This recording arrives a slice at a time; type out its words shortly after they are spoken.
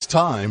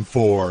time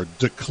for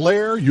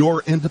Declare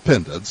Your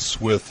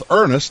Independence with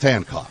Ernest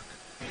Hancock.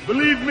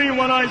 Believe me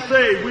when I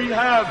say we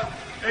have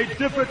a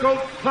difficult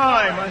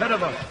time ahead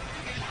of us.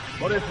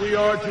 But if we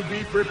are to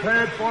be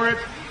prepared for it,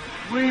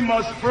 we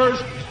must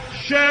first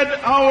shed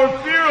our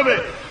fear of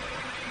it.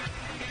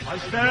 I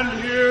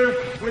stand here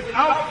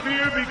without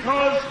fear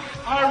because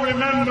I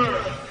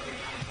remember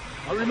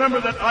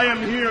that I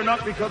am here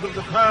not because of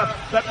the path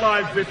that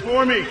lies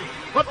before me,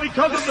 but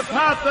because of the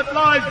path that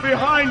lies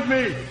behind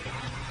me.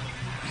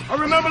 I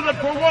remember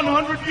that for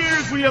 100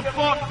 years we have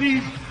fought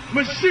these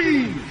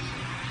machines.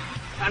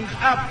 And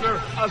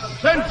after a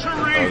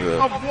century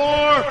of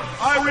war,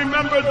 I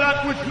remember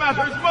that which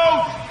matters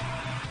most.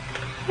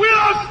 We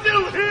are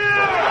still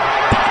here!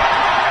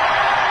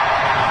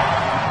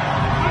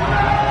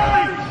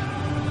 Tonight,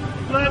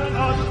 let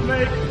us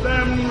make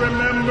them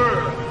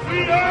remember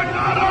we are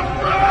not afraid!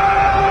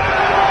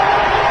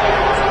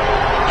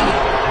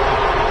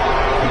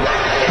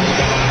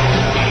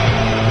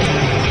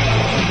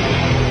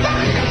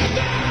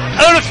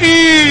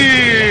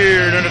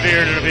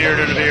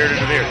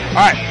 All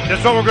right,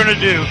 that's what we're going to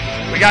do.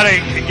 We got to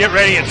get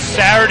ready. It's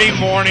Saturday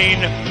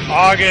morning,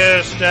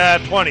 August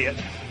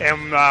 20th.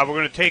 And we're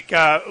going to take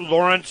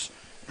Laurence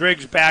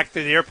Driggs back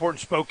to the airport in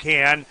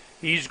Spokane.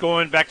 He's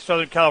going back to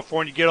Southern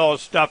California to get all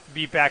his stuff to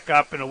be back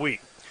up in a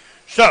week.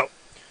 So,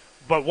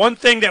 but one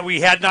thing that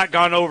we had not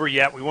gone over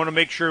yet, we want to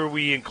make sure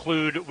we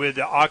include with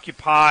the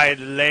occupied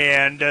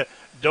land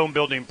dome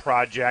building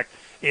project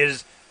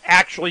is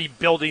actually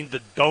building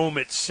the dome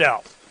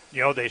itself.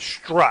 You know, the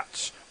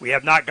struts. We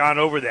have not gone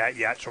over that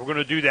yet, so we're going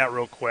to do that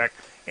real quick,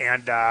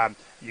 and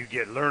you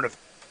get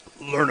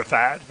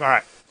learnified. All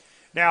right.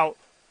 Now,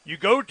 you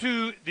go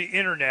to the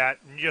internet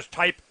and you just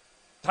type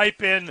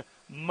in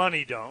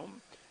Money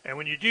Dome, and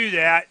when you do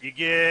that, you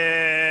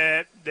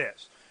get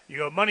this. You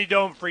go Money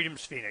Dome,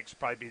 Freedom's Phoenix.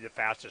 Probably be the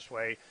fastest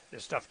way.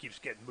 This stuff keeps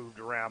getting moved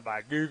around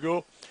by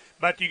Google.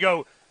 But you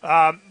go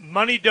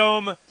Money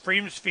Dome,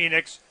 Freedom's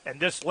Phoenix,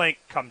 and this link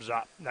comes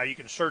up. Now, you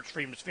can search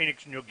Freedom's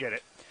Phoenix, and you'll get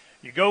it.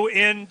 You go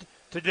into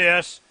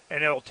this,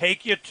 and it'll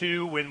take you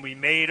to when we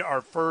made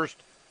our first.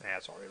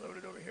 It's already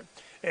loaded over here.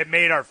 It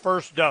made our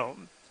first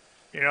dome.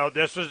 You know,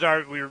 this was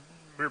we were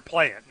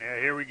playing.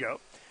 Here we go.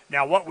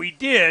 Now, what we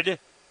did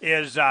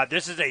is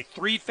this is a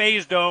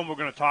 3-phase dome. We're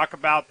going to talk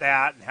about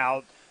that and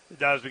how it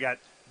does. We got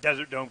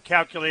Desert Dome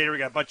Calculator. We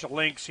got a bunch of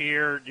links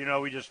here. You know,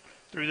 we just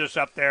threw this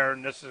up there,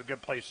 and this is a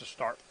good place to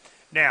start.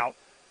 Now,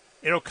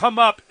 it'll come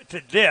up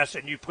to this,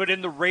 and you put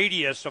in the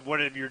radius of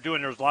whatever you're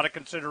doing. There's a lot of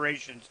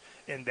considerations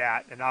in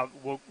that, and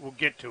we'll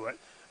get to it.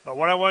 But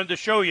what I wanted to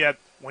show you,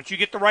 once you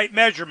get the right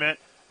measurement,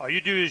 all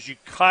you do is you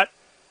cut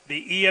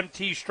the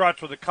EMT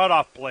struts with a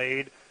cutoff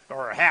blade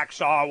or a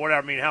hacksaw,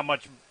 whatever. I mean, how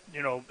much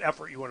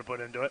effort you want to put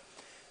into it.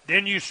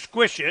 Then you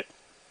squish it.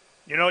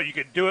 You know, you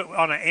could do it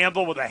on an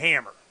anvil with a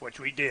hammer, which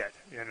we did.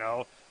 You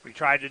know, we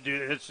tried to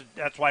do this.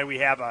 That's why we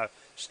have a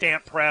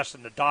stamp press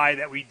and the die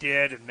that we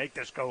did and make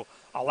this go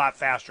a lot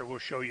faster. We'll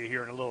show you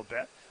here in a little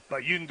bit.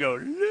 But you can go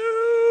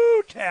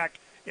low-tech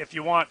if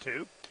you want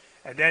to.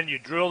 And then you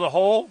drill the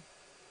hole.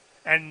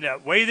 And the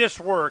way this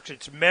works,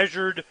 it's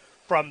measured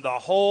from the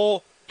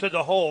hole to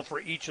the hole for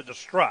each of the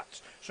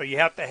struts. So you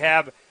have to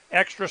have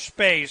extra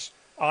space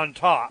on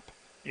top.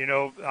 You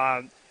know,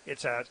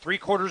 it's a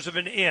 3/4 of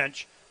an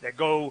inch that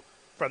go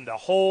from the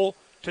hole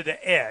to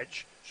the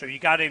edge. So you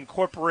got to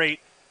incorporate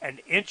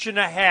 1.5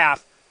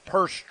 inches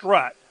per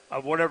strut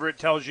of whatever it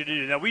tells you to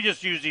do. Now, we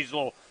just use these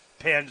little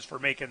pens for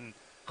making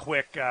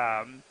quick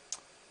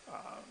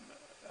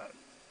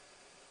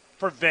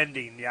for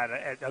vending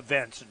at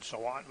events and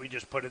so on. We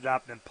just put it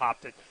up and then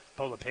popped it,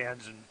 pulled the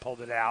pins and pulled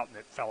it out, and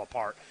it fell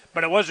apart.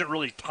 But it wasn't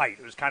really tight.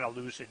 It was kind of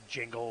loose and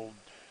jingled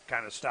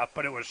kind of stuff.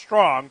 But it was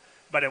strong,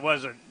 but it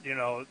wasn't,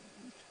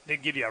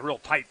 didn't give you a real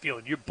tight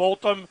feeling. You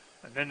bolt them,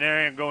 and then they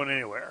ain't going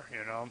anywhere,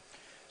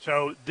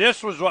 So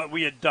this was what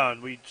we had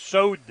done. We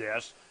sewed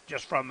this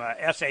just from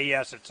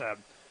SAS. It's a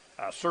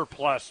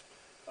surplus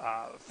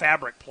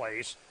fabric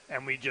place,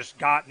 and we just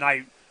got, and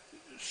I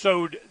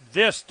sewed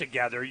this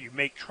together. You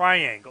make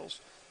triangles,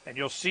 and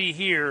you'll see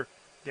here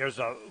there's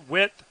a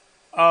width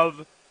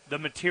of the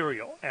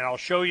material, and I'll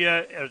show you.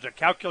 There's a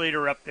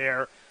calculator up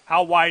there.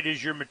 How wide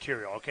is your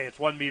material? Okay, it's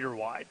 1 meter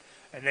wide,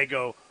 and they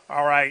go,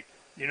 all right,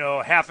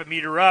 1/2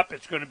 meter up,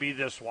 it's going to be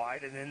this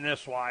wide, and then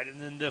this wide, and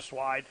then this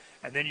wide,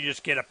 and then you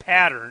just get a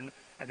pattern,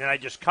 and then I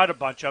just cut a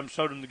bunch of them,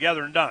 sewed them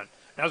together, and done.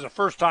 That was the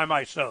first time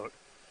I sewed,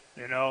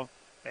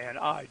 and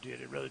I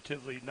did a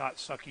relatively not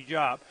sucky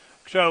job.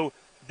 So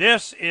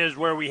this is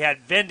where we had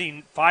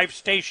vending 5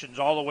 stations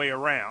all the way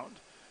around.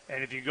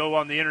 And if you go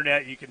on the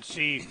internet, you can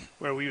see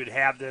where we would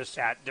have this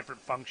at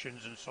different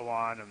functions and so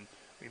on, and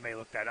we may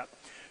look that up.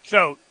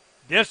 So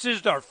this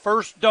is our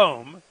first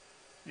dome,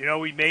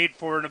 we made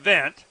for an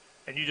event,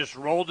 and you just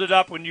rolled it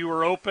up when you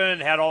were open,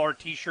 had all our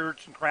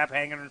T-shirts and crap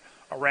hanging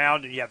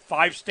around, and you have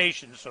 5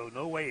 stations, so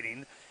no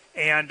waiting.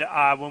 And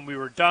when we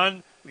were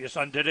done, we just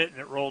undid it, and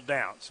it rolled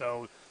down.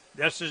 So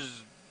this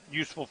is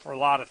useful for a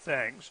lot of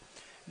things.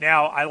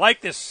 Now, I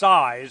like this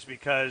size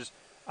because,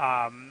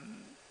 we'll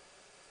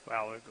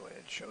go ahead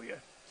and show you.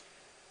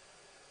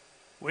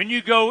 when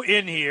you go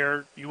in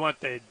here, you want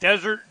the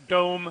Desert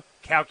Dome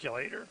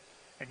Calculator.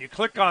 And you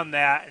click on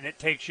that, and it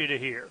takes you to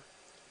here.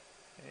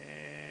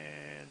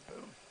 And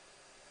boom.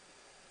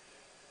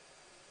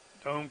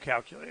 Dome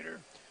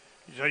Calculator.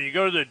 So you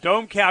go to the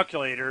Dome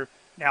Calculator.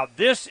 Now,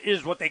 this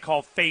is what they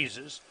call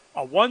phases.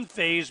 A one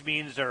phase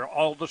means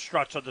all the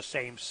struts are the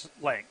same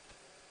length.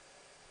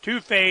 Two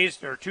phase,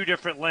 there are two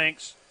different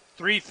lengths.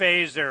 Three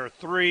phase, there are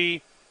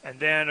three. And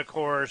then, of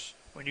course,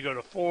 when you go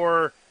to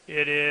 4,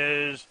 it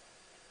is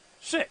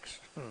 6.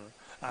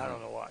 I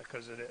don't know why,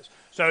 because it is.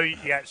 So you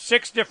got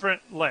 6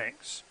 different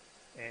lengths.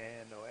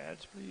 And no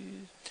ads,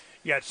 please.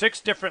 You got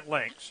 6 different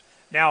lengths.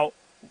 Now,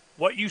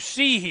 what you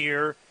see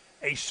here,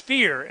 a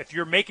sphere, if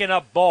you're making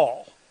a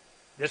ball,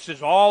 this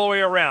is all the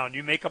way around.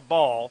 You make a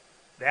ball.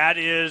 That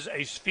is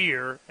a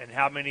sphere and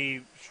how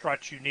many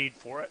struts you need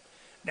for it.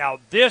 Now,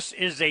 this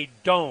is a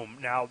dome.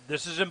 Now,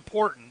 this is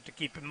important to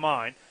keep in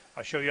mind.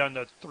 I'll show you on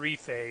the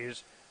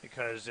 3-phase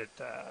because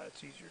it's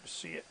easier to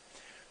see it.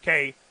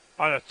 Okay,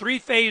 on a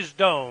 3-phase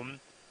dome,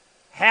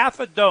 half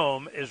a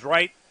dome is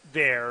right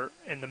there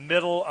in the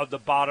middle of the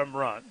bottom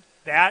run.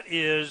 That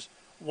is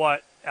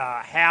what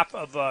half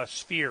of a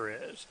sphere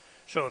is.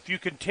 So if you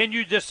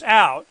continued this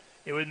out,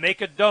 it would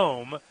make a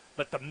dome,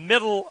 but the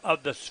middle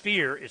of the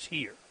sphere is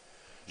here.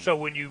 So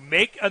when you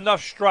make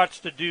enough struts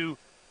to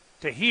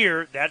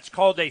here, that's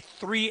called a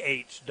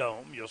 3/8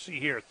 dome. You'll see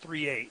here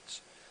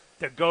 3/8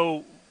 to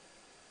go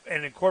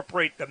and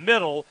incorporate the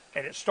middle,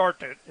 and it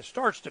starts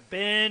to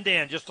bend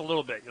in just a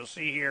little bit. You'll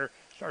see here it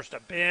starts to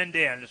bend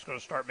in. It's going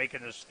to start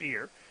making a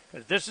sphere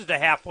because this is the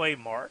halfway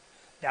mark.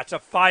 That's a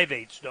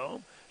 5/8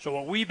 dome. So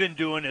what we've been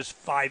doing is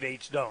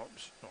 5/8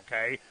 domes.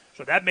 Okay,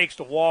 so that makes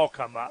the wall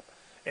come up.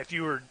 If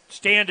you were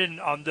standing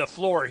on the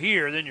floor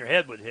here, then your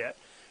head would hit.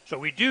 So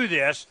we do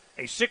this.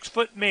 A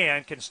 6-foot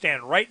man can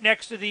stand right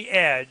next to the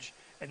edge,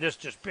 and this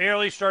just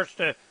barely starts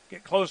to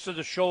get close to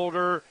the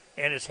shoulder,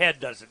 and his head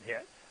doesn't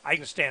hit. I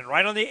can stand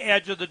right on the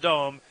edge of the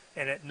dome,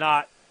 and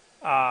my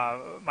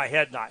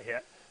head not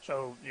hit.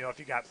 So, if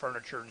you got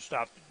furniture and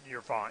stuff,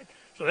 you're fine.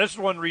 So this is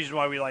one reason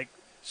why we like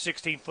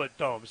 16-foot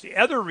domes. The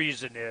other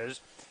reason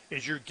is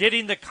you're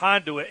getting the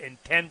conduit in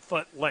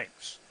 10-foot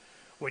lengths.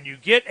 When you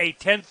get a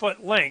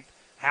 10-foot length,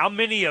 how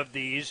many of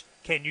these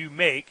can you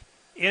make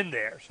in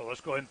there? So let's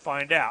go ahead and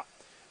find out.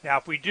 Now,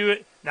 if we do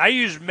it, now I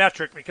use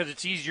metric because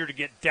it's easier to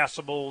get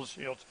decibels.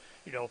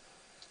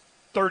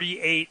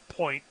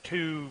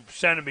 38.2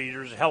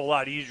 centimeters is a hell of a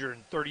lot easier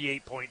than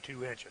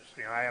 38.2 inches.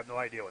 I have no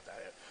idea what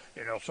that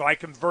is. So I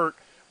convert.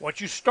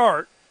 Once you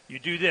start, you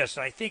do this.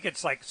 And I think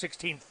it's like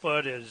 16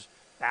 foot is,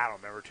 I don't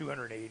remember,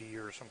 280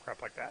 or some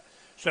crap like that.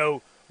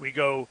 So we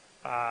go,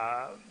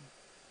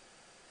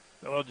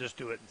 we'll just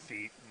do it in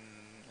feet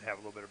and have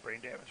a little bit of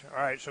brain damage.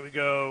 All right, so we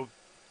go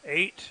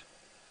 8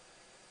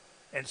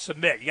 and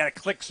submit. You got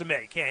to click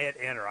submit. You can't hit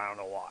enter. I don't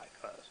know why.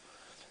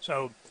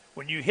 So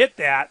when you hit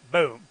that,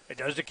 boom, it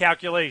does the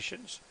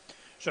calculations.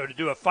 So to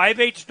do a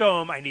 5/8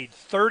 dome, I need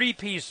 30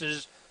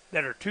 pieces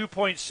that are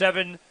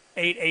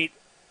 2.788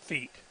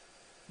 feet.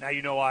 Now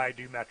you know why I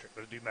do metric.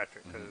 Let's do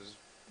metric because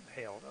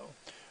hell no.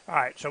 All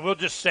right, so we'll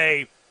just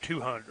say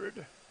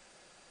 200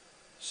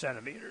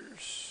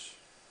 centimeters.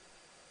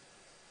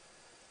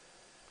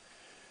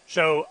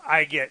 So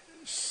I get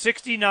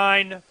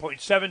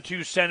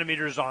 69.72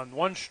 centimeters on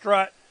one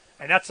strut,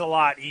 and that's a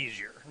lot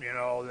easier.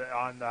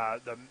 On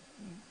the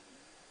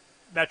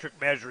metric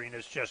measuring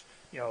is just,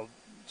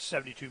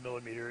 72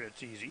 millimeter.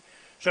 It's easy.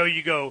 So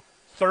you go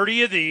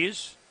 30 of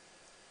these,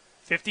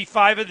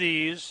 55 of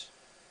these,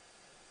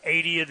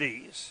 80 of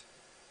these.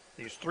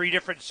 These 3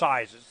 different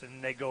sizes,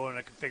 and they go in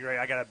a configuration.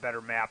 I got a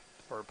better map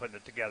for putting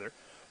it together.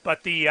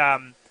 But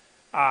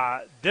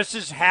this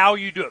is how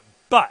you do it.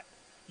 But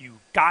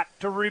you got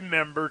to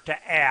remember to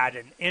add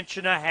 1.5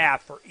 inches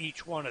for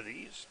each one of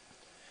these.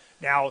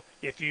 Now,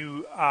 if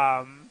you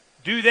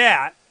do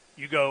that,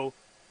 you go,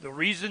 the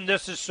reason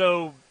this is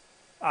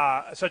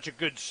such a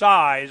good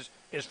size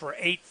is for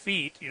 8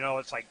 feet.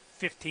 It's like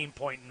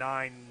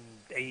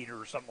 15.98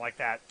 or something like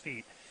that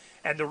feet.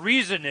 And the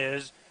reason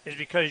is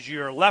because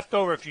you're left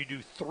over, if you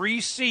do 3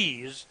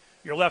 C's,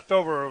 you're left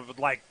over with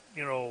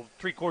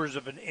 3/4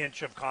 of an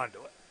inch of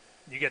conduit.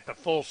 You get the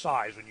full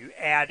size when you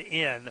add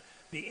in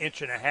the 1.5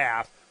 inches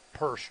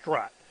per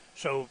strut.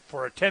 So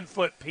for a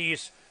 10-foot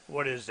piece,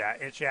 what is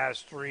that? Inch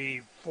has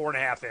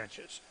 4.5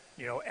 inches,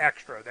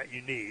 extra that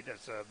you need.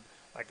 That's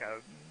like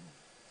a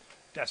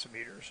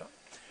decimeter or something.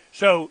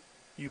 So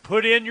you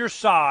put in your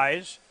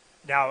size.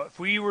 Now, if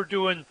we were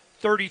doing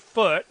 30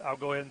 foot, I'll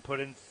go ahead and put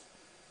in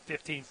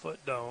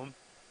 15-foot dome.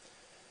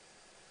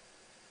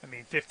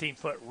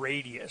 15-foot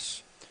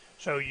radius.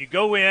 So you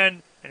go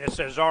in, and it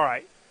says, all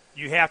right,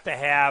 you have to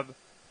have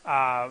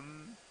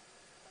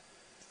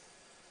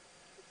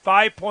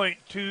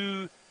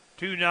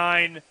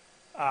 5.229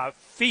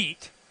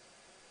 feet,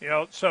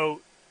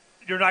 so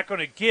you're not going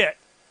to get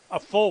a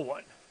full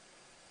one.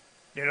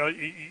 A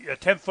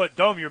 10-foot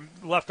dome, you're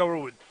left over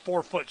with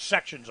 4-foot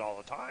sections all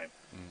the time.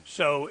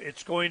 So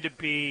it's going to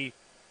be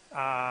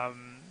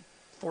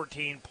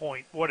 14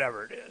 point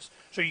whatever it is.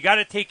 So you got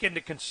to take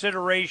into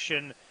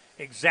consideration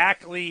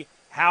exactly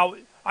how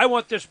I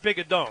want this big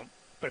a dome.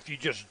 But if you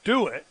just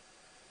do it,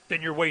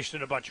 then you're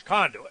wasting a bunch of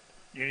conduit.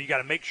 You got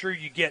to make sure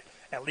you get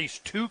at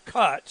least 2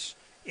 cuts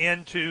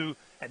into,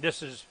 and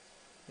this is,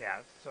 yeah,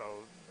 so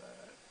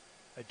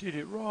I did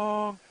it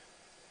wrong.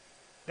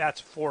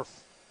 That's 4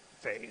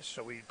 phase,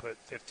 so we put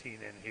 15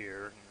 in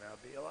here, and that'll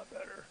be a lot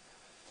better.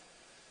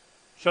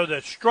 So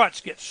the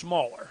struts get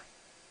smaller,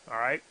 all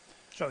right?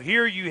 So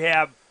here you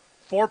have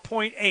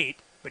 4.8,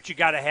 but you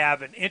got to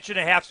have 1.5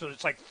 inches, so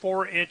it's like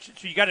 4 inches.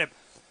 So you got to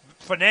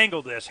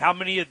finagle this. How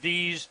many of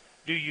these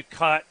do you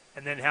cut,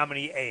 and then how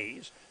many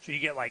A's? So you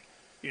get like,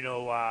 you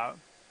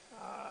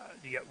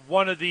get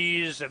one of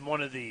these and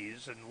one of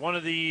these and one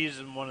of these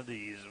and one of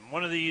these and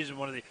one of these and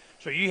one of these.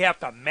 So you have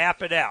to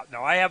map it out.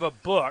 Now I have a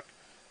book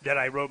that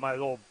I wrote, my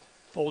little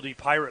foldy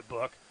pirate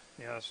book.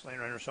 It's laying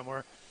around here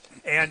somewhere.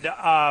 And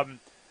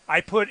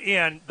I put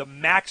in the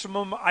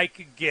maximum I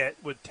could get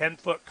with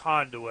 10-foot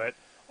conduit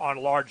on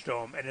a large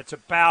dome, and it's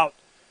about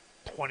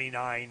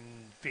 29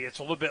 feet. It's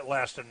a little bit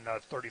less than a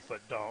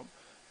 30-foot dome.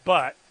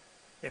 But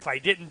if I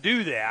didn't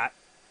do that,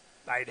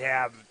 I'd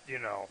have,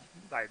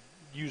 I'd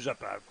use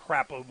up a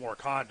crap load more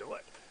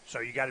conduit. So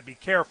you got to be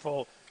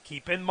careful.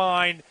 Keep in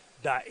mind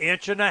the 1.5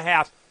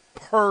 inches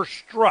per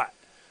strut,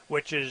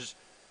 which is,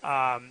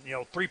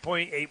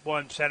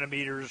 3.81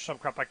 centimeters, some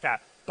crap like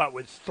that. But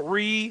with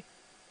 3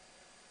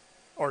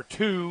 or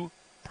 2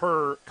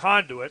 per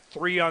conduit,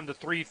 3 on the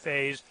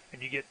 3-phase,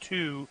 and you get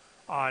 2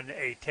 on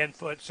a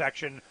 10-foot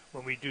section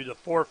when we do the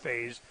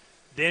 4-phase,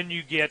 then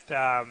you get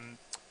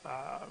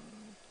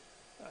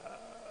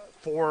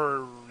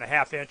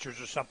 4.5 inches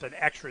or something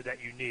extra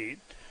that you need.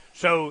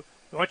 So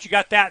once you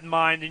got that in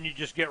mind, then you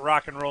just get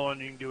rock and roll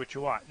and you can do what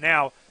you want.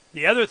 Now,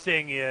 the other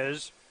thing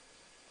is,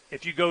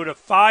 if you go to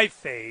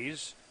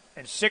 5-phase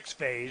and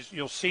 6-phase,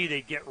 you'll see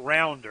they get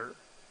rounder.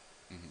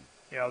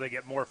 Mm-hmm. They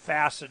get more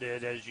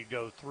faceted as you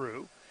go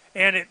through.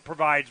 And it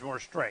provides more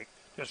strength.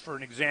 Just for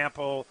an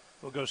example,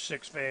 we'll go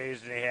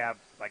 6-phase and they have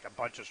like a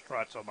bunch of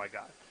struts. Oh, my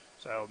God.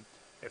 So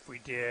if we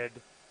did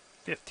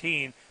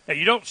 15. Now,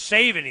 you don't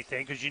save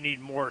anything because you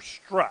need more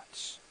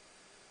struts,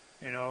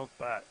 but we'll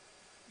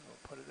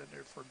put it in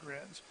there for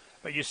grins.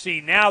 But you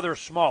see, now they're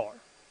smaller.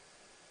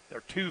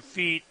 They're 2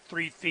 feet,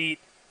 3 feet.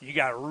 You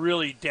got a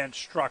really dense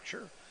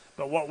structure.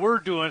 But what we're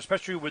doing,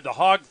 especially with the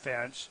hog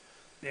fence,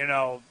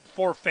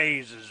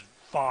 4-phase is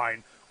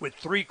fine with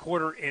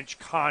 3/4 inch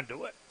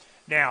conduit.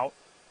 Now,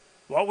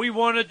 what we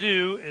want to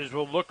do is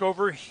we'll look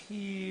over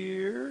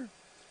here.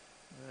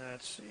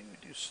 Let's see,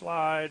 we do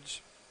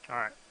slides. All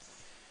right.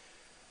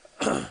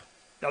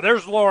 Now,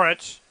 there's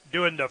Laurence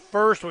doing the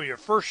first, when you're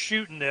first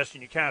shooting this,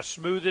 and you kind of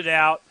smooth it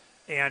out,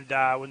 and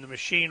when the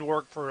machine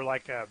worked for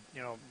like a,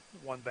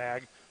 one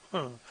bag.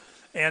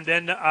 And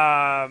then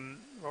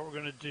what we're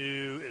going to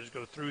do is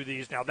go through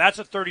these. Now, that's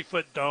a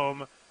 30-foot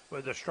dome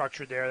with the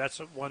structure there. That's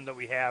the one that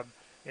we have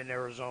in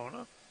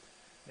Arizona.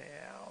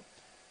 Now,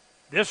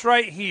 this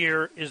right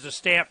here is the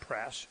stamp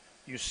press.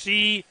 You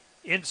see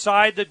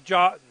inside the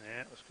jaw.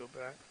 Let's go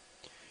back.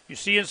 You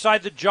see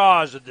inside the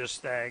jaws of this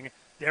thing,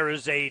 there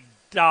is a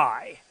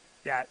die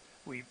that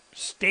we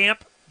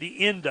stamp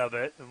the end of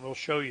it, and we'll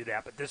show you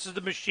that. But this is the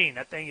machine.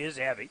 That thing is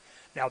heavy.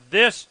 Now,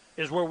 this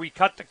is where we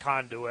cut the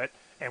conduit,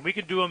 and we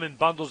can do them in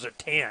bundles of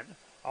 10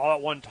 all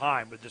at one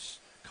time with this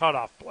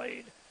cutoff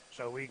blade.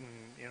 So we can,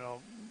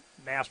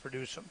 mass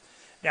produce them.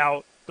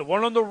 Now, the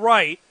one on the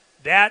right,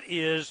 that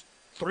is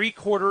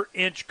 3/4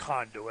 inch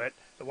conduit.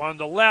 The one on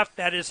the left,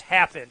 that is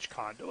 1/2 inch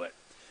conduit.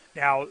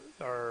 Now,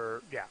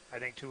 I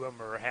think 2 of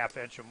them are 1/2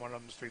 inch and one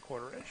of them is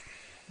 3/4 inch.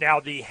 Now,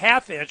 the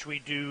 1/2 inch we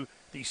do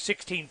the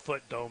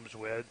 16-foot domes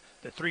with.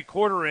 The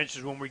 3/4 inch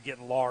is when we're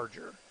getting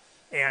larger.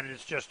 And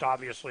it's just,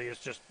 obviously,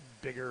 it's just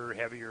bigger,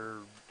 heavier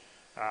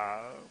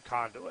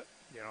conduit.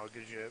 It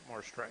gives you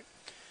more strength.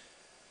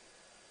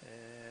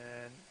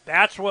 And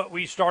that's what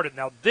we started.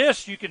 Now,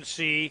 this, you can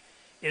see,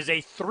 is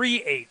a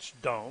 3/8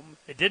 dome.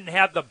 It didn't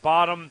have the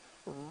bottom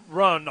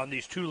run on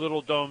these 2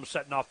 little domes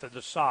setting off to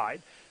the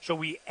side. So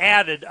we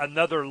added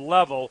another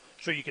level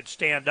so you could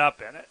stand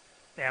up in it.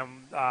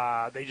 And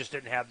they just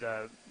didn't have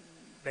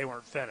they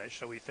weren't finished,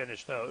 so we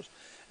finished those.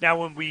 Now,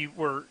 when we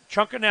were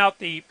chunking out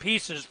the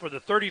pieces for the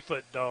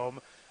 30-foot dome,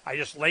 I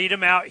just laid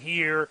them out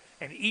here,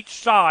 and each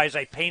size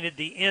I painted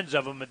the ends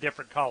of them a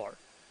different color.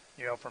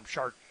 From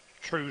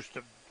chartreuse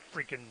to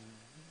freaking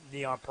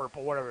neon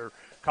purple, whatever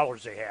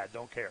colors they had,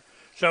 don't care.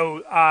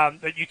 So,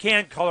 but you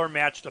can color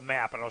match the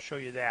map, and I'll show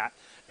you that.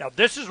 Now,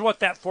 this is what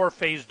that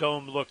 4-phase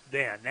dome looked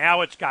then.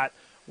 Now it's got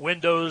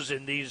windows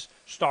in these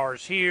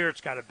stars here.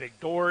 It's got a big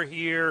door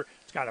here.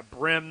 It's got a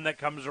brim that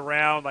comes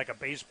around like a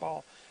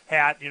baseball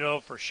hat,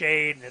 for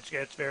shade, and it's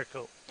very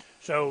cool.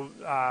 So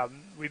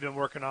we've been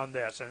working on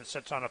this, and it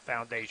sits on a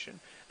foundation.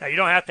 Now, you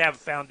don't have to have a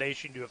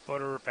foundation. Do a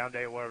footer or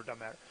foundation, whatever, doesn't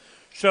matter.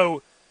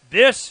 So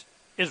this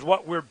is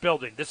what we're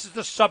building. This is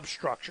the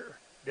substructure.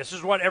 This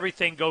is what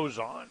everything goes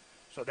on.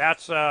 So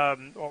that's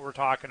what we're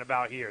talking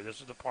about here. This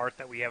is the part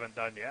that we haven't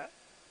done yet.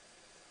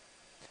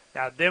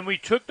 Now, then we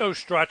took those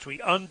struts,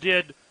 we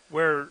undid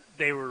where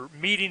they were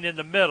meeting in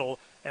the middle,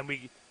 and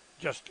we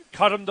just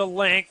cut them to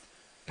length,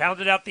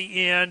 pounded out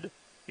the end,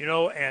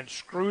 and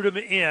screwed them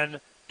in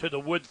to the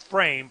wood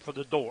frame for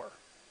the door.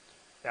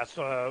 That's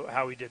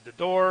how we did the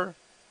door.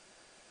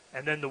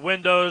 And then the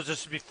windows,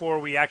 this is before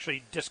we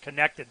actually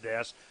disconnected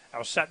this. I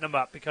was setting them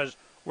up because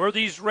where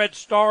these red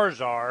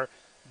stars are,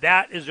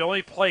 that is the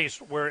only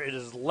place where it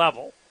is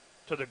level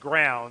to the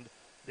ground,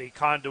 the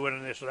conduit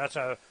in this. So that's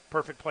a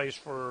perfect place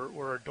for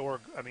where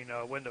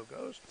a window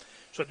goes.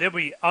 So then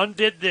we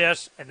undid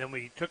this, and then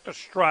we took the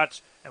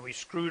struts and we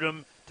screwed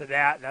them to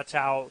that. And that's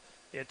how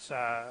it's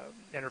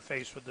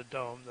interfaced with the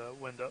dome, the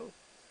window.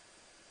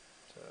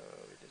 So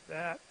we did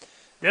that.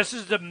 This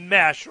is the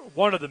mesh,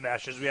 one of the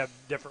meshes. We have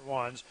different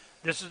ones.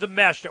 This is the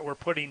mesh that we're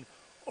putting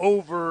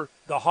over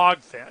the hog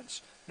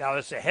fence. Now,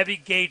 it's a heavy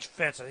gauge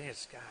fence. I think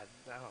it's,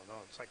 I don't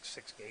know, it's like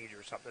 6 gauge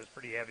or something. It's a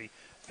pretty heavy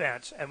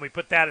fence. And we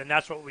put that, and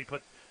that's what we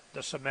put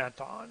the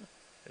cement on,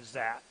 is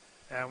that.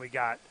 And we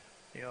got,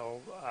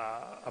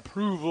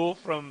 approval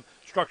from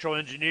structural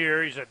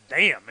engineer. He said,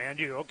 damn, man,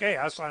 okay,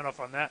 I'll sign off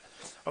on that.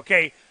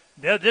 Okay,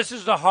 this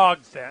is the hog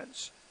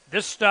fence.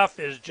 This stuff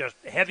is just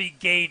heavy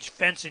gauge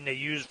fencing they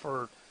use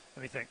for,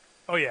 let me think.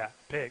 Oh, yeah,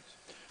 pigs.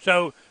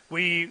 So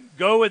we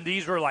go, and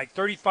these were like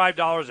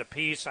 $35 a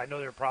piece. I know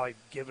they were probably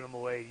giving them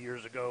away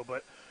years ago,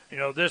 but,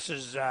 this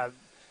is,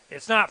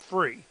 it's not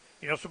free.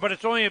 But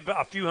it's only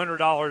a few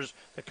 $100s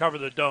to cover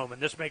the dome,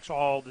 and this makes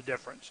all the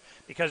difference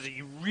because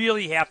you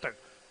really have to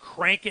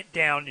crank it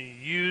down, and you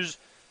use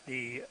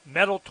the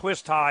metal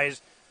twist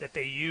ties that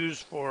they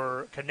use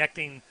for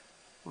connecting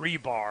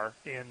rebar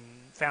in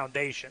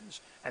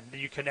foundations, and then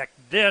you connect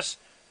this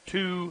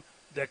to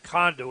the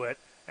conduit,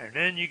 and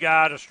then you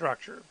got a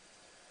structure.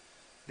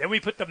 Then we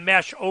put the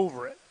mesh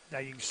over it. Now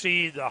you can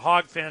see the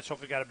hog fence.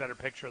 Hopefully you got a better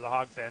picture of the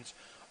hog fence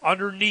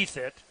underneath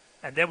it,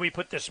 and then we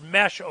put this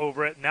mesh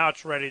over it. Now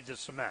it's ready to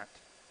cement.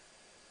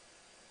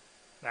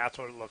 That's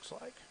what it looks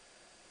like.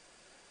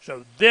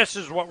 So this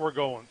is what we're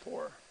going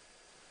for.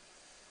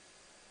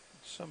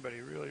 Somebody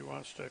really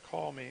wants to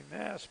call me.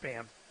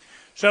 Spam.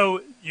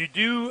 So you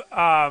do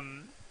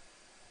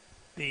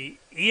the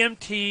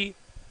EMT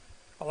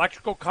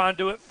electrical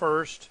conduit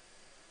first.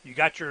 You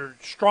got your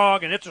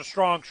strong, and it's a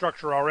strong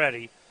structure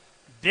already.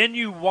 Then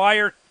you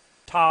wire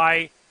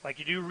tie, like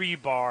you do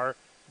rebar,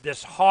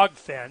 this hog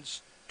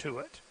fence to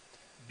it.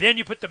 Then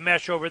you put the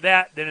mesh over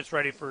that. Then it's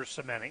ready for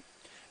cementing.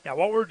 Now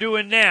what we're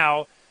doing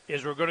now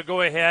is we're going to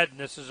go ahead, and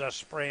this is us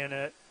spraying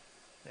it,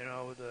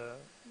 with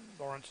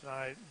Laurence and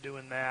I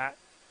doing that,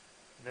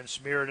 and then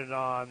smearing it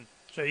on.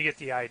 So you get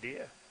the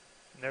idea.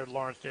 And there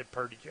Laurence did a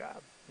pretty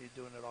job. He's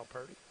doing it all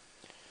pretty.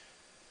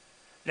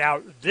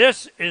 Now,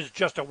 this is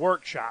just a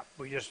workshop.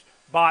 We just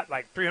bought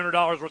like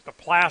 $300 worth of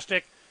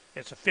plastic.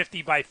 It's a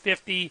 50 by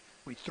 50.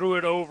 We threw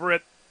it over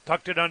it,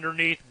 tucked it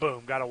underneath,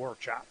 boom, got a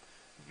workshop.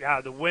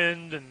 Yeah, the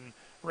wind and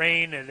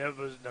rain and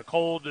the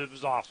cold, it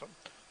was awesome.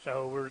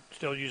 So we're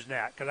still using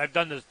that because I've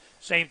done the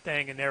same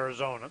thing in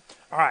Arizona.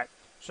 All right,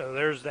 so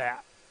there's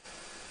that.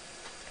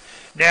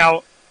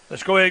 Now,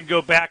 let's go ahead and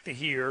go back to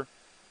here.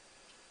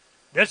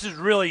 This is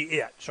really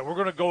it. So we're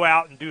going to go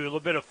out and do a little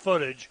bit of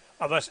footage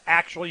of us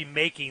actually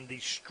making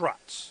these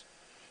struts.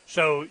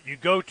 So you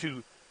go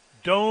to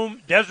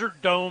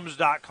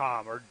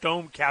desertdomes.com or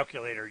dome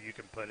calculator you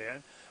can put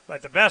in.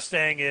 But the best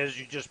thing is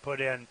you just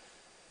put in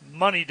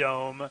Money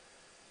Dome,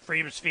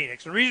 Freedom's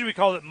Phoenix. The reason we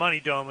called it Money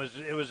Dome is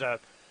it was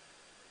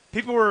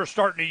people were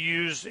starting to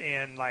use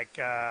in like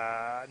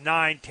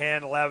 9,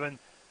 10, 11.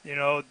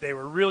 They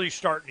were really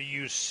starting to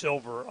use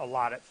silver a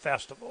lot at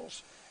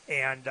festivals.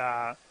 And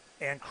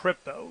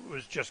crypto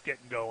was just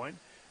getting going.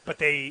 But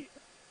the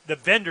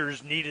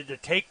vendors needed to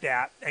take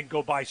that and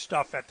go buy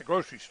stuff at the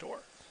grocery store.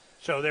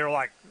 So they were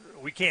like,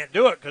 we can't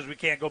do it because we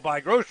can't go buy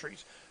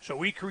groceries. So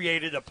we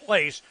created a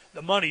place,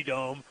 the Money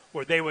Dome,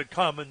 where they would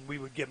come and we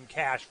would give them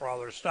cash for all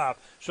their stuff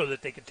so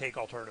that they could take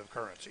alternative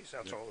currencies.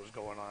 That's what was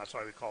going on. That's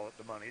why we call it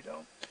the Money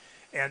Dome.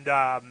 And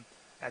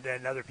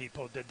then other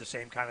people did the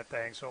same kind of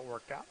thing, so it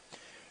worked out.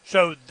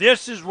 So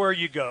this is where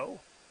you go.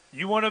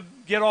 You want to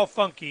get all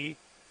funky,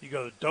 you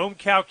go to Dome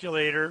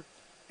Calculator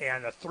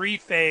and a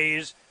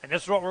 3-phase, and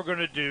this is what we're going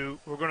to do.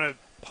 We're going to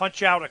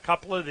punch out a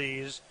couple of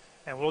these,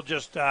 and we'll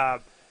just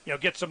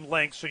get some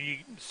links so you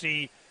can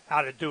see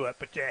how to do it.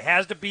 But it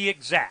has to be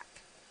exact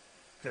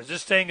because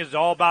this thing is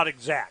all about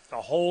exact. The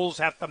holes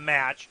have to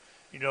match,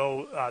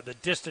 the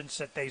distance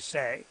that they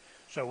say.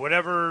 So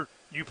whatever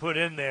you put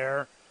in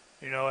there,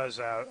 as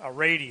a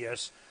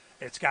radius,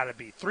 it's got to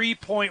be 3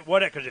 point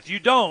whatever. Because if you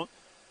don't,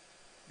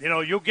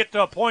 you'll get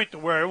to a point to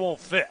where it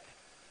won't fit.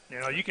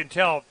 You can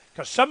tell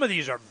because some of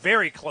these are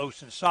very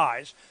close in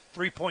size,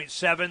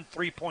 3.7,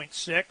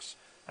 3.6.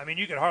 I mean,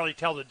 you can hardly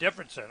tell the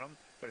difference in them.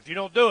 But if you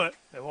don't do it,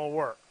 it won't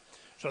work.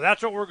 So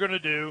that's what we're going to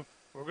do.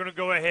 We're going to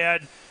go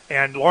ahead,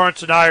 and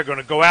Laurence and I are going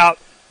to go out,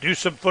 do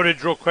some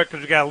footage real quick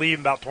because we got to leave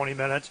in about 20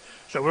 minutes.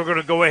 So we're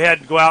going to go ahead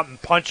and go out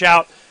and punch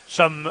out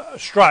some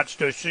struts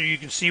so you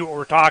can see what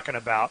we're talking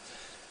about.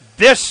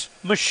 This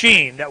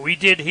machine that we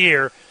did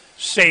here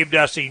saved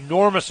us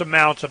enormous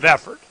amounts of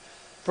effort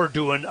for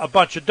doing a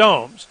bunch of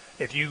domes.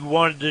 If you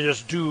wanted to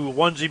just do a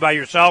onesie by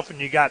yourself and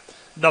you got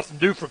nothing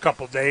to do for a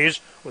couple of days,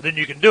 well, then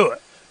you can do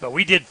it. But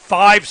we did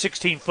 5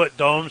 16-foot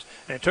domes,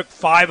 and it took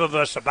 5 of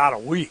us about a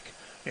week.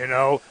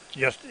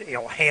 Just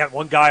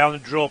one guy on the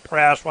drill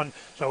press, one.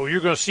 So you're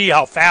going to see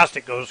how fast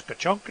it goes,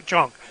 ka-chunk,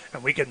 ka-chunk,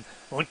 and we can,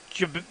 once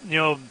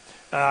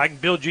I can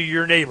build you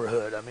your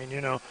neighborhood.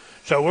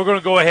 So we're going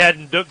to go ahead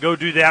and go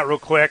do that real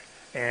quick,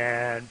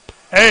 and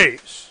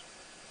peace.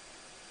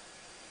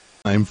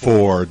 Time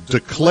for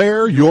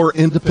Declare Your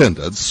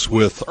Independence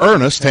with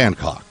Ernest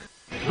Hancock.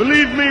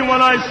 Believe me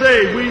when I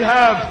say we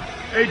have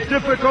a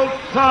difficult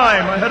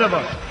time ahead of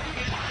us.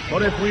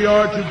 But if we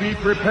are to be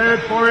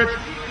prepared for it,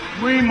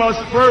 we must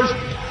first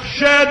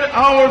shed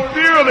our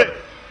fear of it.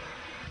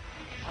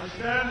 I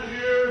stand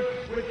here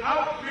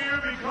without fear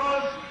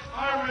because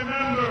I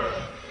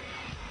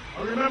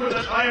remember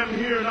that I am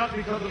here not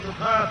because of the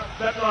path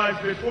that lies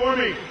before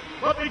me,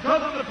 but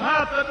because of the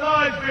path that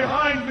lies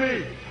behind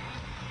me.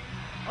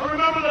 I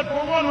remember that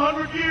for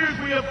 100 years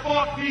we have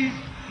fought these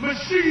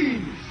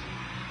machines.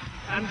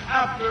 And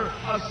after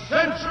a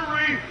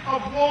century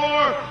of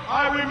war,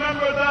 I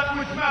remember that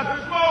which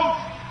matters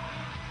most.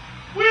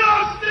 We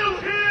are still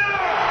here!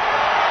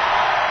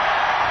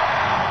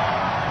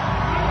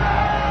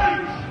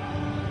 Tonight,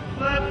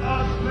 let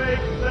us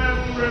make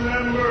them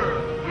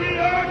remember we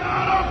are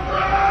not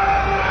afraid!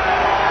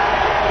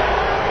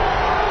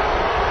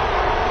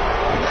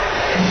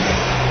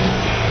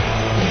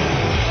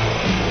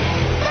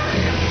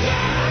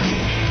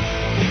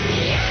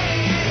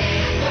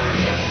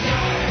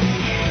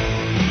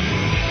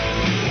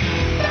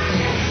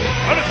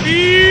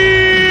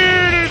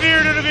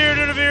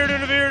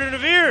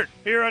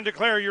 Here on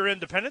Declare Your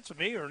Independence with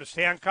me, Ernest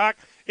Hancock.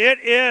 It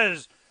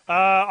is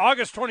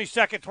August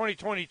 22nd,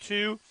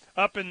 2022,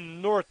 up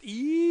in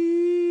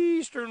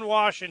northeastern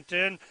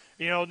Washington,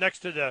 next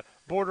to the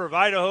border of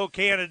Idaho,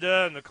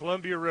 Canada, and the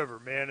Columbia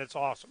River. Man, it's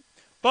awesome.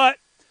 But,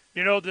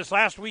 this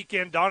last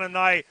weekend, Don and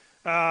I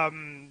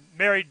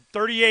married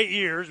 38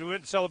 years. We went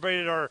and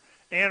celebrated our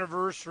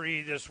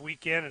anniversary this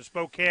weekend in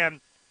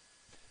Spokane.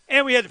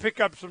 And we had to pick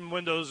up some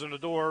windows and a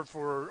door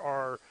for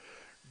our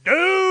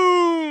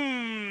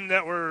dome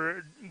that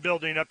we're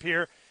building up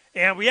here.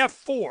 And we have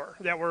 4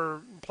 that we're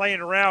playing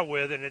around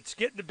with, and it's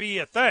getting to be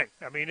a thing.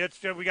 We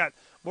got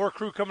more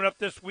crew coming up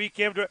this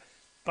weekend.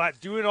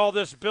 But doing all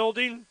this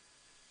building,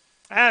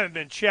 I haven't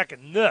been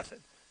checking nothing.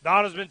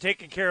 Donna's been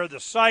taking care of the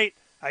site.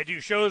 I do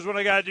shows when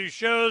I got to do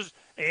shows.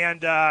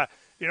 And,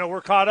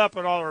 we're caught up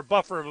on all our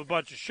buffer of a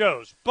bunch of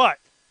shows. But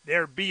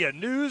there be a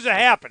news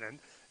happening.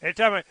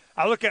 Anytime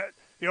I look at,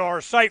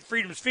 our site,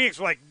 Freedom's Phoenix,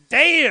 I'm like,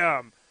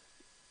 damn.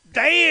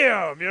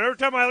 Every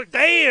time I look,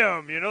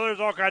 damn. There's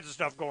all kinds of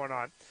stuff going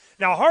on.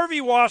 Now,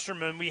 Harvey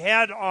Wasserman, we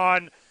had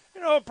on,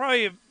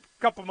 probably a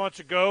couple months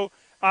ago.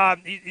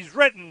 He's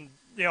written,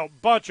 a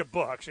bunch of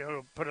books.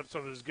 Put up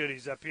some of his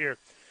goodies up here.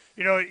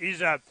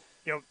 He's a,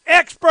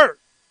 expert,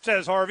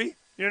 says Harvey,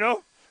 and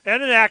an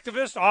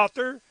activist,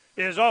 author,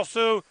 is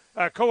also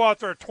a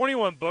co-author of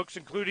 21 books,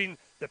 including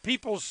The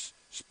People's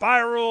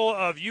Spiral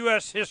of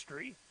U.S.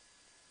 History.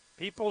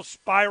 People's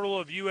Spiral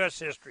of U.S.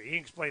 History. He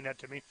explained that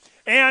to me.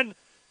 And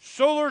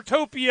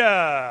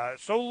Solartopia,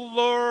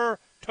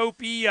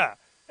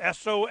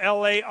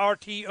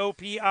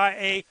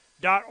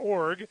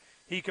 SOLARTOPIA.org.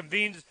 He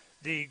convenes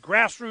the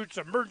Grassroots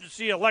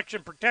Emergency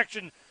Election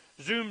Protection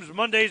Zooms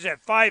Mondays at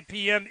 5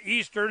 p.m.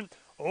 Eastern.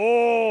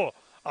 Oh,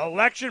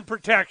 election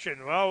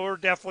protection. Well, we're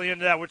definitely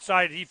into that. Which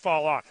side did he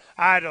fall on?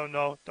 I don't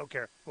know. Don't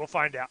care. We'll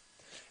find out.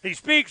 He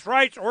speaks,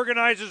 writes,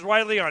 organizes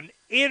widely on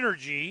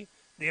energy,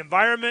 the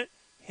environment,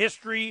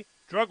 history,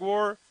 drug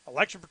war,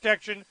 election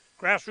protection,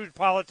 grassroots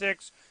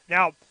politics.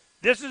 Now,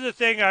 this is the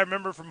thing I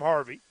remember from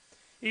Harvey.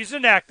 He's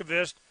an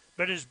activist,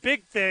 but his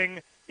big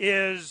thing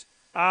is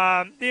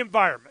the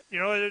environment.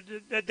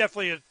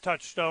 Definitely a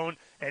touchstone.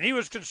 And he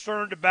was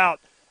concerned about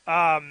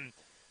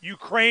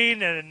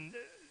Ukraine and,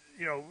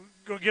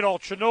 go get all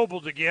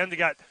Chernobyl again. They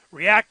got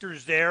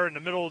reactors there in the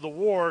middle of the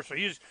war, so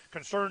he's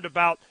concerned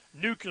about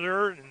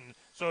nuclear. And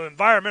so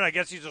environment, I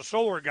guess he's a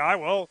solar guy.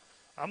 Well,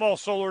 I'm all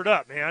solared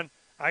up, man.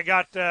 I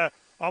got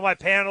all my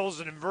panels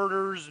and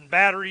inverters and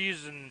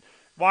batteries and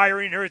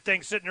wiring and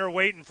everything sitting there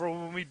waiting for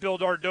when we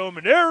build our dome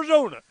in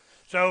Arizona.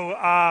 So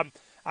I'm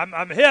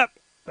hip,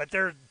 but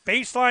there's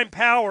baseline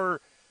power.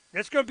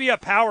 It's going to be a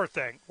power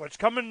thing. What's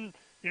coming,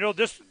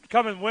 this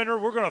coming winter,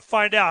 we're going to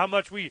find out how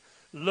much we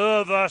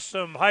love us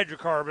some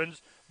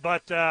hydrocarbons.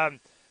 But, I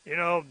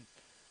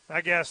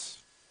guess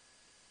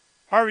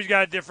Harvey's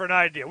got a different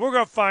idea. We're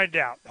going to find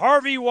out.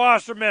 Harvey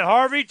Wasserman.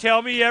 Harvey,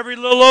 tell me every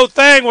little old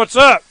thing. What's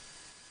up?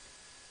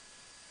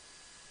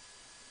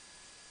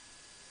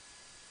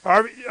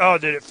 Harvey, oh,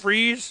 did it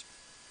freeze?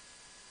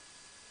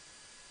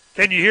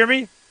 Can you hear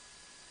me?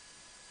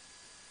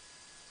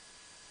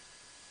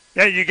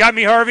 Yeah, you got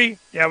me, Harvey?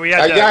 Yeah, we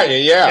had I got you,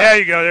 yeah.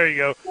 There you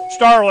go.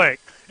 Starlink.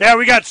 Yeah,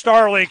 we got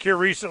Starlink here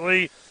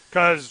recently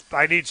because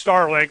I need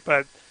Starlink,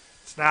 but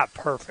it's not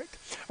perfect.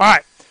 All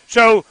right,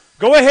 so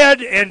go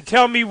ahead and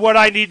tell me what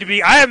I need to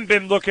be. I haven't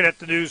been looking at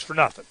the news for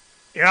nothing.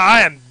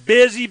 I am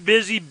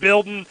busy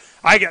building.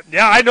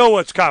 I know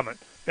what's coming.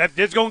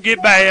 It's going to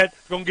get bad.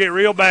 It's going to get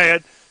real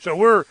bad. So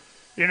we're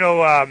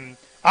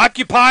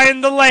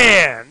occupying the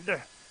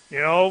land,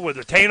 with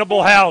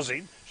attainable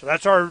housing. So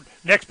that's our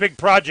next big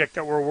project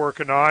that we're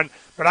working on.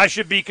 But I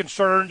should be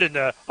concerned, and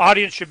the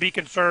audience should be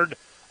concerned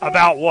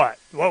about what?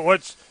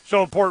 What's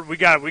so important we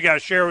got to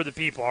share with the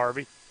people,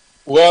 Harvey?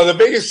 Well, the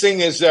biggest thing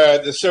is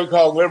the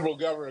so-called liberal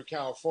governor of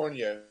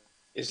California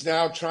is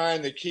now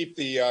trying to keep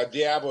the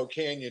Diablo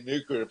Canyon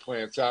nuclear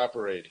plants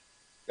operating.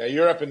 Now,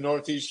 you're up in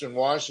northeastern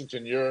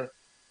Washington. You're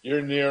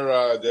near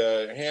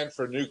the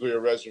Hanford Nuclear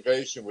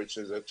Reservation, which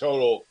is a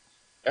total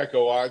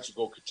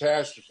ecological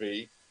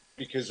catastrophe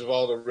because of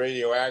all the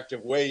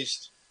radioactive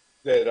waste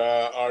that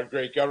our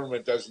great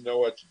government doesn't know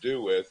what to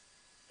do with.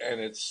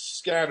 And it's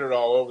scattered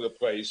all over the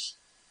place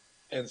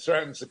and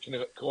threatens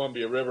the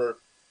Columbia River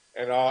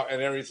and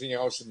everything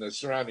else in the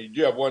surrounding. You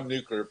do have one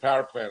nuclear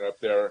power plant up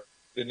there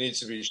that needs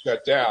to be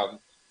shut down.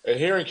 And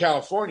here in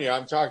California,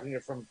 I'm talking to you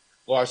from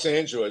Los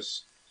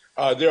Angeles,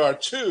 there are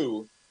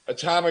 2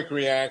 atomic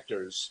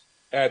reactors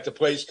at the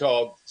place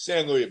called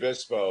San Luis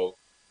Obispo.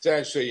 It's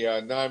actually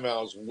 9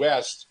 miles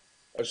west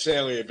of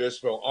San Luis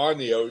Obispo on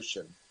the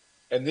ocean.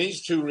 And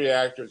these 2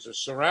 reactors are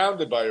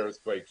surrounded by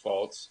earthquake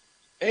faults,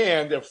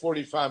 and they're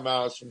 45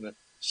 miles from the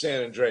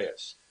San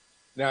Andreas.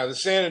 Now, the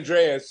San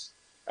Andreas,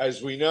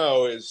 as we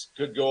know,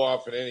 could go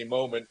off at any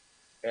moment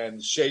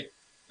and shake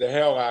the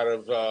hell out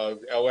of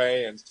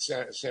L.A. and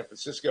San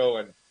Francisco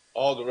and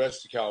all the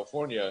rest of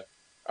California.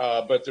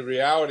 But the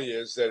reality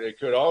is that it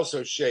could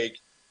also shake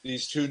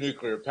these 2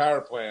 nuclear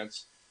power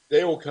plants.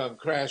 They will come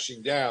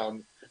crashing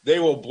down. They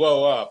will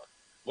blow up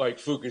like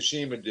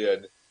Fukushima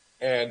did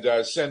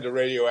and send a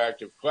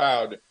radioactive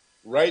cloud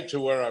right to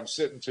where I'm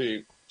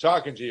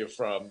talking to you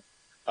from,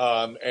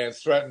 and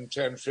threaten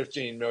 10,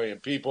 15 million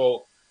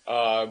people, do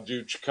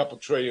a couple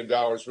 $1 trillion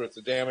worth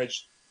of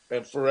damage,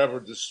 and forever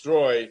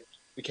destroy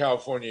the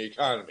California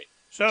economy.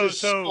 So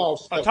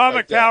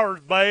atomic power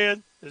is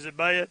bad? Is it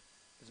bad?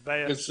 It's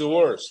bad. It's the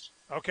worst.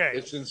 Okay.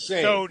 It's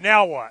insane. So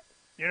now what?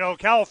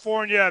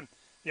 California,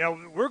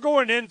 we're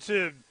going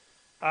into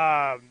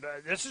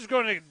this is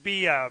going to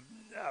be a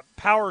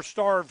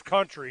power-starved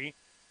country,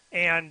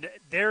 and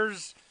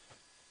there's,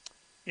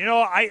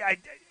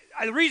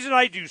 the reason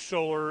I do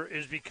solar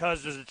is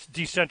because of its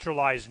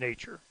decentralized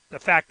nature. The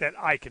fact that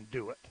I can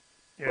do it,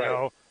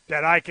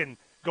 that I can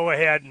go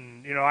ahead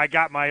and, I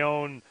got my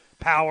own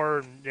power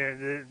and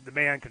the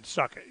man can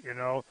suck it,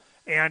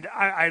 And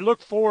I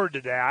look forward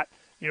to that,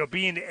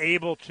 being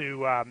able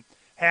to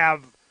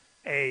have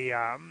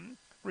a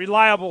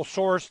reliable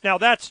source. Now,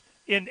 that's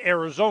in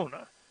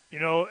Arizona.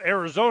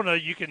 Arizona,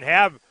 you can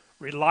have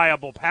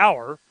reliable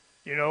power,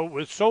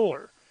 with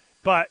solar.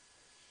 But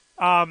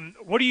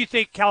what do you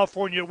think,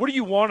 California, what do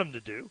you want them to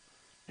do?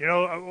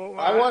 I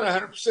want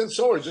 100%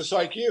 solar, just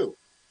like you.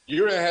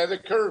 You're ahead of the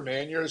curve,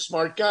 man. You're a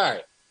smart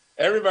guy.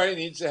 Everybody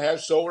needs to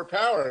have solar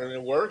power, and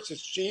it works.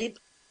 It's cheap.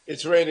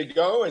 It's ready to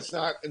go. It's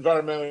not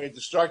environmentally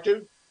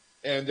destructive.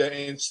 And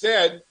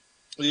instead,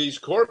 these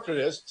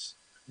corporatists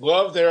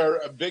love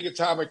their big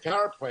atomic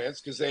power plants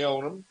because they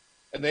own them,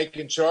 and they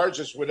can charge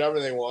us whatever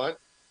they want.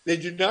 They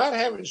do not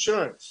have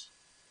insurance.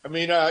 I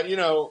mean, are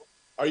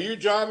you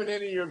driving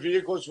any of your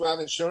vehicles without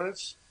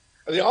insurance?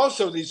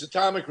 These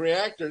atomic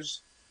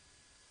reactors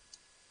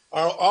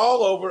are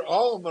all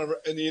of them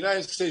in the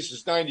United States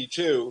is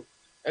 92,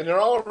 and they're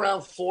all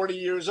around 40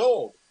 years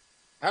old.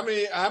 How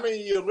many of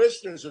your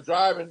listeners are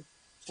driving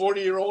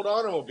 40-year-old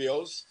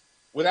automobiles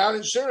without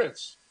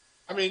insurance?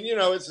 I mean,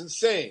 it's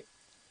insane.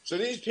 So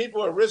these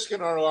people are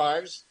risking our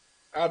lives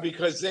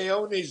because they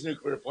own these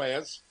nuclear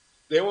plants.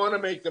 They want to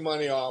make the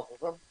money off of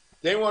them.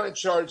 They want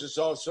to charge us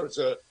all sorts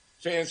of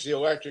fancy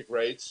electric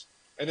rates,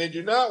 and they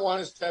do not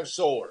want us to have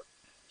solar.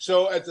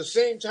 So at the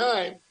same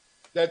time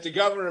that the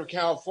governor of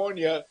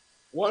California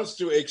wants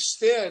to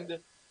extend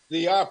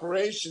the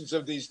operations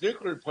of these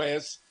nuclear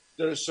plants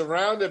that are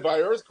surrounded by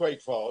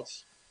earthquake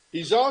faults,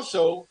 he's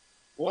also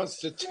wants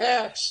to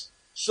tax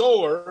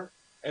solar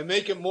and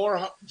make it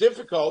more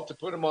difficult to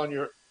put them on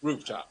your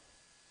rooftop.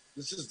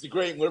 This is the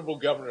great liberal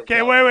governor of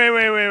California.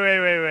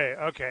 Wait.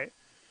 Okay.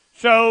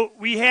 So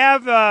we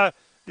have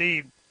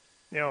the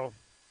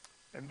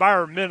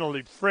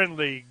environmentally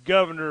friendly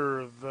governor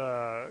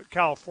of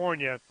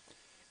California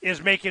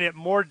is making it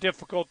more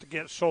difficult to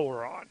get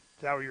solar on.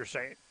 Is that what you're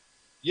saying?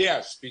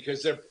 Yes,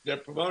 because they're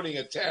promoting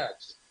a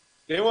tax.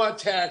 They want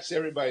to tax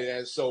everybody that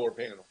has solar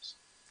panels.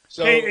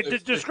 So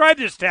describe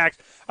this tax.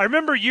 I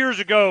remember years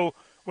ago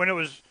when it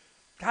was,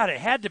 it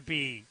had to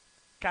be,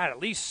 at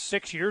least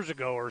 6 years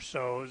ago or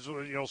so.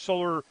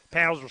 Solar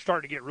panels were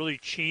starting to get really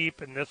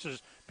cheap, and this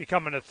is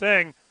becoming a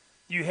thing.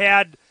 You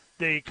had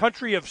the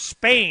country of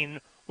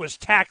Spain was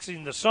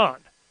taxing the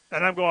sun,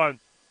 and I'm going,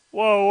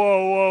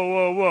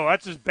 whoa,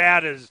 that's as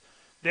bad as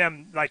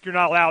them. Like, you're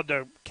not allowed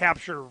to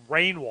capture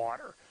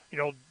rainwater.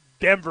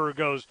 Denver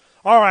goes,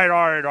 all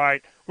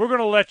right. We're going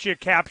to let you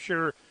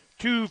capture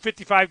 2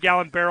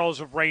 55-gallon barrels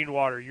of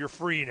rainwater. You're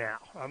free now.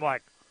 I'm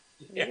like,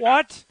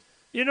 what?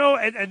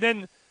 And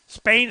then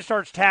Spain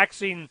starts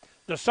taxing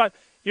the sun.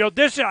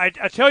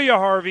 I tell you,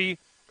 Harvey,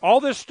 all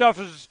this stuff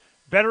is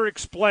better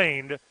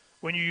explained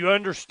when you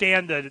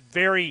understand the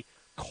very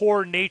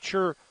core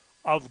nature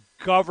of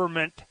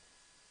government,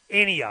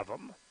 any of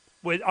them,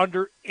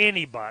 under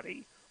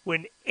anybody,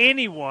 when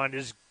anyone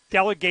is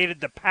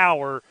delegated the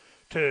power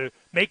to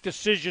make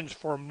decisions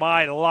for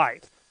my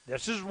life.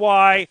 This is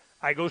why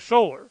I go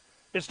solar.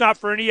 It's not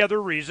for any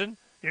other reason.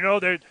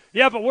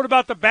 Yeah, but what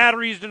about the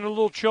batteries and the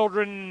little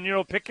children,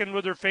 picking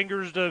with their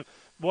fingers the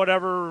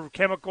whatever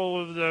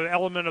chemical of the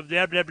element of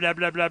blah, blah, blah,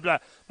 blah, blah, blah. And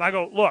I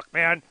go, look,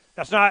 man,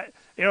 that's not,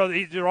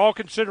 they're all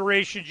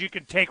considerations you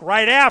can take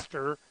right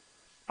after.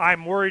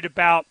 I'm worried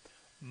about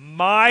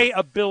my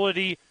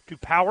ability to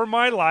power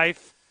my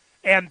life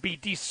and be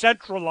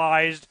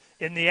decentralized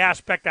in the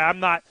aspect that I'm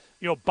not,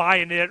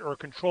 buying it or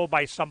controlled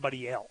by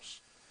somebody else.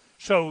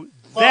 So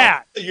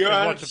you're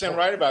 100%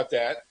 right about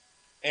that.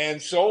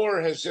 And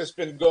solar has just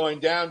been going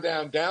down,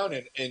 down, down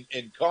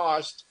in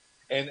cost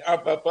and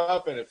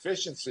up in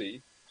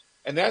efficiency.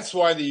 And that's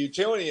why the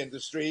utility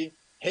industry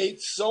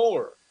hates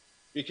solar,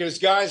 because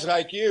guys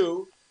like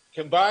you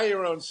can buy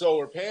your own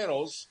solar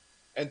panels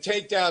and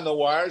take down the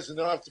wires and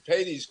don't have to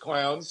pay these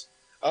clowns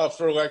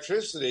for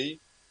electricity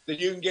that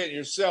you can get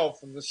yourself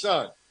from the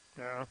sun.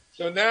 Yeah.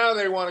 So now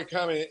they want to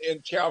come in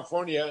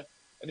California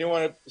and they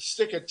want to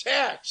stick a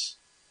tax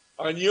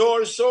on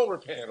your solar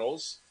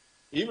panels,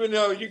 even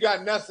though you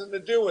got nothing to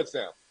do with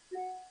them.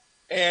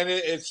 And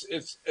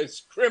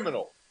it's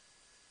criminal.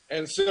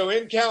 And so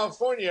in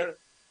California,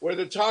 where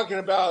they're talking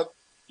about,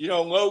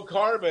 low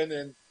carbon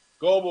and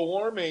global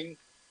warming,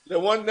 the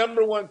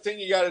number one thing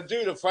you got to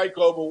do to fight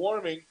global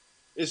warming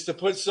is to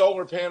put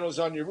solar panels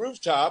on your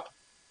rooftop,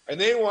 and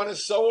they want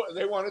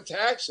to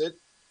tax it,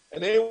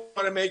 and they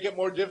want to make it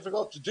more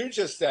difficult to do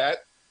just that.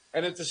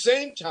 And at the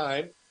same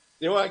time,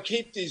 they want to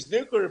keep these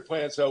nuclear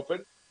plants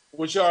open,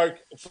 which are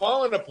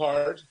falling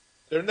apart.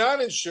 They're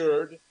not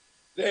insured.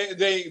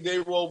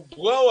 They will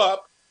blow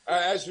up,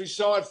 as we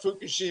saw at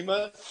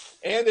Fukushima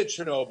and at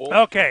Chernobyl.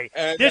 Okay,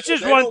 and this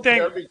is one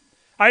thing.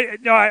 I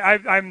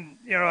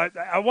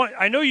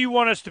know you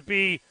want us to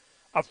be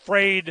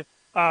afraid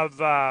of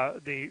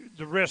the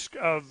risk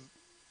of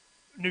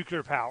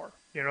nuclear power.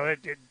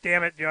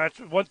 Damn it, that's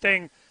one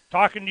thing.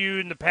 Talking to you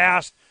in the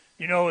past,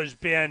 has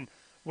been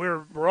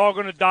we're all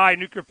going to die.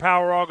 Nuclear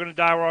power, we're all going to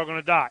die. We're all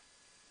going to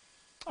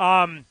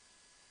die.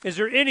 Is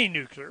there any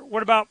nuclear?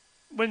 What about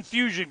when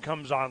fusion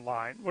comes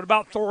online? What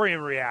about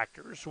thorium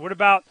reactors? What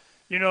about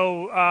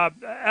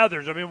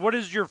others? I mean, what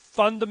is your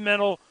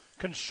fundamental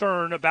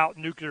concern about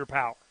nuclear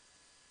power?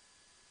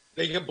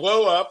 They can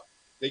blow up.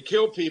 They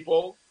kill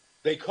people.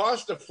 They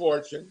cost a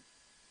fortune.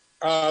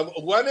 At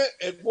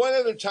one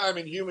other time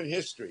in human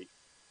history,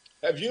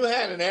 have you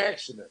had an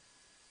accident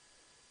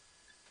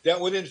that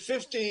within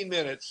 15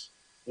 minutes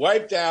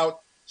wiped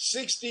out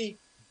 $60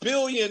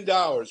 billion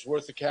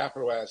worth of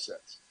capital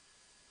assets?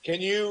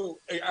 Can you,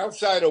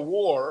 outside of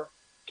war,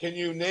 can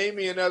you name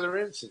me another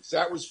instance?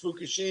 That was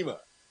Fukushima.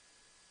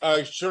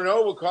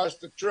 Chernobyl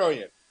cost $1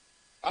 trillion.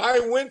 I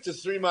went to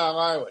 3 Mile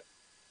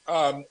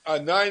Island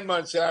 9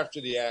 months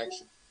after the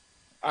accident.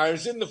 I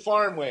was in the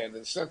farmland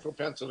in central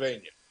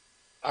Pennsylvania.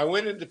 I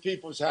went into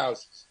people's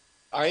houses.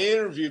 I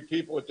interviewed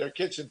people at their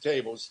kitchen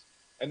tables,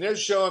 and they're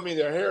showing me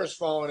their hair's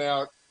falling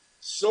out,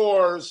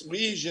 sores,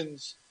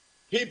 lesions,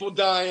 people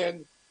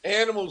dying,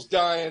 animals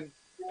dying.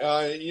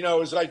 It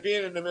was like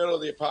being in the middle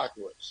of the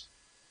apocalypse.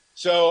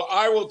 So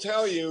I will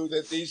tell you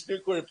that these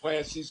nuclear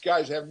plants, these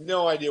guys have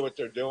no idea what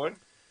they're doing.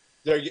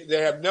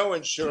 They have no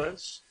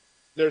insurance.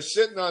 They're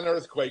sitting on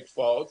earthquake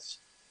faults.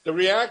 The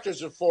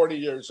reactors are 40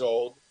 years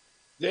old.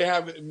 They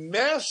have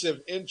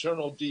massive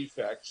internal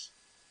defects.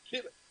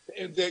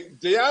 The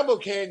Diablo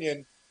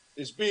Canyon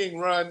is being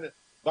run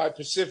by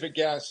Pacific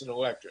Gas and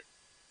Electric.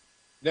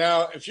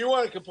 Now, if you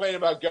want to complain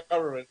about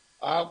government,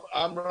 I'm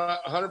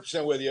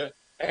 100% with you.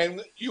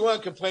 And you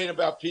want to complain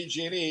about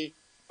PG&E,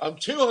 I'm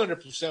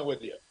 200%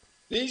 with you.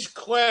 These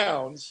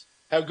clowns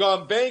have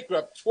gone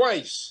bankrupt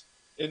twice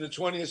in the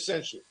 20th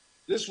century.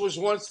 This was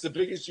once the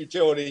biggest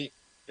utility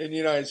in the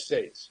United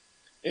States.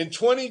 In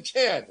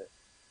 2010,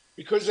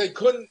 because they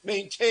couldn't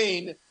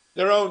maintain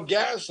their own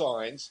gas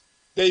lines,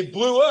 they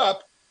blew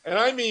up, and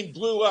I mean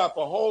blew up,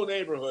 a whole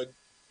neighborhood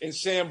in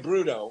San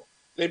Bruno.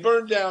 They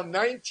burned down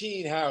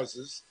 19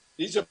 houses.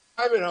 These are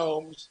private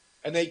homes,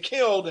 and they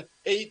killed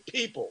 8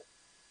 people.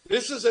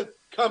 This is a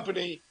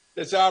company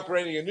that's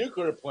operating a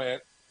nuclear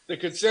plant that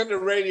could send a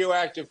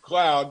radioactive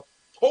cloud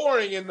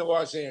pouring into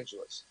Los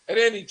Angeles at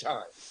any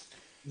time.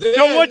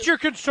 So what's your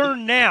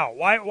concern now?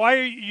 Why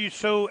are you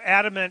so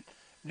adamant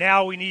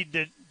now we need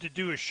to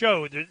do a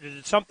show?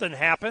 Did something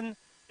happen?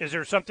 Is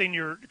there something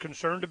you're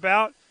concerned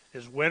about?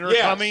 Is winter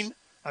coming?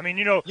 I mean,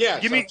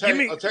 yes,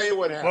 I'll tell you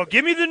what happened. Well,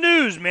 give me the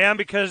news, man,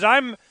 because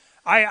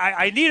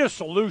I need a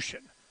solution.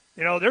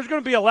 There's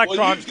going to be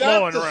electrons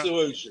flowing around. Well, you've got the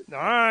solution. All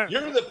right.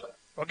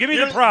 Give me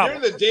the You're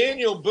problem. the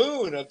Daniel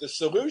Boone of the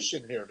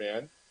solution here,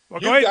 man.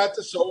 Well, You've got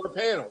the solar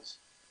panels.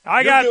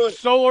 I got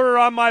solar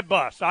on my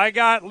bus. I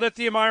got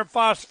lithium iron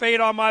phosphate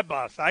on my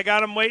bus. I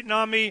got them waiting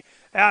on me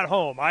at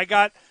home. I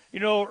got,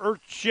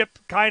 Earthship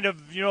kind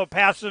of,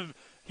 passive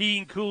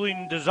heating,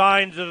 cooling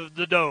designs of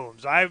the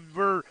domes.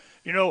 We're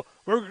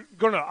we're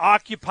going to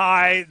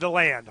occupy the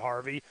land,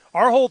 Harvey.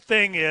 Our whole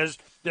thing is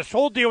this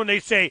whole deal when they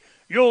say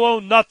you'll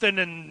own nothing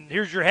and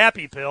here's your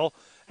happy pill.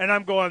 And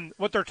I'm going,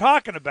 what they're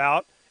talking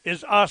about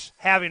is us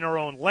having our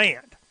own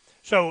land.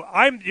 So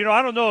I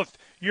don't know if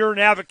you're an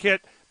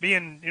advocate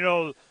being,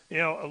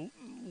 a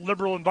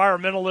liberal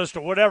environmentalist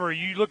or whatever. Are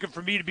you looking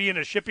for me to be in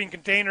a shipping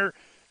container,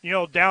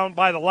 down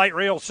by the light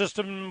rail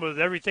system with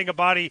everything a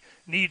body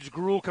needs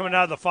gruel coming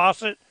out of the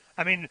faucet?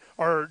 I mean,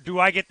 or do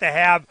I get to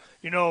have,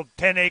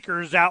 10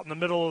 acres out in the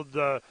middle of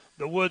the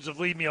woods of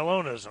leave me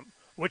aloneism?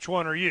 Which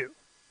one are you?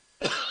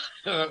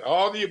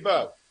 All the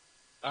above.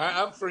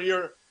 I'm for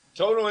your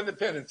total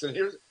independence. And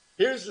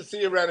here's the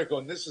theoretical,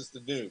 and this is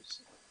the news.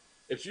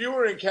 If you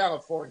were in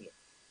California,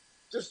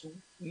 just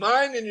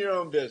minding your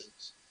own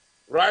business,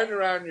 riding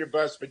around in your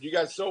bus, but you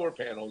got solar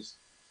panels,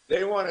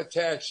 they want to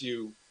tax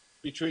you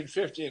between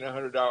 $50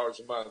 and $100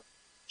 a month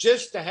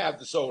just to have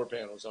the solar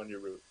panels on your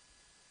roof.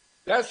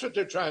 That's what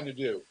they're trying to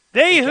do.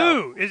 They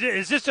who?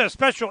 Is this a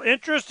special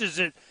interest? Is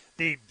it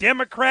the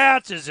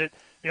Democrats? Is it,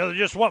 they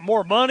just want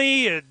more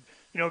money? And,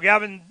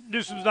 Gavin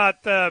Newsom's not,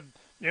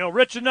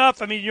 rich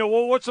enough? I mean,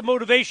 what's the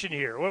motivation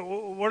here?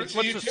 What's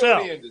the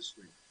sell?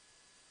 Industry.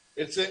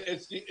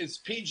 It's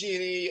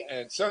PG&E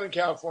and Southern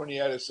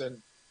California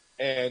Edison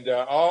and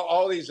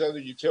all these other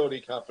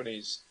utility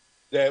companies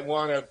that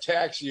want to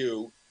tax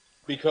you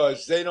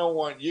because they don't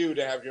want you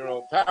to have your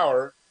own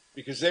power,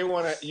 because they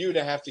want you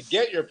to have to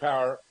get your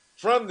power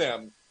from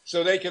them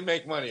so they can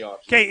make money off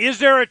you. Okay, is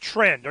there a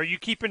trend? Are you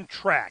keeping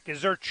track?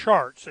 Is there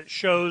charts that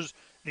shows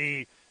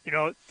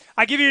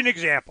I give you an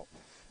example.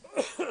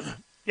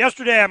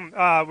 Yesterday,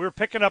 we were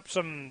picking up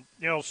some,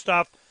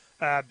 stuff,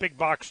 big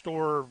box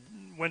store,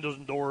 windows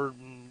and doors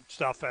and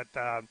stuff at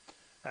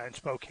in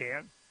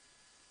Spokane.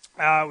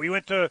 We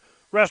went to a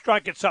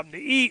restaurant, get something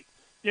to eat,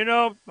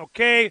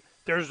 okay.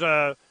 There's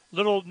a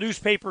little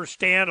newspaper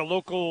stand, a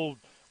local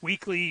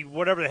weekly,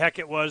 whatever the heck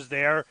it was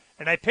there,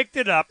 and I picked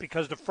it up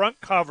because the front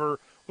cover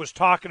was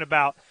talking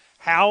about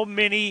how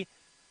many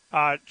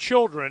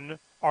children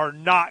are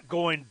not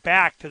going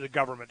back to the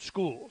government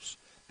schools.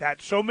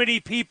 That so many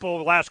people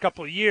the last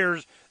couple of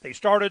years, they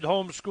started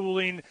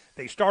homeschooling,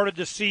 they started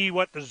to see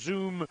what the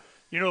Zoom,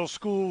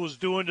 school was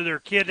doing to their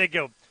kid. They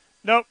go,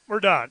 nope,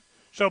 we're done.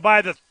 So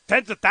by the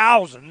tens of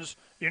thousands,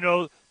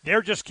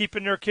 they're just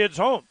keeping their kids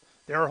home.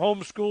 They're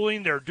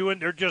homeschooling,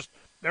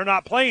 they're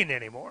not playing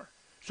anymore.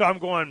 So I'm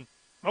going,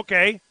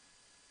 okay,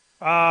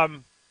 how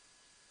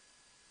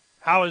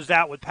is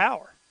that with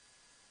power?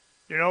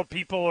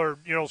 People are,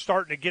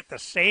 starting to get the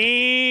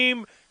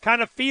same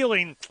kind of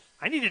feeling.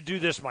 I need to do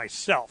this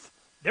myself.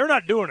 They're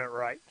not doing it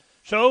right.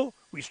 So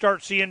we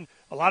start seeing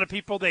a lot of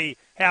people, they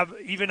have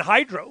even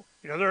hydro.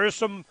 There is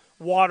some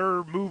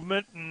water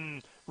movement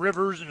and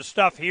rivers and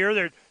stuff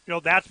here.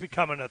 That's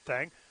becoming a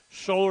thing.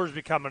 Solar's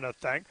becoming a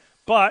thing.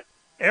 But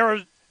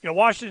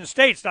Washington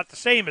State's not the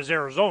same as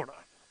Arizona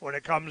when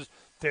it comes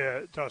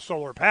to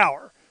solar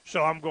power.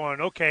 So I'm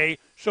going, okay,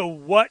 so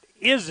what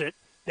is it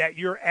that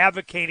you're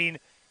advocating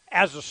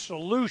as a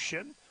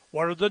solution?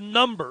 What are the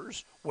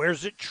numbers?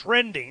 Where's it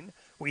trending?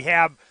 We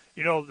have,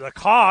 the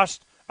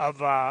cost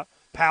of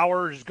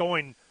power is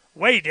going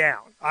way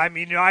down. I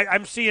mean,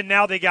 I'm seeing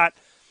now they got,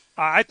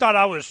 I thought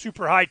I was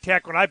super high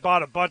tech when I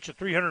bought a bunch of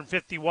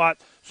 350-watt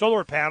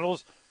solar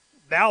panels.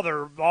 Now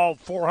they're all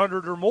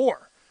 400 or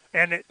more.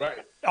 And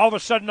all of a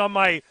sudden on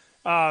my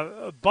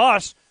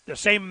bus, the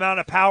same amount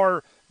of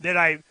power that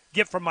I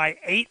get from my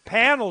 8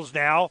 panels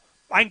now,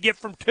 I can get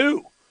from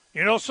 2.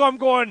 So I'm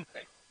going,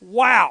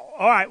 wow.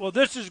 All right, well,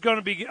 this is going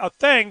to be a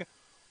thing.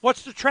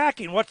 What's the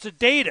tracking? What's the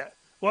data?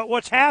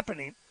 What's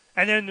happening?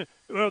 And then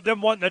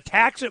them wanting to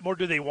tax it more.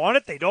 Do they want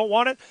it? They don't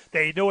want it.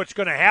 They know it's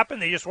going to happen.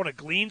 They just want to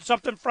glean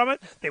something from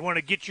it. They want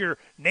to get your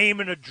name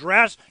and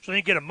address so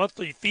they get a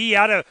monthly fee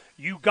out of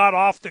you got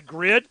off the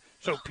grid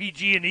so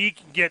PG&E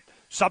can get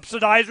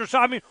subsidized or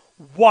something.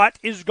 I mean, what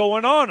is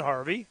going on,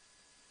 Harvey?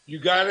 You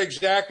got it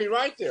exactly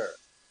right there.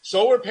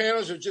 Solar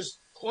panels are just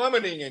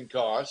plummeting in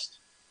cost.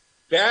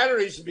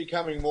 Batteries are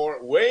becoming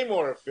way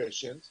more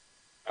efficient.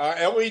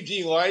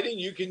 LED lighting,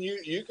 you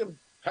can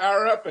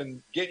power up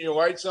and get your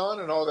lights on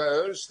and all that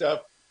other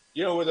stuff,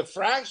 with a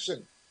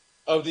fraction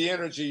of the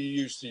energy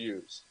you used to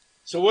use.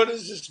 So what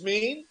does this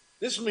mean?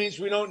 This means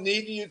we don't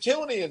need the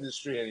utility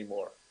industry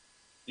anymore.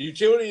 The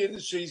utility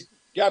industry's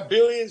got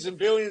billions and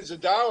billions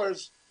of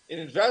dollars in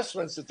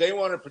investments that they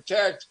want to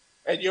protect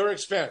at your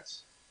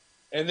expense.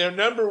 And their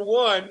number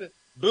one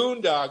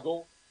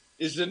boondoggle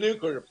is the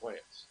nuclear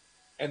plants.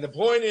 And the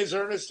point is,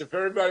 Ernest, if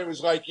everybody was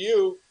like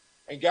you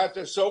and got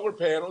their solar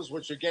panels,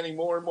 which are getting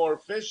more and more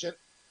efficient,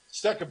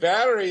 stuck a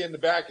battery in the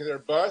back of their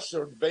bus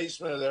or the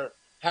basement of their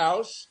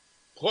house,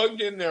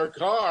 plugged in their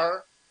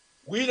car,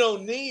 we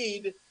don't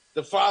need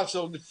the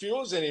fossil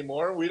fuels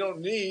anymore. We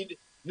don't need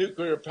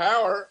nuclear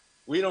power.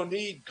 We don't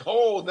need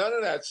coal, none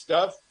of that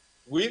stuff.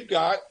 We've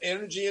got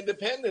energy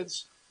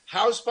independence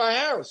house by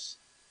house.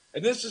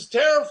 And this is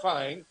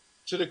terrifying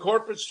to the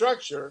corporate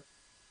structure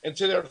and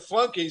to their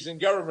flunkies in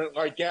government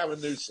like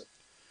Gavin Newsom,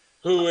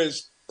 who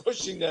is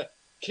pushing to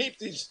keep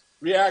these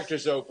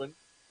reactors open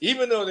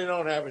even though they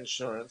don't have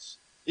insurance,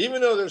 even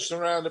though they're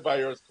surrounded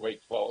by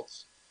earthquake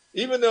faults,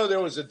 even though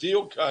there was a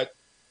deal cut.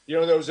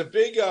 There was a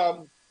big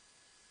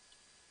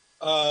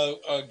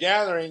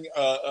gathering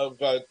of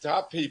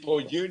top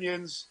people,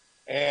 unions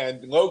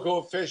and local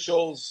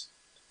officials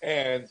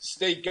and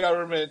state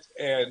government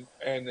and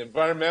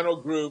environmental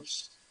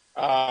groups,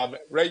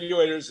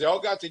 regulators. They all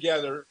got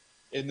together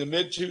in the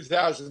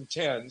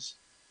mid-2010s,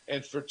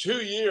 and for 2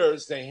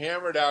 years they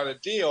hammered out a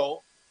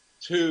deal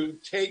to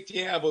take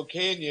Diablo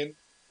Canyon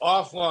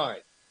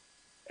offline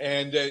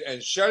and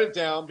shut it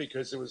down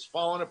because it was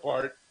falling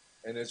apart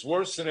and it's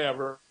worse than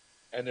ever,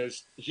 and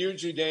it's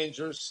hugely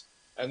dangerous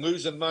and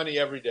losing money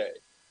every day.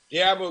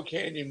 Diablo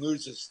Canyon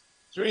loses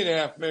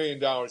 $3.5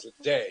 million a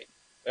day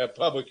at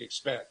public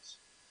expense.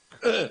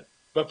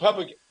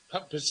 But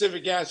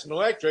Pacific Gas and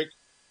Electric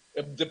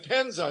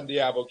depends on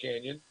Diablo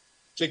Canyon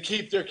to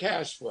keep their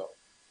cash flow.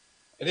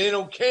 And they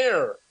don't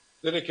care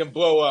that it can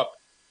blow up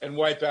and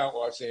wipe out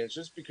Los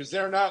Angeles because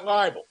they're not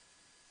liable.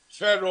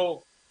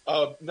 Federal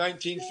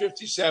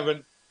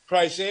 1957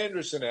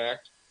 Price-Anderson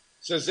Act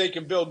says they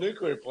can build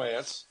nuclear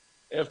plants.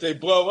 And if they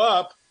blow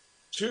up,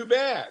 too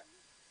bad.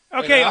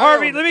 Okay,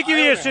 Harvey, let me give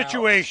you a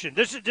situation.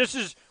 This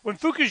is when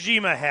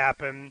Fukushima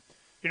happened,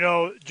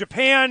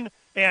 Japan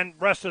and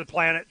rest of the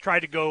planet tried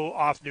to go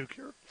off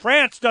nuclear.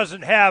 France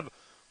doesn't have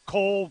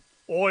coal,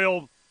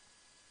 oil,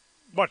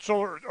 much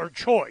or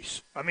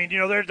choice. I mean,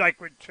 they're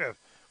like,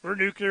 we're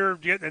nuclear,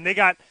 and they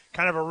got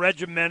kind of a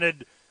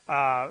regimented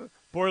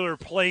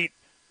boilerplate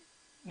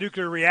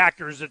nuclear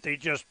reactors that they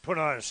just put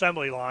on an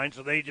assembly line,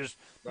 so they just,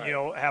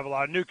 have a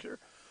lot of nuclear.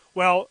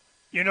 Well,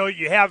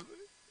 you have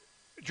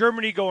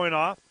Germany going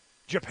off,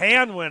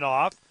 Japan went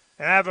off,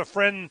 and I have a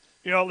friend,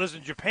 lives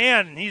in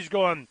Japan, and he's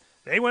going,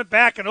 they went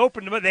back and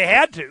opened them, but they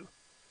had to.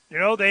 They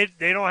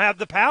don't have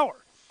the power.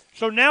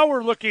 So now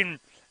we're looking,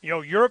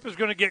 Europe is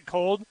going to get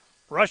cold,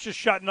 Russia's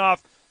shutting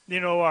off,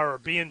 or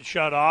being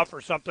shut off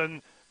or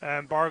something,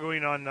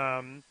 embargoing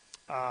on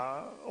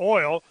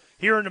oil.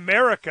 Here in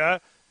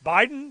America,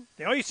 Biden,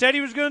 he said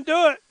he was going to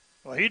do it.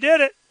 Well, he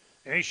did it.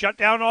 And he shut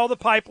down all the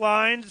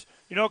pipelines,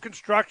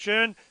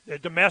 construction, the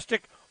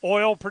domestic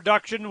oil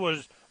production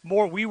was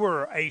more. We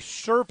were a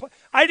surplus.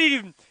 I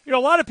didn't even, a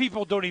lot of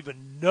people don't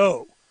even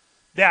know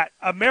that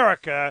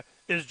America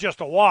is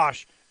just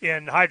awash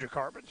in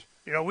hydrocarbons.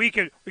 We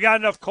got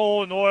enough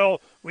coal and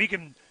oil. We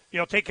can,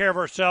 take care of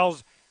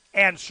ourselves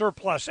and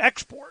surplus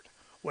export.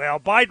 Well,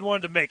 Biden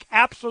wanted to make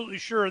absolutely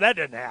sure that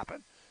didn't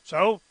happen.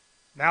 So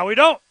now we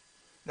don't.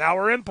 Now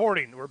we're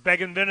importing. We're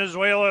begging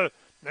Venezuela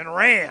and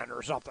Iran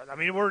or something. I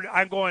mean,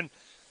 I'm going,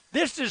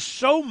 this is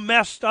so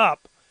messed up.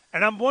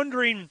 And I'm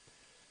wondering,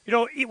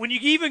 when you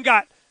even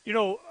got,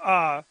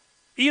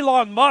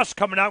 Elon Musk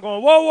coming out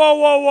going, whoa, whoa,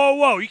 whoa, whoa,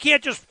 whoa. You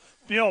can't just,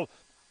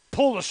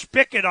 pull the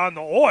spigot on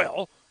the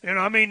oil.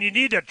 You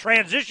need to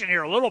transition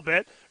here a little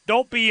bit.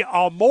 Don't be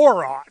a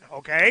moron,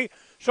 okay?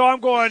 So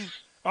I'm going,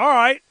 all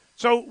right,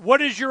 so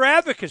what is your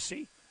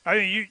advocacy? I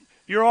mean,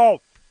 you're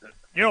all,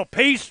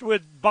 paced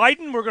with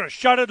Biden. We're going to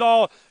shut it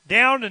all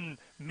down and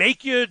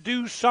make you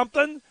do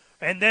something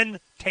and then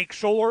take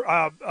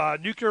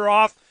nuclear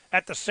off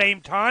at the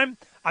same time.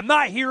 I'm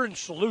not hearing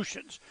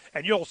solutions.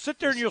 And you'll sit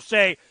there and you'll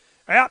say,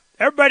 yeah,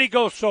 everybody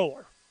go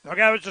solar.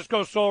 Okay, let's just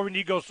go solar. We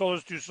need to go solar.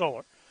 Let's do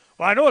solar.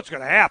 Well, I know what's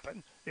going to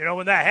happen.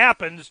 When that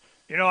happens,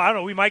 I don't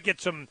know, we might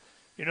get some,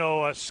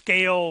 a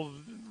scale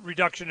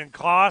reduction in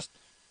cost.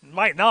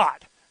 Might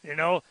not.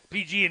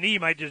 PG&E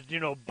might just,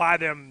 buy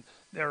them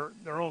their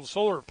own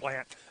solar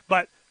plant.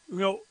 But,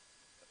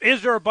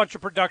 is there a bunch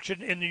of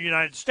production in the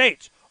United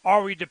States?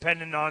 Are we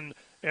dependent on,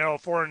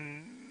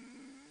 foreign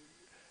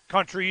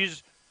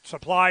countries,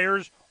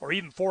 suppliers, or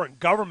even foreign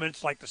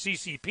governments like the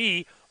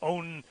CCP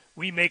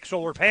we make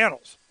solar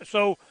panels?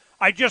 So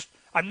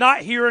I'm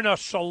not hearing a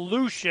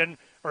solution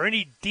or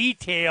any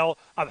detail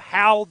of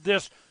how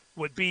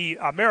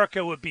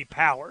America would be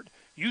powered.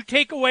 You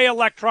take away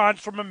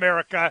electrons from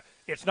America,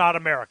 it's not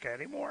America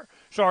anymore.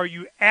 So are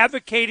you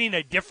advocating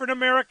a different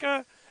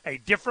America, a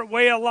different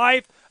way of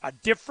life,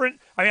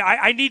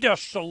 I need a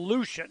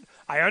solution.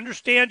 I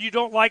understand you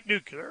don't like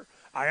nuclear.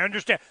 I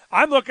understand.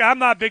 I'm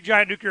not a big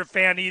giant nuclear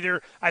fan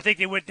either. I think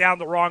they went down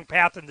the wrong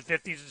path in the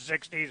 50s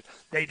and 60s.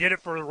 They did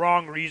it for the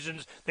wrong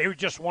reasons. They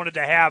just wanted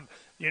to have,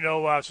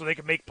 so they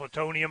could make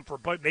plutonium for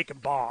making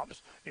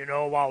bombs,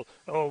 while,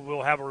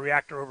 we'll have a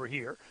reactor over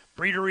here.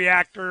 Breeder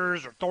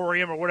reactors or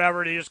thorium or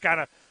whatever, they just kind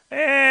of,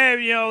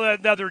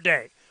 another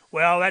day.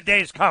 Well, that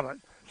day's coming.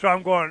 So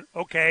I'm going,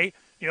 okay,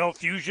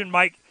 fusion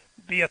might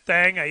be a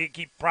thing. I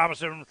keep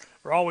promising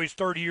we're always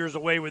 30 years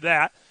away with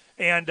that.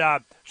 And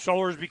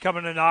solar is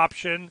becoming an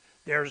option.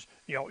 There's,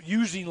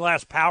 using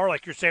less power,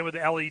 like you're saying with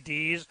the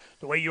LEDs,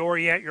 the way you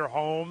orient your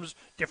homes,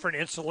 different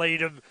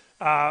insulative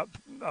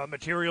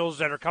materials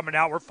that are coming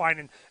out. We're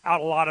finding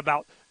out a lot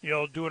about,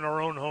 doing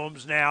our own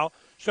homes now.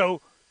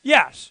 So,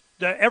 yes,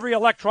 every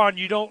electron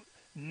you don't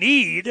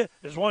need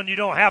is one you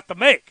don't have to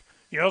make.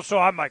 So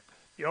I'm like,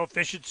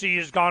 efficiency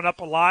has gone up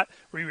a lot.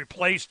 We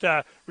replaced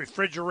a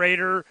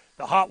refrigerator,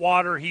 the hot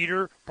water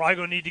heater. Probably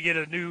going to need to get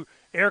a new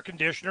air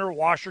conditioner,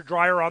 washer,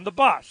 dryer on the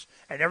bus.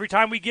 And every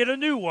time we get a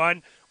new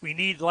one, we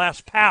need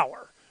less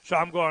power. So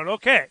I'm going,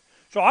 okay.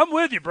 So I'm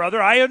with you,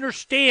 brother. I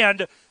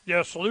understand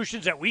the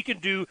solutions that we can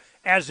do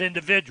as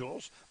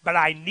individuals, but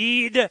I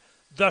need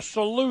the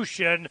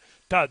solution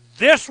to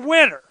this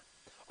winter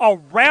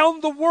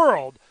around the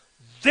world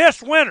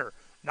this winter,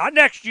 not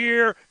next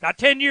year, not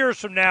 10 years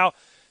from now.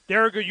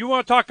 You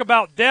want to talk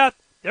about death?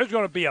 There's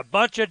going to be a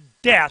bunch of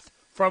death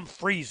from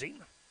freezing.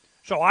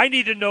 So I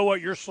need to know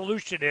what your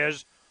solution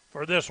is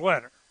for this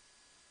winter.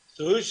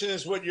 Solution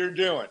is what you're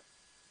doing.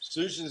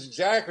 Solution is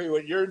exactly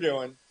what you're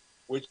doing,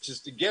 which is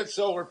to get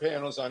solar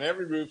panels on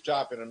every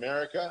rooftop in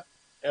America,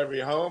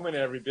 every home and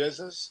every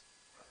business,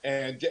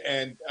 and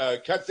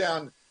cut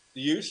down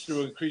the use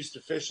through increased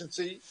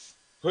efficiency.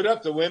 Put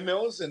up the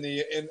windmills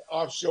in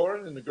offshore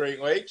and in the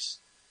Great Lakes,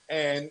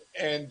 and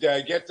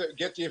get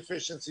the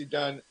efficiency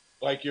done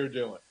like you're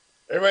doing.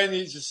 Everybody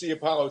needs to see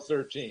Apollo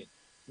 13.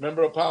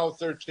 Remember Apollo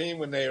 13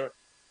 when they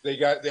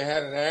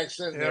had an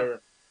accident? Yeah.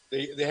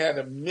 They had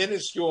a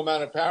minuscule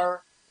amount of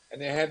power,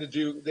 and they had to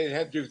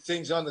do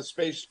things on the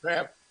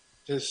spacecraft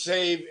to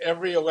save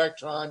every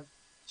electron.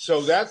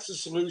 So that's the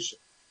solution.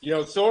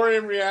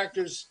 Thorium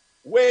reactors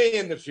way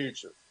in the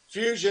future.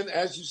 Fusion,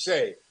 as you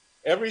say,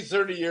 every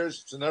 30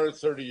 years, it's another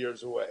 30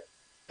 years away.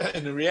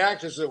 And the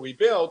reactors that we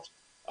built,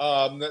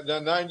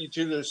 the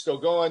 92 that are still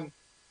going,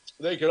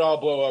 they could all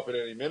blow up at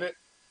any minute,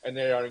 and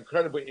they are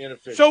incredibly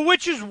inefficient. So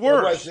which is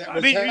worse?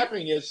 What's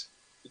happening is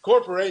the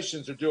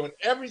corporations are doing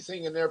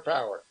everything in their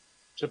power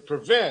to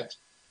prevent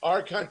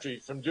our country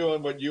from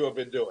doing what you have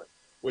been doing,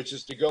 which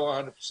is to go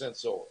 100%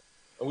 solar.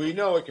 And we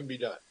know it can be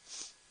done.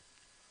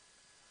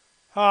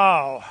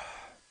 Oh,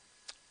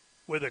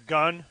 with a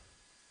gun?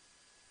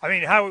 I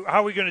mean, how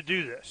are we going to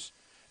do this?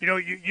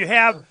 You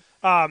have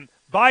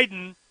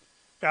Biden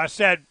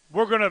said,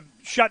 we're going to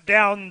shut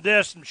down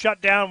this and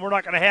shut down, we're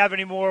not going to have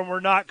any more, and we're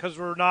not because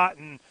we're not,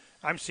 and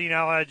I'm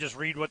senile, I just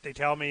read what they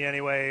tell me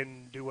anyway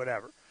and do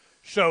whatever.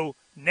 So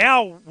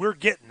now we're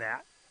getting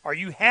that. Are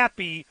you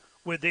happy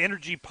with the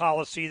energy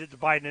policy that the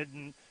Biden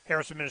and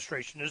Harris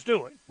administration is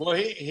doing? Well,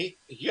 he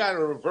got a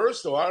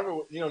reverse,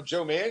 though.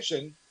 Joe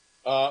Manchin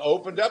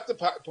opened up the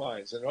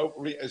pipelines and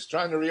is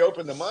trying to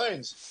reopen the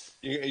mines.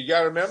 You got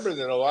to remember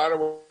that a lot of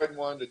what Biden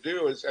wanted to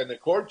do is, and the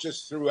court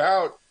just threw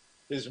out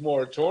his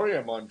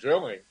moratorium on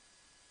drilling.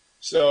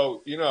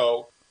 So,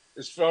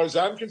 as far as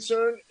I'm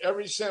concerned,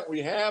 every cent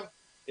we have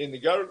in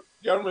the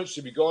government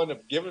should be going to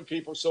giving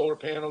people solar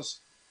panels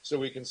so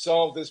we can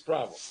solve this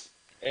problem.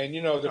 And,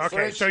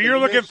 French, so you're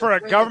looking for a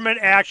government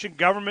action,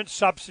 government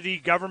subsidy,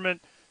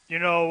 government,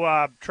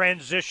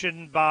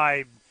 transition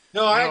by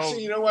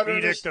actually, you know what?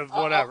 Edict of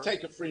whatever. I'll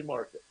take a free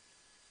market.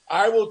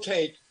 I will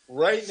take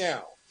right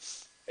now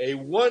a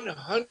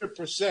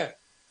 100%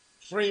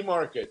 free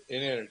market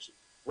in energy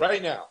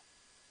right now.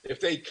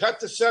 If they cut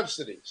the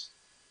subsidies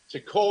to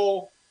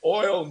coal,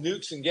 oil,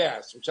 nukes, and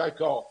gas, which I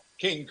call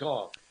King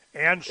Kong.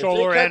 And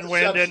solar and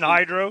wind and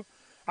hydro.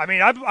 I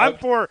mean, I'm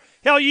for,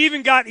 hell, you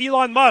even got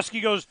Elon Musk.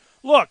 He goes,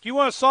 look, you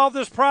want to solve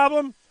this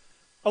problem?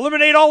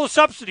 Eliminate all the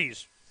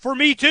subsidies. For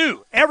me,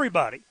 too.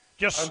 Everybody.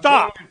 Just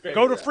stop. Totally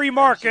Go to free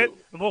market,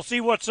 Absolutely. and we'll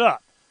see what's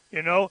up,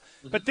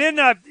 Mm-hmm. But then,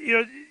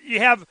 you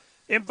have,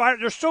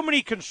 there's so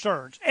many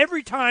concerns.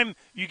 Every time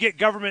you get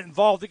government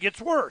involved, it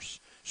gets worse.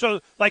 So,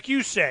 like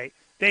you say,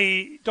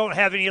 they don't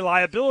have any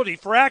liability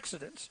for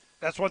accidents.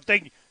 That's one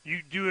thing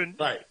you do in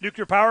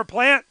nuclear power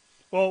plant.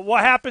 Well,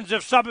 what happens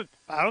if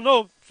I don't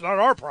know. It's not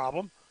our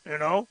problem,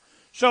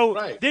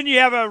 So then you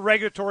have a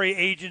regulatory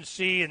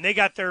agency, and they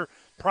got their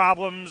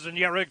problems, and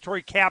you got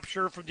regulatory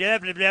capture from blah,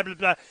 blah, blah, blah,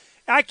 blah.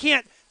 I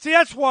can't – see,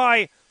 that's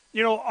why,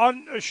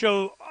 on a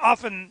show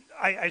often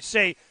I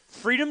say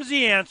freedom's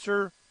the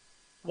answer.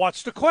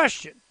 What's the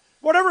question?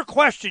 Whatever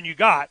question you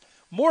got,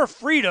 more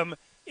freedom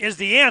is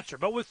the answer.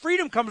 But with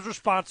freedom comes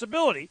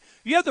responsibility.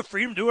 You have the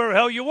freedom to do whatever the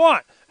hell you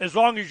want as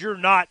long as you're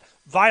not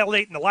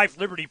violating the life,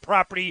 liberty,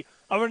 property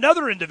of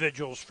another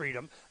individual's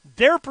freedom,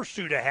 their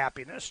pursuit of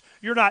happiness.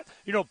 You're not,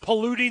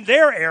 polluting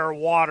their air,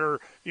 water,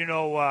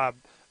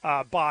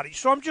 body.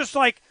 So I'm just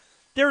like,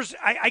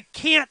 I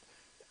can't,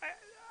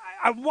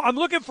 I'm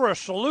looking for a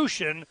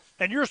solution,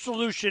 and your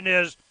solution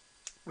is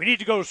we need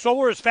to go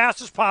solar as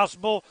fast as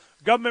possible,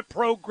 government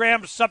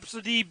program,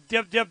 subsidy,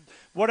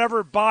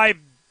 whatever, buy,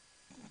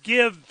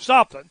 give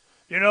something.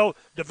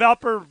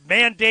 Developer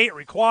mandate,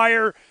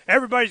 require,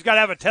 everybody's got to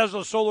have a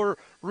Tesla solar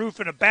roof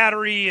and a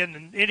battery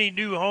and any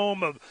new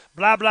home of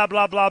blah, blah,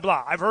 blah, blah,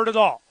 blah. I've heard it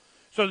all.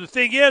 So the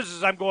thing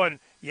is I'm going,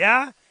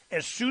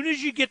 as soon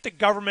as you get the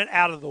government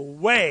out of the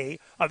way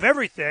of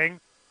everything,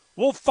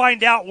 we'll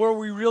find out where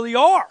we really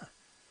are.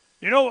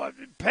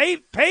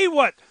 Pay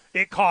what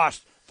it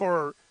costs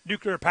for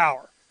nuclear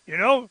power,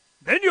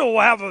 Then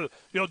you'll have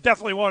you'll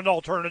definitely want an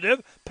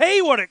alternative.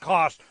 Pay what it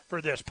costs for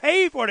this.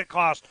 Pay what it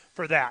costs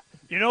for that.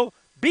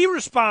 Be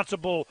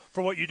responsible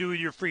for what you do with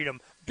your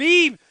freedom.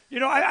 But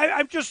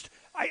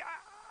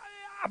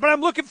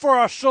I'm looking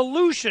for a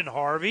solution,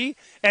 Harvey.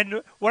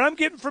 And what I'm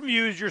getting from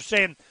you is you're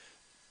saying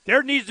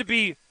there needs to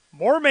be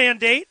more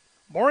mandate,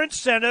 more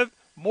incentive,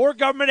 more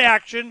government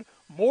action,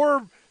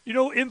 more,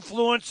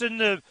 influence in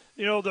the,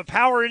 the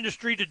power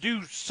industry to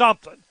do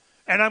something.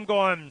 And I'm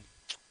going,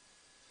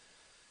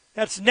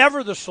 that's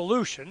never the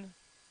solution.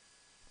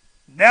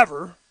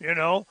 Never,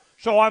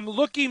 So I'm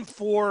looking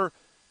for,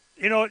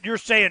 you're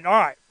saying, all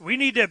right, we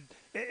need to,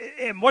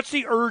 and what's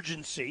the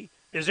urgency?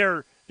 Is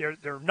they're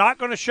not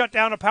going to shut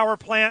down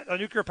a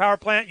nuclear power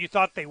plant? You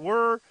thought they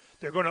were.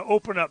 They're going to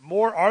open up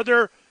more. Are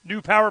there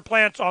new power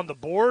plants on the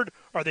board?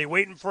 Are they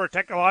waiting for a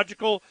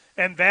technological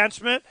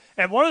advancement?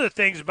 And one of the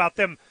things about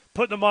them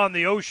putting them on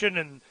the ocean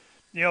and,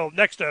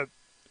 next to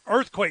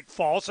earthquake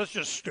faults, that's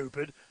just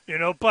stupid,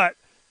 but,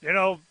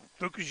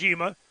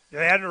 Fukushima,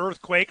 they had an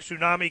earthquake,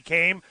 tsunami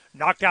came,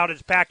 knocked out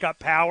its backup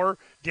power.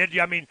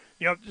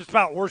 Just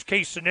about worst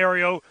case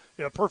scenario,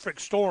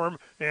 perfect storm,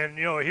 and,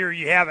 here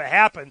you have it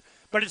happen.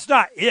 But it's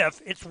not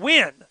if, it's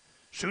when.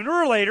 Sooner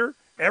or later,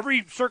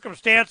 every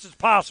circumstance that's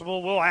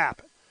possible will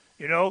happen.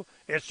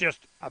 It's just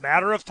a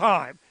matter of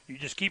time. You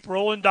just keep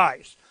rolling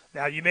dice.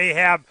 Now, you may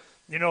have,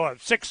 a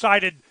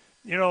six-sided,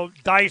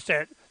 dice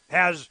that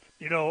has,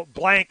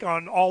 blank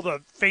on all the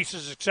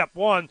faces except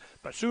one,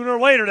 but sooner or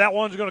later that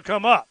one's going to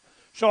come up.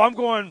 So I'm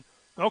going,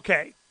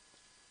 okay,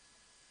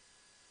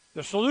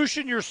 the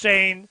solution you're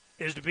saying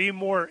is to be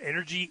more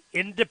energy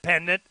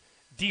independent,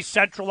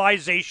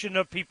 decentralization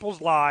of people's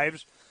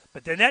lives,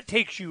 but then that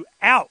takes you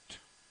out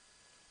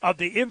of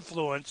the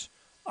influence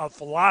of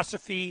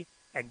philosophy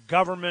and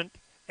government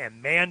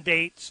and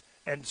mandates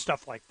and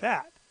stuff like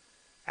that.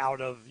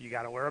 Out of, you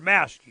got to wear a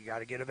mask, you got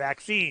to get a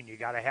vaccine, you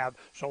got to have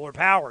solar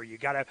power,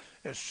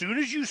 as soon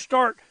as you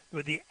start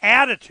with the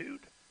attitude,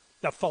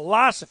 the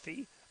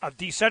philosophy of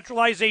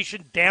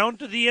decentralization down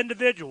to the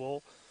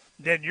individual,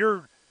 then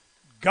your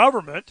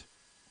government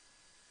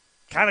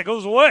kind of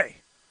goes away.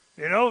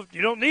 You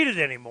don't need it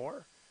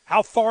anymore.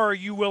 How far are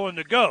you willing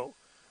to go?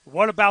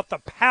 What about the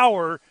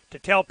power to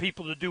tell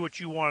people to do what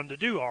you want them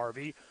to do,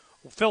 Harvey?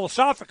 Well,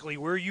 philosophically,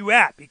 where are you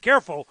at? Be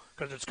careful,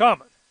 because it's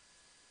coming.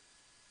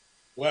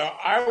 Well,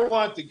 I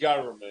want the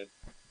government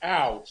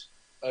out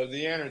of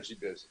the energy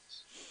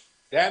business.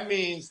 That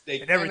means they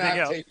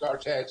cannot take our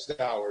tax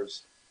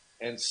dollars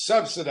and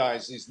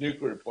subsidize these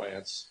nuclear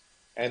plants.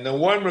 And the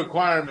one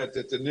requirement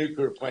that the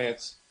nuclear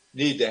plants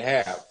need to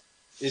have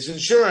is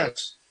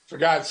insurance, for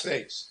God's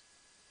sakes.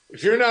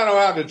 If you're not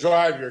allowed to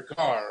drive your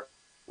car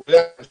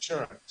without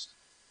insurance,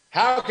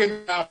 how can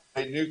you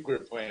operate nuclear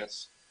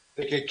plants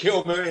that could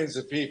kill millions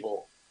of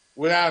people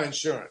without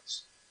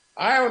insurance?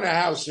 I own a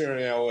house here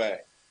in L.A.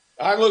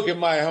 I look at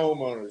my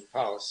homeowner's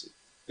policy.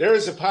 There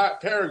is a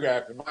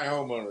paragraph in my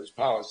homeowner's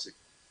policy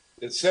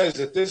that says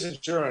that this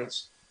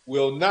insurance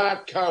will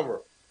not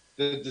cover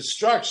the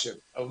destruction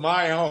of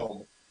my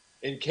home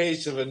in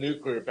case of a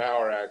nuclear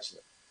power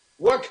accident.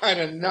 What kind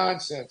of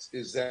nonsense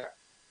is that?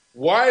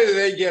 Why do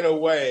they get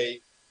away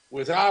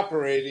with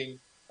operating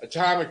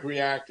atomic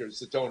reactors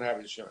that don't have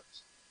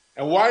insurance?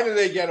 And why do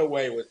they get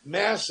away with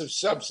massive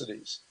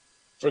subsidies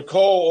for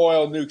coal,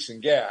 oil, nukes,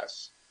 and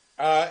gas,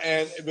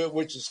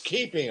 which is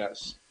keeping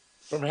us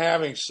from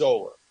having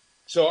solar?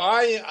 So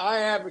I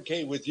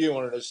advocate with you,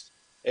 Ernest,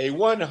 a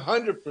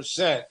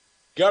 100%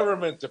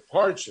 government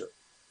departure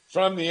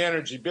from the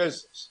energy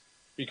business,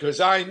 because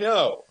I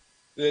know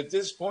that at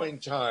this point in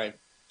time,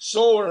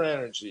 solar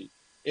energy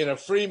in a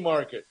free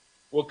market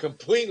will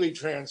completely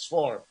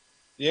transform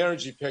the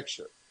energy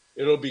picture.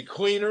 It'll be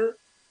cleaner,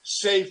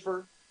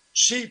 safer,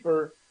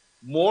 cheaper,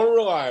 more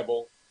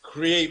reliable,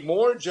 create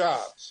more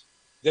jobs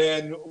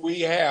than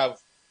we have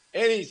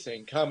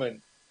anything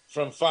coming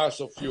from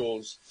fossil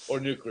fuels or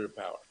nuclear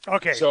power.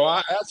 Okay. So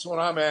that's what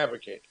I'm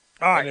advocating.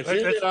 All right. And if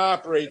you're going to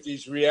operate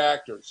these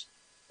reactors,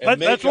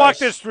 let's walk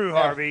this through,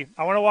 Harvey.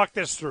 I want to walk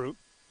this through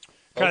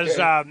because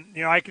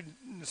okay. I can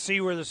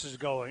see where this is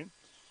going.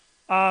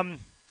 When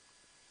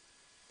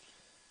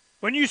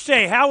you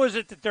say, how is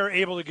it that they're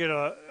able to get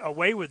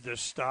away with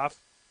this stuff,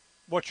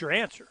 what's your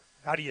answer?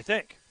 How do you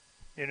think?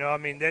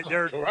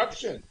 They're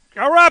corruption.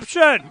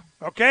 Corruption,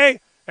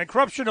 okay? And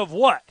corruption of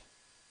what?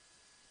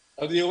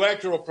 Of the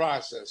electoral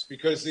process,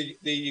 because the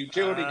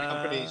utility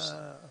companies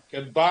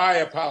can buy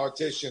a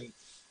politician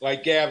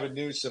like Gavin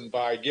Newsom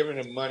by giving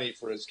him money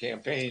for his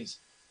campaigns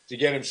to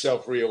get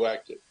himself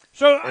reelected.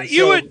 So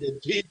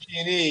if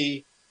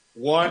PG&E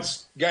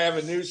wants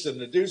Gavin Newsom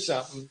to do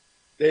something,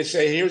 they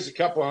say, here's a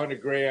couple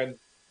 $100,000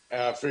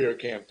 for your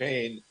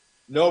campaign.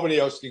 Nobody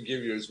else can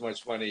give you as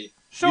much money.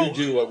 So, you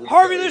do what we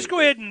Harvey, let's go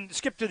ahead and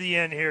skip to the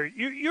end here.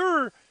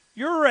 You're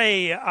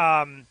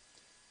a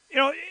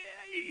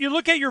you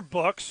look at your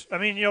books. I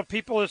mean,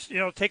 people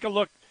take a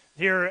look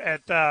here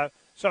at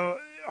some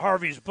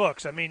Harvey's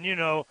books. I mean,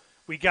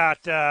 we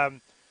got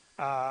Dump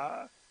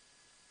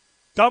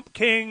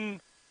King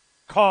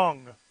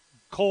Kong,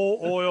 coal,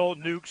 oil,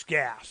 nukes,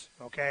 gas.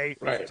 Okay,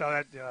 right.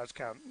 So that's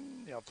kind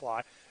of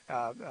fly.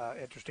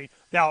 Interesting.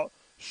 Now,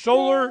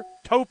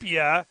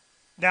 Solartopia.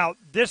 Now,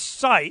 this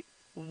site,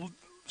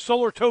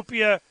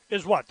 Solartopia,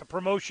 is what? The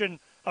promotion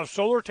of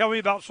solar? Tell me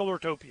about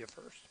Solartopia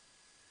first.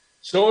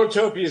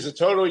 Solartopia is a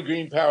totally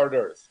green-powered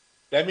Earth.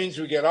 That means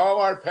we get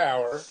all our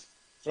power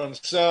from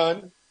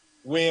sun,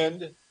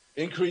 wind,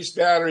 increased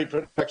battery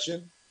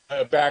production,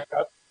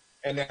 backup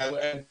and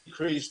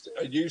increased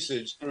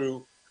usage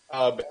through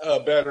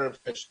better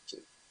efficiency.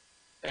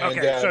 And,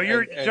 Okay, so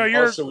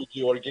you're also we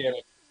do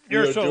organic.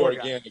 You're a We do solar guy.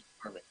 organic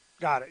farming.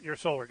 Got it. You're a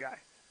solar guy.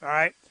 All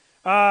right.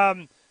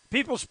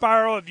 People's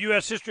Spiral of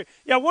U.S. History.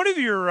 Yeah, one of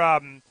your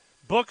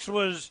books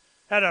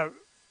had an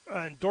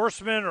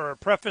endorsement or a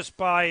preface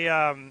by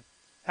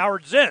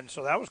Howard Zinn,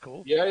 so that was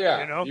cool. Yeah,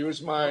 yeah. You know? He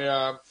was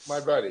my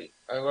buddy.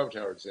 I loved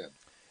Howard Zinn.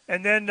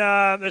 And then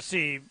let's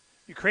see,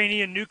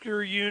 Ukrainian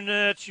nuclear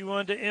units. You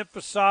wanted to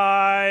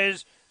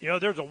emphasize.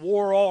 There's a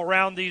war all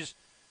around these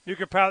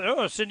nuclear power.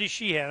 Oh, Cindy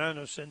Sheehan. I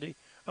know Cindy.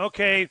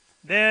 Okay.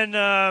 Then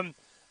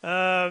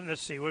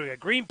let's see. What do we got?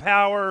 Green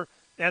power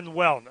and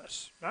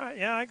wellness.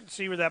 Yeah, I can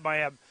see where that might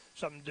have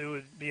something to do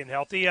with being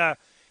healthy.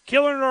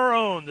 Killing our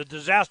own, the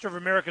disaster of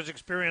America's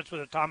experience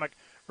with atomic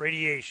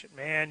radiation.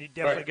 Man, you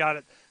definitely got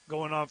it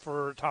going on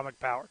for atomic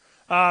power.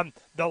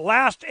 The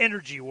last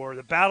energy war,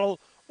 the battle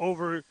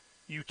over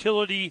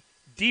utility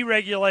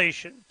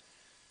deregulation.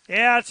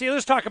 Yeah, see,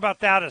 let's talk about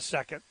that a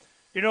second.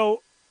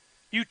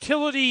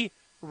 Utility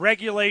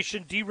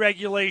regulation,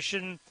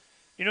 deregulation.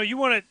 You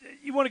want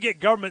to get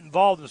government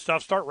involved in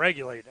stuff, start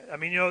regulating it. I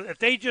mean, if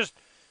they just,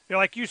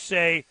 like you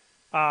say,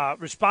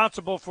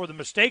 responsible for the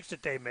mistakes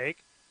that they make,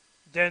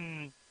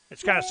 then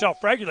it's kind of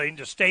self-regulating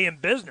to stay in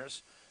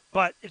business.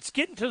 But it's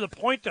getting to the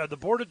point that the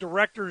board of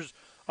directors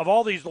of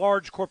all these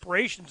large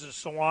corporations and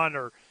so on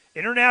are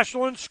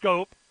international in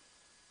scope,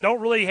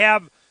 don't really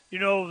have,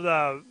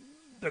 the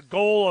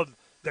goal of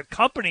the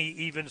company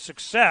even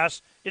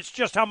success. It's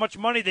just how much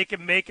money they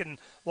can make and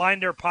line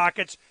their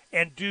pockets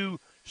and do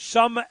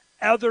some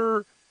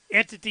other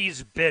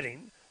entities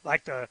bidding,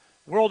 like the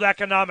World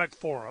Economic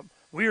Forum.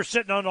 We are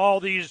sitting on all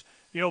these,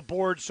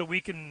 boards so we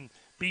can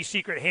be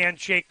secret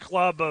handshake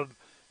club of,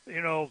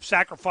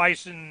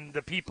 sacrificing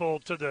the people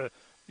to the,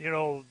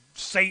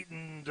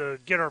 Satan to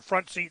get our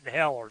front seat in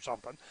hell or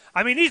something.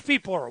 I mean, these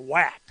people are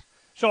whacked.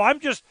 So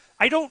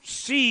I don't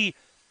see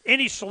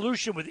any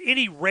solution with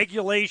any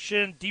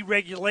regulation,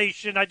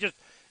 deregulation.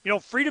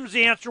 Freedom's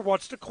the answer.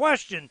 What's the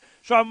question?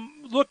 So I'm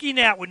looking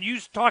at when you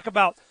talk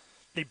about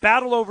the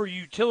battle over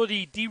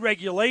utility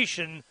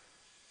deregulation,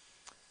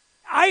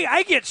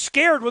 I get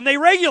scared when they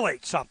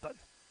regulate something.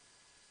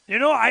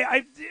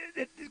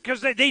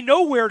 Because they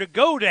know where to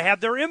go to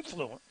have their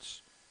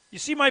influence. You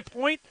see my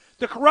point?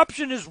 The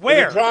corruption is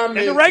where? In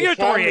the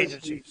regulatory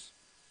agencies.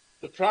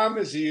 The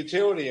problem is the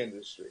utility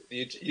industry.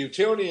 The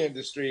utility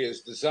industry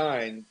is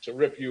designed to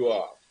rip you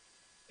off.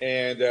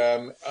 And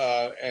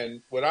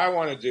what I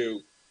want to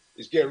do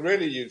is get rid of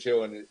the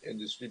utility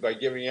industry by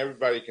giving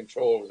everybody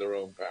control over their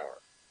own power.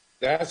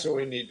 That's what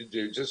we need to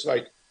do, just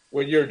like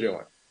what you're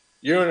doing.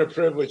 You're in a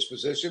privileged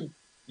position.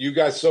 You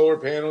got solar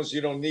panels.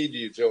 You don't need the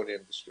utility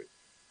industry.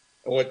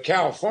 And what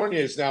California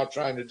is now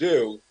trying to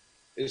do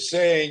is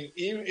saying,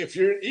 even if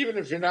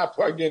you're not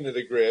plugged into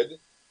the grid,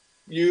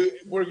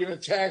 we're going to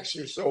tax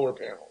your solar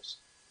panels.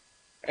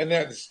 And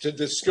that's to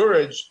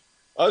discourage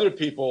other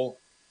people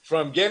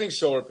from getting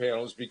solar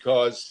panels,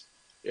 because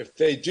if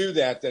they do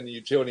that, then the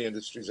utility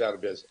industry is out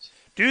of business.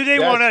 Do they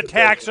want to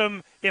tax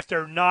them if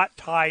they're not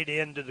tied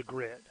into the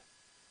grid?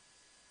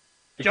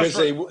 Because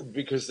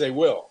they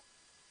will.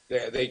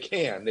 They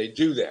can. They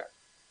do that.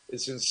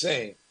 It's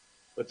insane,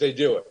 but they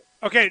do it.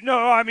 Okay,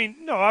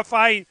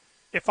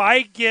 if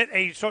I get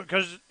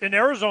because in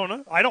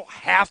Arizona, I don't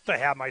have to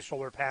have my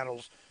solar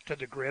panels to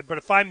the grid, but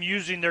if I'm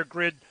using their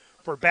grid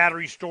for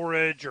battery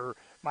storage or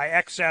my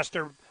excess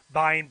they're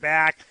buying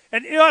back,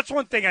 and that's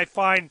one thing I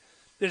find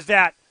is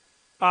that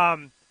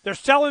they're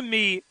selling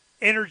me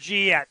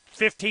energy at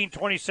 15,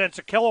 20 cents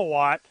a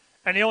kilowatt,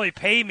 and they only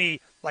pay me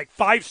like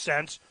 5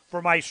 cents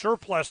for my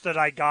surplus that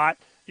I got,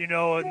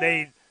 and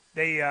they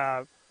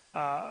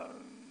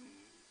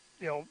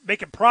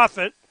make a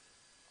profit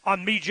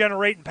on me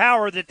generating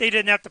power that they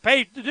didn't have to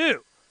pay to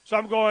do. So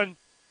I'm going,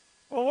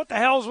 well, what the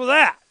hell's with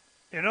that?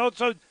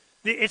 So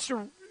it's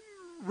a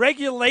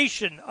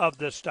regulation of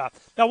this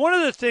stuff. Now, one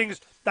of the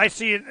things I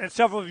see in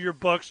several of your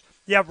books,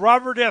 you have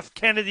Robert F.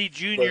 Kennedy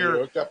Jr. Whether you're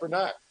hooked up or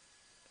not.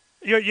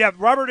 You have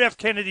Robert F.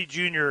 Kennedy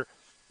Jr.,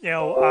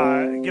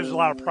 gives a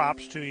lot of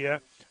props to you.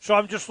 So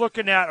I'm just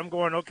looking at, I'm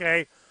going,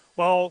 okay,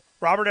 well,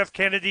 Robert F.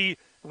 Kennedy,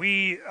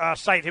 we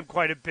cite him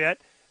quite a bit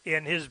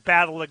in his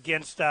battle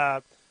against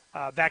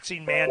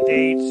vaccine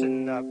mandates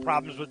and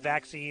problems with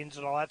vaccines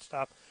and all that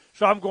stuff.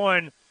 So I'm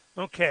going,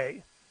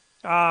 okay,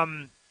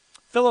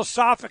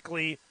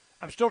 philosophically,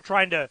 I'm still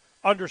trying to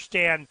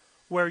understand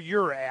where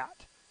you're at.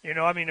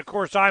 Of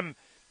course, I'm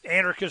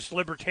anarchist,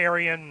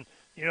 libertarian,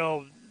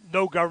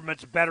 no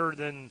government's better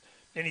than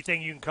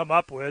anything you can come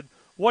up with.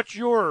 What's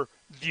your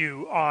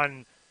view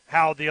on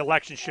how the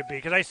election should be?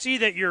 Because I see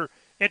that you're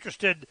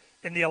interested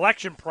in the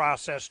election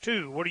process,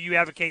 too. What are you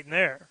advocating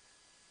there?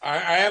 I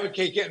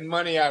advocate getting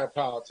money out of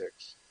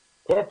politics.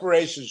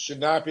 Corporations should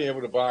not be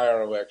able to buy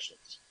our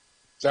elections.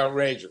 It's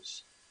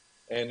outrageous.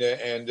 And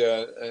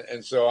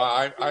so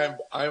I'm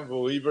a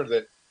believer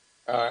that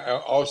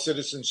all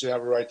citizens should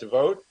have a right to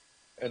vote,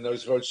 and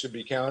those votes should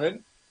be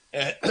counted.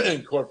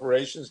 And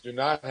corporations do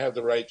not have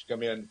the right to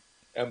come in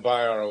and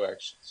buy our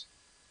elections.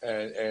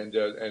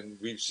 and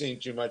we've seen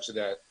too much of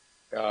that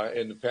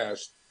in the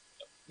past,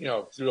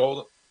 through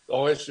the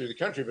whole history of the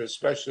country, but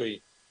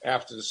especially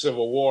after the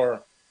Civil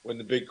War when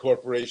the big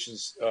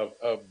corporations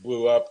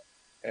blew up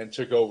and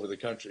took over the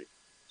country.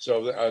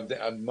 So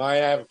my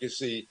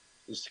advocacy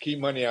is to keep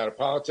money out of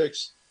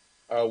politics.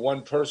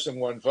 One person,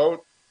 one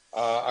vote.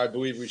 I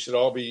believe we should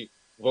all be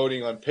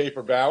voting on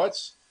paper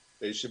ballots.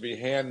 They should be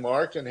hand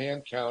marked and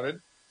hand counted,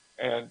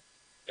 and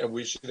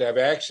we should have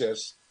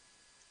access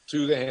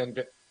to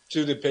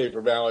the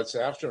paper ballots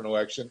after an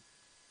election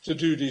to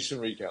do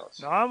decent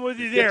recounts. No, I'm with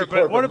you there,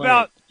 but what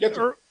about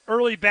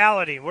early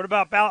balloting? What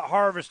about ballot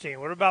harvesting?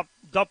 What about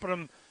dumping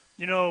them,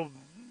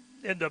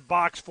 in the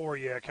box for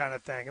you kind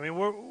of thing? I mean,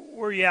 where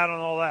are you at on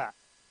all that?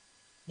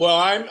 Well,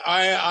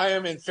 I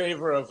am in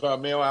favor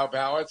of mail-out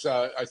ballots.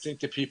 I think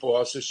that people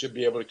also should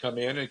be able to come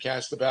in and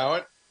cast a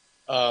ballot,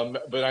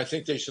 but I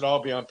think they should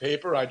all be on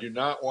paper. I do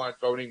not want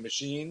voting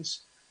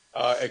machines,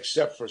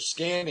 except for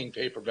scanning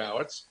paper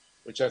ballots,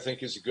 which I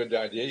think is a good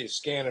idea. You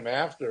scan them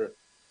after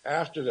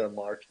they're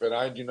marked, but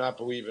I do not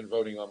believe in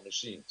voting on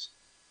machines.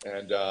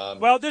 And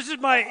well, this is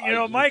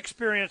my my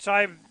experience.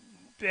 I've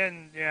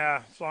been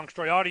long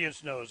story.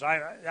 Audience knows.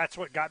 That's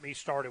what got me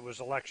started was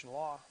election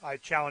law. I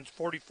challenged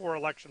 44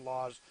 election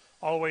laws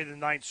all the way to the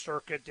Ninth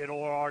Circuit. Did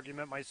oral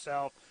argument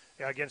myself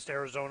against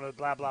Arizona.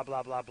 Blah blah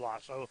blah blah blah.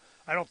 So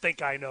I don't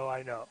think I know.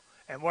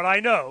 And what I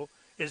know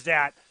is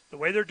that the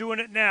way they're doing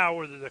it now,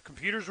 where the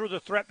computers were the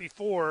threat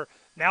before,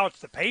 now it's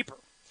the paper.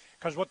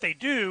 Because what they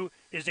do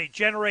is they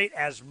generate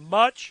as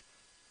much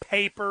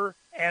paper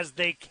as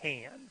they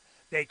can.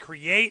 They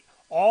create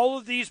all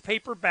of these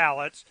paper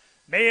ballots,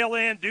 mail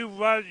in,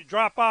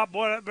 drop off,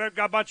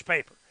 a bunch of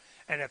paper.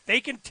 And if they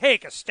can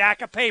take a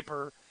stack of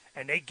paper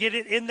and they get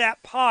it in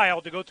that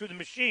pile to go through the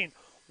machine,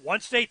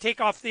 once they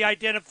take off the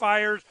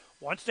identifiers,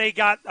 once they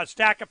got a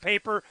stack of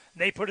paper,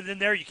 and they put it in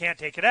there, you can't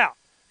take it out.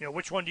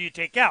 Which one do you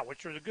take out?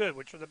 Which are the good?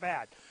 Which are the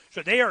bad?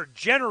 So they are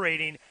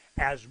generating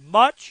as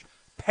much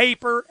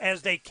paper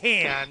as they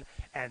can,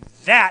 and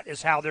that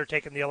is how they're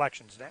taking the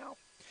elections now.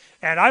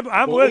 And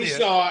I'm with you. We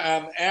saw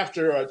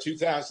after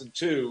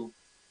 2002,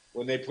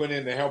 when they put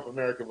in the Help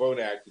America Vote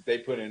Act, that they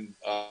put in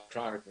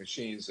electronic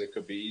machines that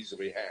could be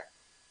easily hacked.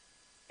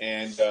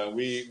 And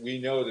we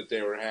know that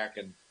they were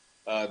hacking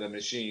the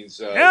machines.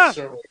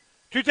 Certainly.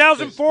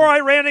 2004, I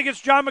ran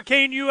against John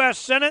McCain, U.S.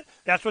 Senate.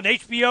 That's when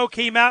HBO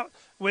came out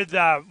with,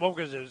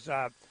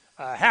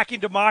 Hacking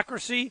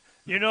Democracy,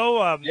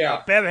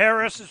 Bev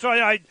Harris. And so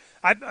I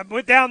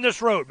went down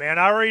this road, man.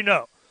 I already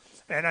know.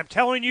 And I'm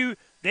telling you,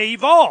 they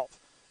evolve.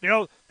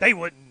 They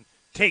wouldn't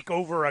take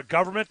over a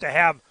government to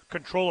have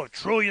control of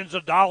trillions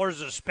of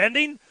dollars of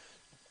spending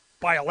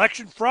by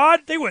election fraud.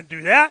 They wouldn't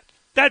do that.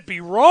 That'd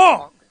be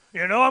wrong.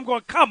 I'm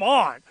going, come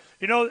on.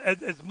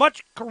 As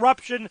much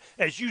corruption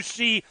as you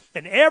see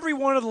in every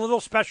one of the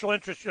little special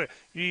interests,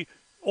 the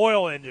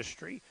oil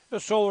industry, the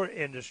solar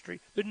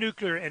industry, the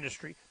nuclear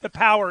industry, the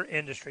power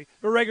industry,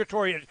 the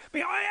regulatory industry. I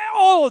mean,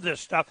 all of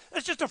this stuff,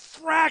 that's just a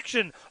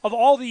fraction of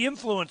all the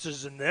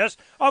influences in this.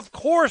 Of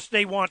course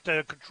they want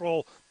to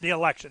control the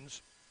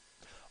elections.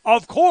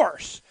 Of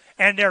course.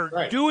 And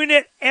they're doing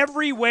it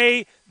every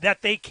way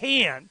that they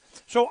can.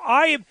 So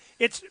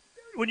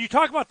when you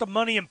talk about the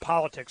money in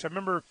politics, I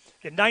remember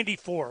in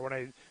 94 when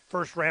I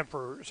first ran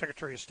for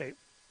Secretary of State.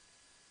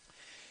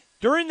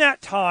 During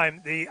that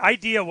time, the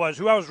idea was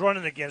who I was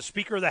running against,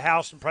 Speaker of the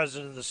House and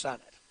President of the Senate,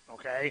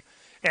 okay?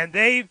 And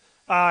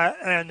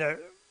the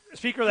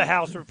Speaker of the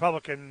House, the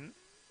Republican,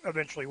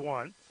 eventually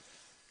won.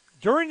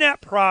 During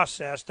that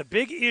process, the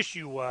big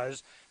issue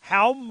was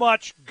how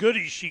much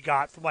goodies she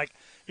got from,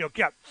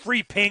 got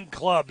free ping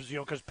clubs,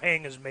 because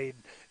ping is made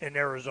in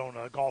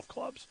Arizona, golf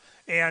clubs.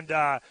 And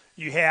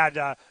you had,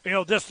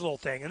 this little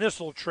thing and this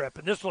little trip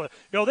and this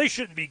little, they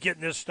shouldn't be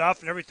getting this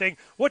stuff and everything.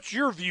 What's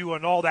your view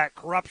on all that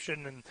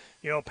corruption and,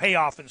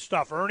 payoff and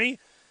stuff, Ernie?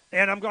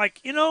 And I'm like,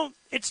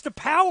 it's the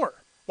power.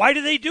 Why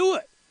do they do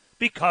it?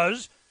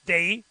 Because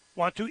they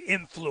want to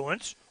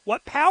influence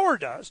what power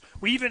does.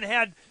 We even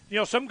had,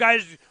 some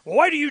guys, well,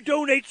 why do you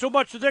donate so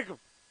much to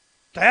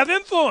have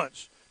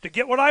influence, to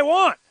get what I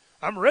want?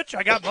 I'm rich.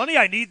 I got money.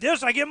 I need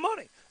this. I get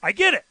money. I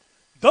get it.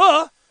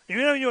 Duh.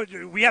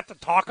 We have to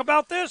talk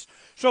about this.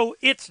 So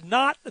it's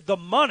not the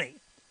money.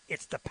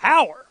 It's the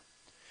power.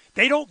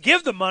 They don't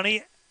give the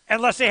money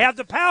unless they have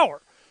the power.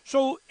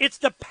 So it's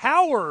the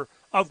power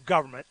of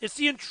government. It's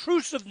the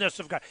intrusiveness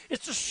of government.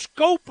 It's the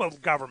scope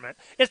of government.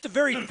 It's the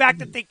very fact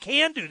that they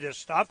can do this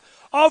stuff.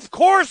 Of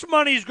course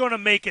money's going to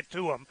make it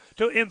to them,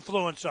 to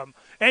influence them.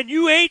 And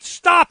you ain't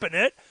stopping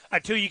it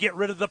until you get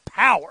rid of the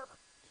power.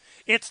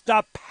 It's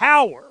the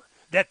power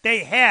that they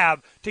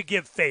have to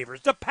give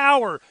favors, the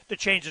power to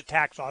change the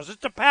tax laws.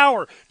 It's the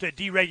power to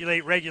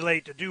deregulate,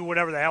 regulate, to do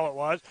whatever the hell it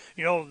was.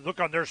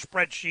 Look on their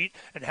spreadsheet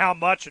and how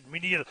much, and we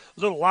need a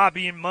little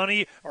lobbying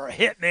money or a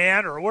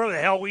hitman or whatever the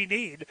hell we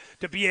need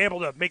to be able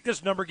to make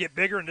this number get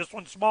bigger and this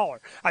one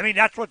smaller. I mean,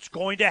 that's what's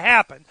going to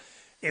happen.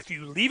 If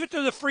you leave it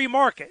to the free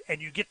market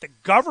and you get the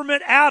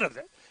government out of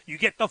it, you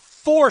get the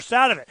force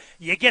out of it,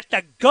 you get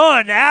the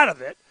gun out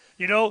of it,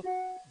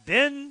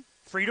 then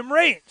freedom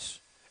reigns.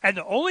 And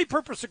the only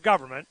purpose of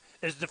government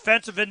is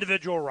defense of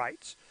individual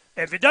rights.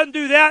 If it doesn't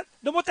do that,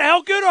 then what the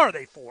hell good are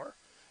they for?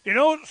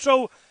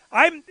 So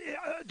I'm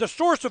the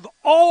source of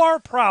all our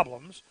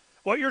problems.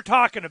 What you're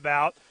talking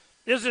about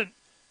isn't,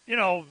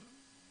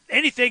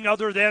 anything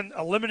other than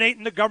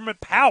eliminating the government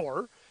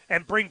power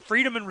and bring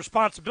freedom and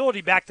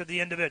responsibility back to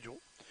the individual.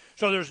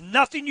 So there's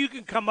nothing you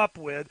can come up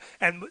with.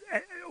 And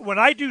when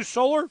I do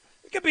solar,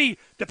 it could be,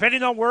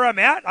 depending on where I'm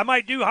at, I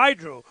might do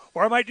hydro,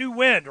 or I might do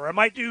wind, or I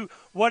might do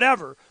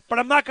whatever. But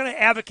I'm not going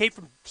to advocate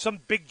for some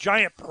big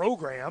giant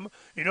program.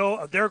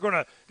 They're going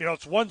to,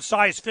 it's one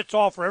size fits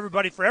all for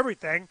everybody for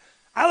everything.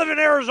 I live in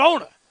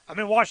Arizona. I'm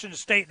in Washington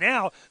State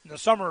now. In the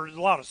summer, there's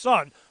a lot of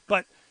sun.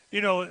 But,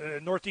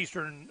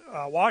 northeastern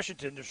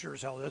Washington, there sure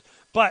as hell is.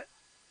 But,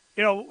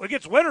 it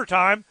gets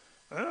wintertime,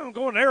 I'm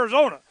going to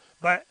Arizona.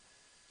 But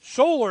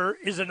solar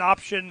is an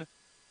option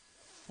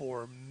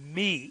for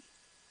me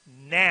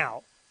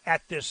now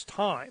at this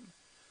time.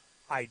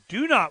 I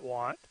do not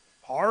want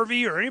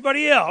Harvey or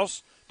anybody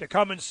else to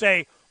come and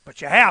say,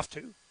 but you have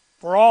to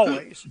for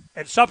always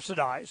and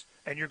subsidize,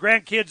 and your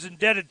grandkids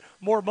indebted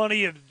more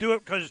money and do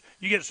it because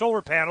you get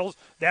solar panels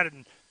that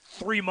in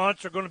 3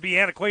 months are going to be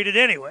antiquated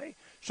anyway.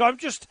 So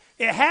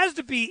it has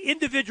to be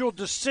individual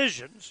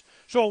decisions.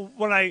 So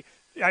when I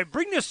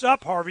bring this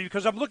up, Harvey,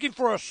 because I'm looking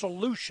for a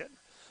solution.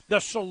 The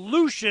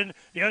solution,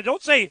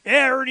 don't say,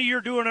 Ernie,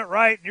 you're doing it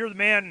right, and you're the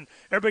man, and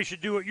everybody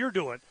should do what you're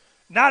doing.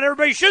 Not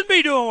everybody should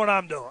be doing what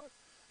I'm doing.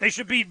 They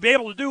should be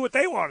able to do what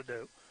they want to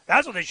do.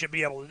 That's what they should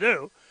be able to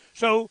do.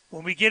 So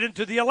when we get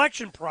into the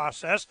election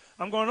process,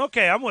 I'm going,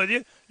 okay, I'm with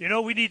you.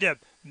 We need to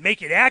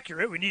make it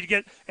accurate. We need to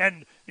get,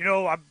 and,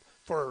 I'm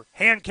for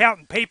hand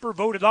counting paper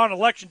voted on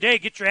election day,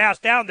 get your ass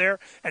down there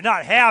and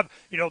not have,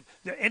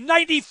 in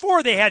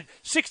 94 they had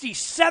 60,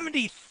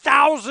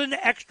 70,000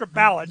 extra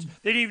ballots.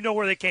 They didn't even know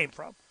where they came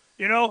from,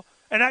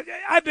 And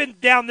I've been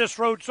down this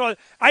road, so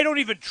I don't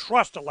even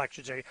trust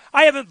elections anymore.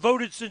 I haven't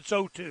voted since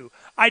 '02.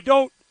 I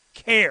don't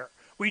care.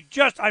 I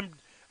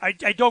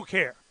don't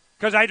care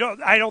because I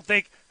don't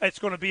think it's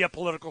going to be a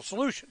political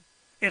solution.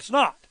 It's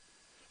not.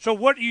 So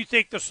what do you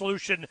think the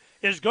solution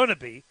is going to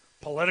be?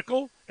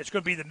 Political? It's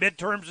going to be the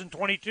midterms in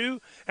 22.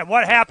 And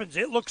what happens?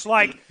 It looks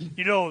like,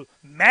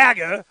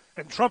 MAGA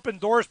and Trump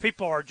endorsed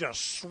people are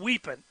just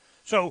sweeping.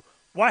 So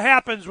what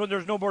happens when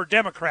there's no more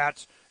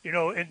Democrats,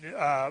 in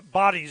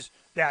bodies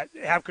that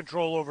have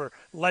control over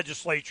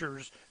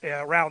legislatures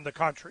around the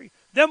country?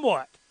 Then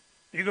what?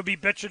 You're going to be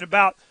bitching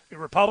about the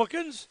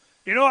Republicans?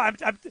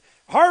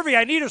 Harvey,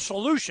 I need a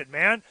solution,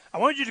 man. I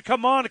want you to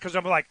come on because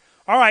I'm like,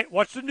 all right,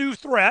 what's the new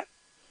threat?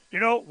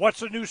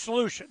 What's the new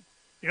solution?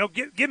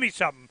 Give me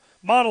something.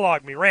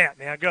 Monologue me, rant,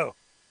 man, go.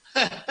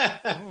 All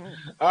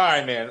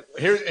right, man.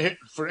 Here,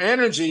 for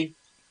energy,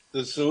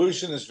 the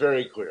solution is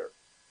very clear.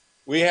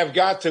 We have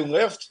got to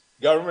lift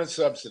government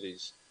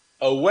subsidies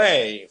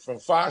away from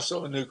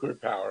fossil and nuclear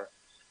power,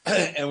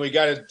 and we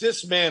got to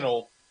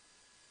dismantle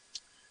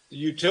the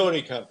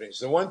utility companies.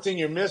 The one thing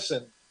you're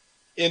missing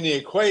in the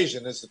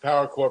equation is the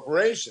power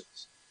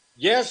corporations.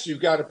 Yes,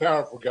 you've got a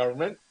powerful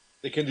government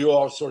that can do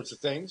all sorts of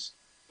things,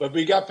 but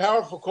we got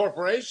powerful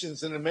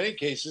corporations, and in many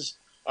cases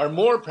are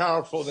more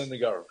powerful than the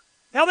government.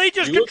 Now they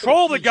just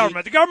control the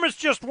government. The government's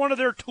just one of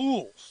their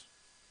tools.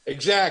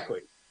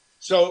 Exactly.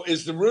 So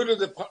is the root of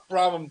the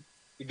problem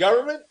the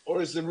government, or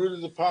is the root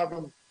of the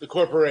problem the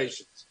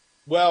corporations?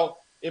 Well,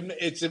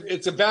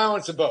 it's a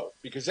balance of both,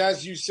 because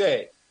as you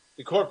say,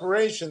 the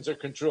corporations are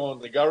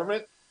controlling the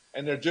government,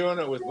 and they're doing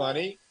it with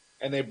money,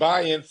 and they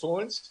buy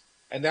influence,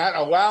 and that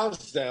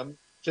allows them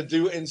to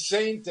do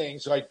insane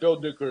things like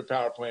build nuclear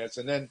power plants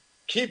and then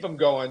keep them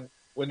going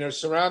when they're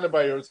surrounded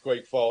by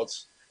earthquake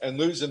faults and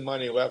losing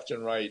money left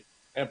and right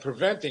and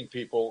preventing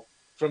people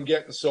from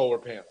getting solar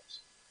panels.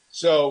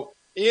 So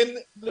in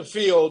the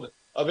field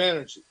of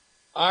energy,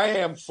 I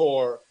am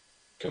for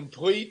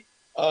complete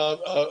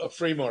a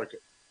free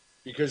market,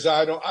 because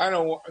I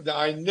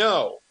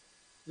know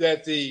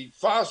that the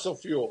fossil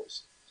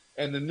fuels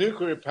and the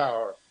nuclear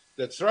power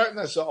that threaten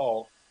us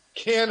all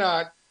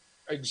cannot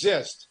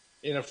exist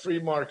in a free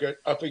market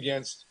up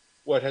against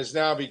what has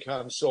now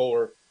become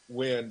solar,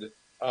 wind,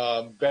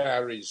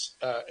 batteries,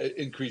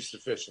 increased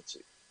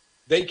efficiency.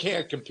 They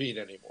can't compete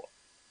anymore.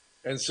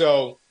 And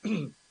so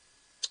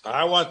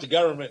I want the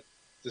government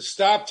to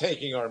stop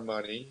taking our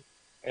money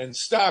and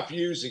stop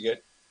using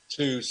it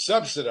to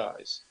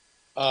subsidize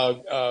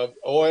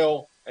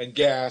oil and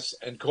gas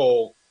and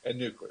coal and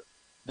nuclear.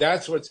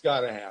 That's what's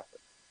got to happen.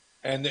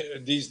 And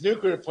these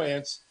nuclear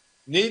plants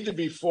need to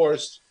be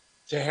forced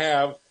to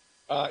have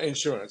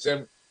insurance.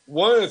 And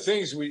one of the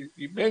things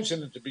you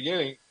mentioned at the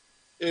beginning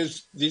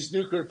is these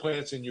nuclear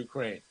plants in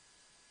Ukraine.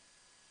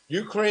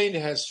 Ukraine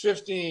has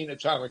 15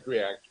 atomic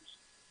reactors.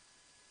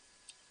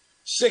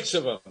 6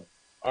 of them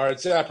are at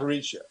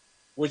Zaporizhia,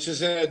 which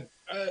is in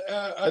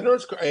a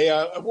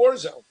war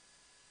zone.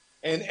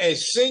 And a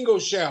single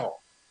shell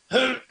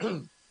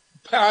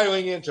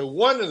piling into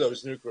one of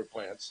those nuclear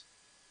plants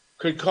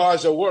could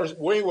cause a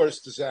way worse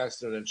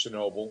disaster than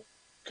Chernobyl,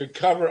 could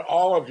cover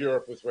all of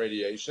Europe with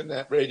radiation.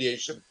 That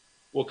radiation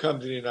will come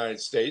to the United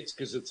States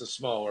because it's a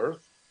small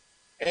Earth.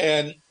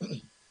 And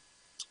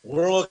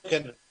we're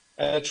looking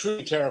at a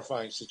truly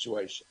terrifying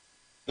situation.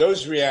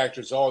 Those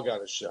reactors all got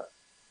to shut.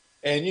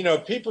 And,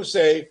 people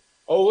say,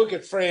 oh, look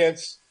at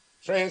France.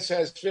 France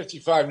has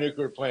 55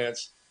 nuclear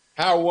plants.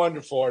 How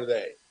wonderful are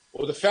they?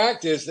 Well, the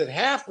fact is that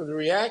half of the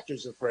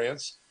reactors in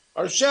France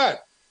are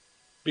shut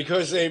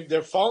because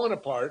they're falling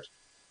apart.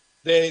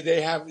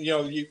 They have,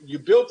 you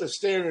built a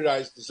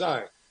standardized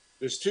design.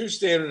 There's two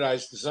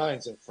standardized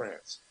designs in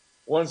France.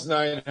 One's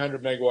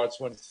 900 megawatts,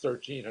 one's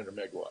 1,300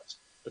 megawatts.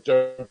 But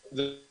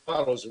the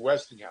models are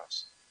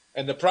Westinghouse.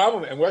 And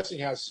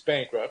Westinghouse is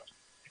bankrupt.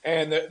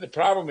 And the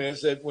problem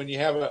is that when you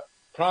have a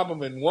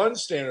problem in one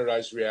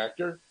standardized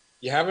reactor,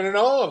 you have it in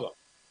all of them.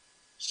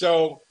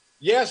 So,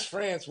 yes,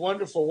 France,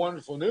 wonderful,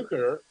 wonderful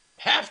nuclear.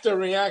 Half the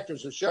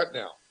reactors are shut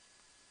now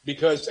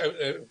because,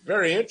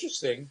 very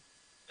interesting,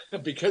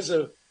 because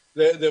of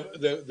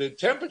the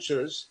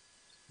temperatures,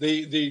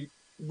 the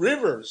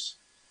rivers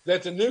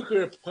that the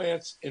nuclear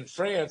plants in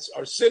France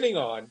are sitting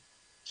on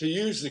to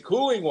use the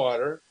cooling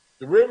water,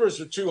 the rivers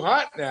are too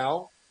hot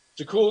now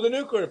to cool the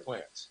nuclear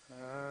plants.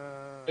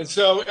 And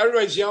so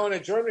everybody's yelling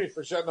at Germany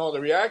for shutting all the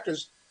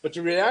reactors, but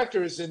the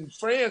reactors in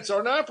France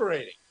aren't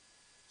operating.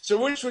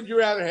 So which would you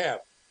rather have?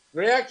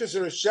 Reactors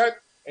that are shut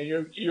and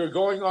you're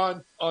going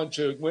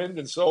onto wind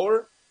and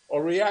solar,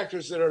 or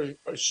reactors that are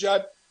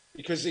shut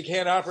because they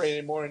can't operate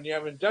anymore and you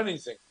haven't done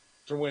anything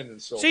for wind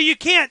and solar? See, you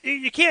can't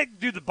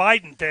do the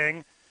Biden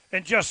thing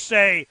and just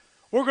say,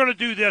 we're going to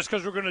do this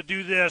because we're going to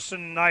do this,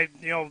 and I,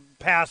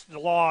 pass the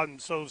law,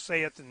 and so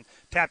say it, and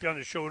tap you on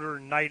the shoulder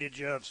and knighted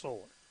you of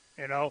solar.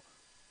 It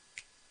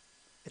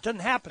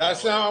doesn't happen.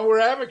 That's not what we're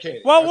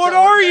advocating. Well, what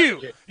are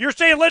you? You're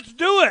saying let's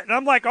do it, and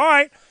I'm like, all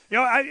right.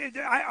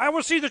 I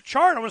want to see the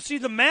chart. I want to see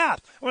the math.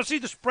 I want to see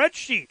the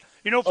spreadsheet.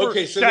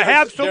 To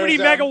have so many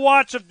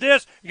megawatts of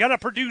this, you got to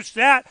produce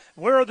that.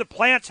 Where are the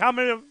plants?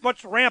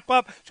 Much ramp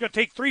up? It's going to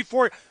take 3,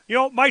 4.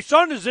 My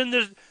son is in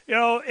this,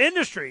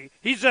 industry.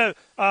 He's a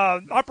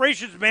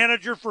operations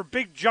manager for a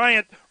big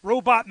giant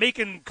robot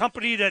making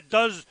company that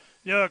does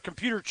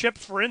computer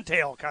chips for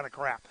Intel kind of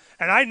crap.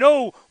 And I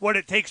know what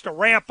it takes to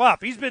ramp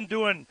up. He's been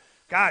doing,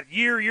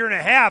 year and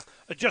a half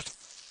of just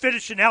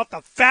finishing out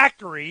the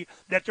factory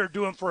that they're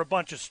doing for a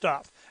bunch of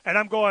stuff. And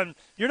I'm going,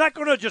 you're not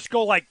going to just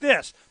go like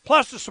this.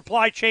 Plus the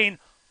supply chain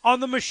on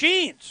the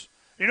machines,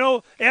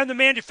 and the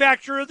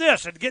manufacturer of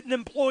this and getting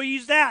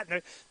employees that.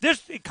 And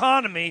this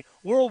economy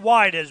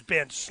worldwide has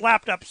been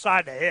slapped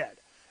upside the head.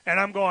 And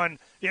I'm going,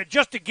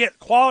 just to get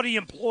quality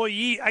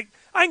employee, I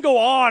can go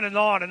on and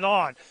on and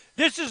on.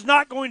 This is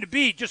not going to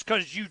be just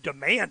because you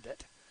demand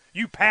it.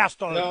 You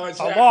passed on a law, it's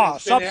been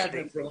subsidy.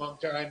 happening for a long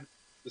time.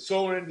 The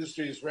solar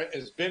industry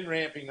has been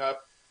ramping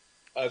up.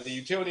 The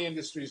utility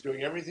industry is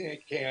doing everything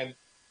it can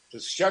to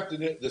shut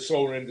the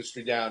solar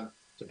industry down,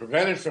 to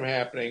prevent it from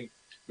happening.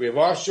 We have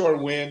offshore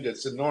wind.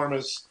 It's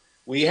enormous.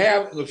 We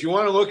have, if you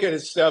want to look at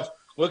its stuff,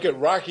 look at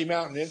Rocky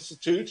Mountain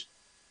Institute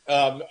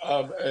in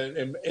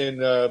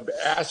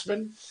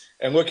Aspen,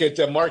 and look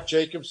at Mark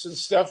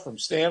Jacobson's stuff from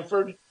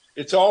Stanford.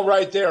 It's all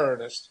right there,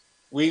 Ernest.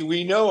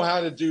 We know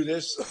how to do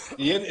this.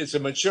 It's a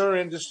mature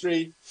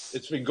industry.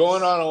 It's been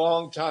going on a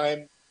long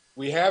time.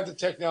 We have the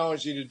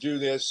technology to do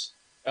this,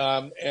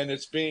 and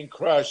it's being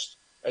crushed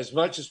as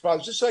much as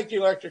possible, just like the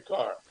electric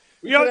car.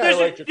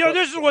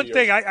 This is one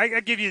thing. I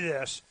give you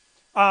this.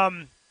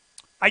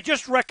 I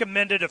just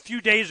recommended a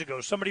few days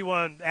ago, somebody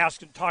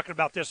talking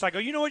about this. I go,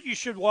 you know what you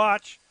should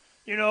watch?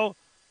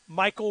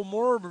 Michael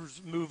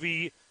Moore's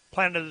movie,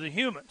 Planet of the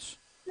Humans.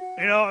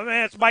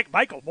 It's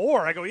Michael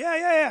Moore. I go,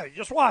 yeah,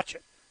 just watch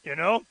it.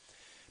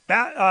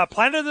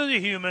 Planet of the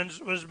Humans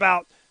was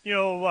about,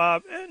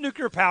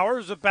 nuclear power,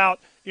 is about,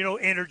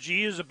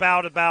 energy, is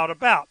about.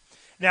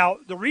 Now,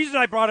 the reason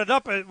I brought it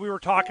up, we were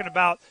talking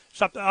about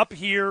something up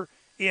here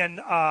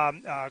in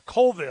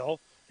Colville.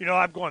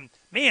 I'm going,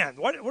 man,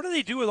 what do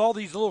they do with all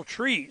these little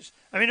trees?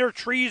 I mean, there are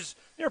trees,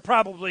 they're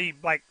probably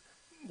like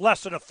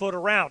less than a foot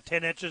around,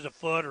 10 inches a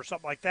foot or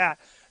something like that.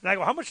 And I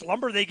go, how much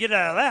lumber do they get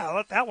out of that?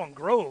 Let that one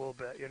grow a little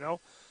bit,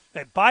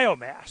 And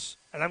biomass.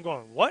 And I'm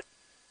going, what?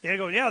 They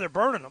go, yeah, they're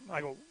burning them.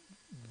 I go,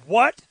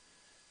 what?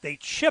 They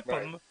chip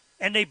them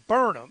and they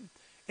burn them.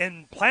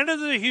 In Planet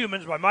of the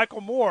Humans by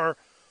Michael Moore,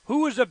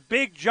 who is a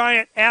big,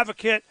 giant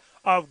advocate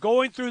of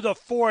going through the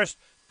forest,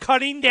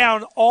 cutting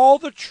down all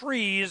the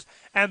trees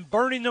and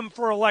burning them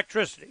for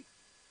electricity?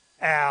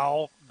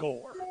 Al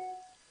Gore.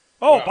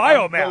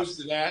 Biomass.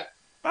 To that.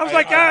 I was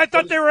I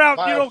thought they were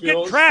out,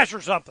 getting trash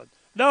or something.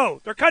 No,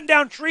 they're cutting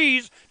down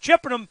trees,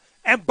 chipping them,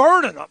 and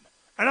burning them.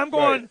 And I'm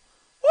going,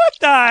 what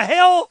the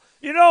hell?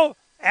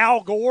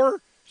 Al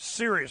Gore?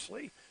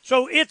 Seriously.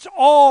 So it's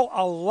all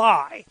a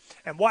lie.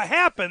 And what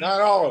happened?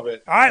 Not all of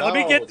it. All right, let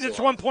me get this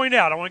one point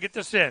out. I want to get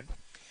this in.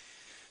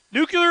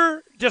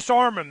 Nuclear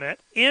disarmament,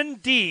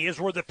 ND, is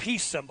where the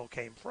peace symbol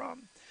came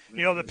from.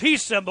 The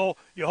peace symbol,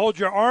 you hold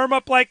your arm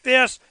up like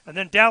this and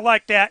then down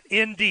like that,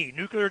 ND,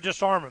 nuclear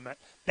disarmament.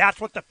 That's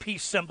what the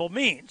peace symbol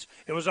means.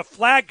 It was a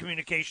flag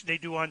communication they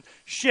do on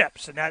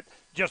ships, and that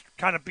just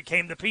kind of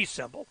became the peace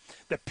symbol.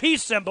 The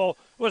peace symbol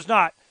was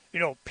not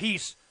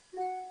peace,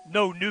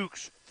 no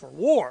nukes for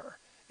war.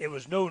 It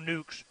was no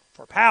nukes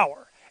for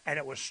power. And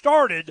it was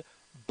started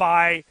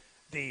by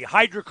the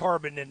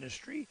hydrocarbon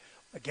industry.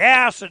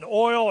 Gas and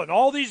oil and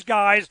all these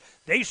guys,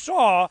 they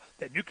saw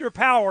that nuclear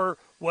power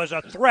was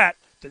a threat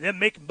to them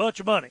making a bunch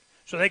of money.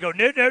 So they go,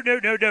 no, no, no,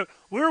 no, no.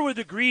 We're with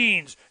the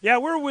Greens. Yeah,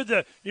 we're with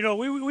the,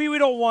 we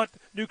don't want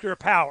nuclear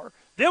power.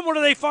 Then what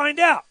do they find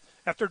out?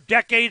 After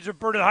decades of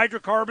burning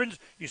hydrocarbons,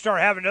 you start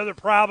having other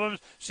problems.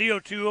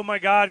 CO2, oh my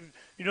God,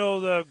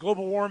 the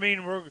global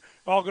warming, we're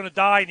all going to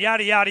die, and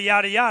yada, yada,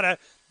 yada, yada.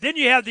 Then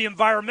you have the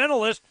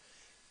environmentalist,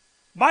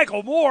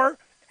 Michael Moore,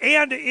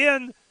 and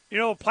in,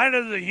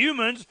 Planet of the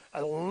Humans,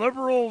 a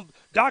liberal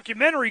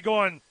documentary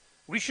going,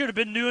 we should have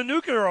been doing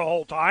nuclear the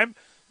whole time.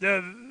 No,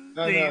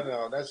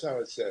 that's not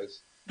what it says.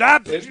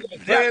 Planet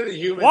of the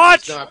Humans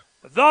watch is not,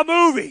 the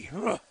movie.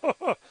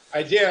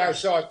 I did. I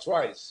saw it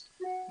twice.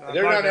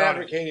 They're not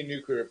advocating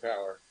nuclear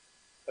power,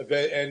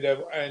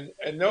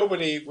 and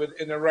nobody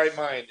in their right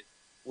mind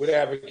would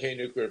advocate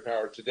nuclear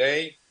power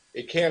today.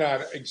 It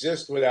cannot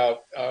exist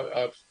without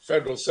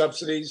federal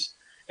subsidies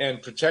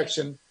and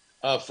protection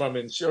from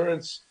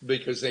insurance,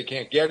 because they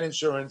can't get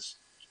insurance.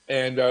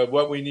 And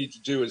what we need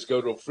to do is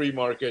go to a free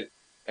market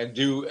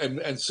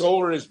and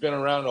solar has been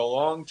around a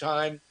long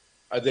time.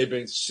 They've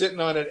been sitting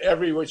on it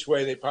every which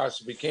way they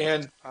possibly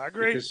can. I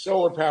agree. Because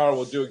solar power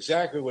will do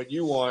exactly what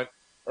you want,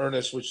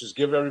 Ernest, which is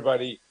give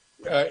everybody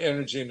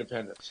energy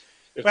independence.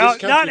 If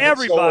not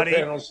everybody,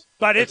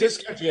 if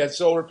this country had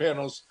solar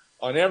panels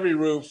on every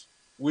roof,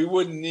 we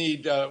wouldn't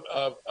need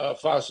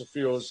fossil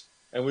fuels,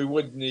 and we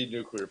wouldn't need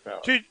nuclear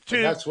power.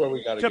 That's where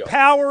we got to go. To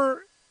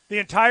power the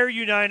entire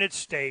United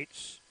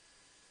States,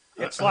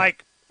 it's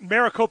like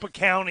Maricopa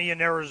County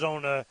in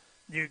Arizona.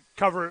 You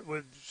cover it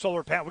with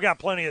solar panels. We got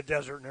plenty of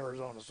desert in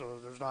Arizona, so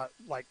there's not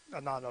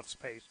enough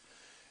space.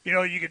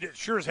 You could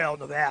sure as hell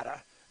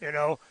Nevada.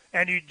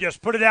 And you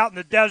just put it out in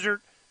the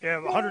desert,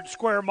 100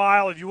 square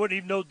miles, you wouldn't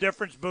even know the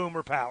difference, boom,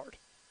 we're powered.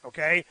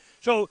 Okay?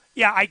 So,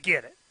 yeah, I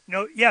get it.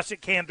 Yes,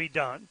 it can be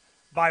done.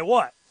 By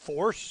what?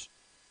 Force?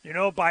 And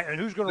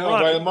who's going to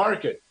run it? By the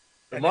market.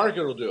 The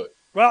market will do it.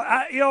 Well,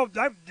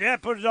 I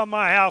put it on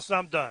my house and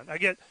I'm done. I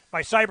get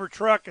my cyber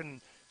truck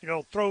and,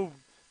 throw,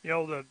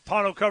 the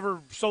tonneau cover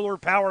solar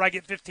powered. I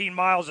get 15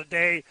 miles a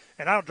day,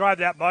 and I don't drive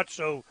that much.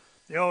 So,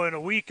 in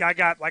a week I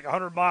got like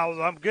 100 miles.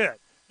 I'm good,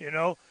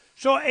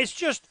 So it's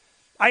just,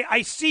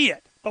 I see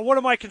it. But what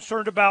am I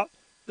concerned about?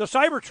 The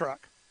Cybertruck.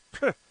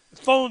 The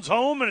phone's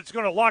home, and it's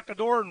going to lock the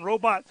door and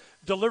robot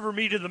deliver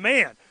me to the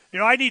man.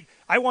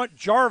 I want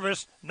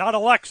Jarvis, not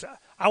Alexa.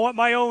 I want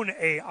my own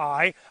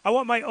AI. I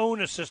want my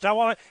own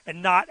assistant.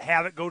 And not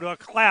have it go to a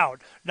cloud.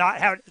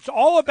 It's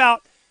all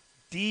about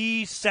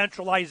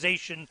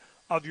decentralization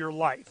of your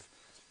life.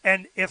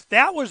 And if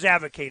that was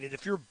advocated,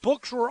 if your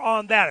books were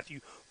on that, if you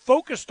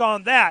focused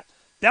on that,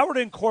 that would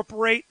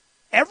incorporate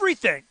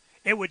everything.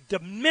 It would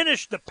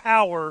diminish the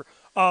power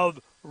of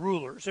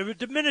rulers. It would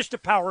diminish the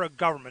power of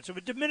governments. It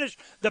would diminish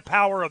the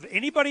power of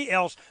anybody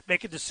else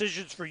making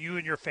decisions for you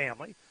and your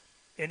family,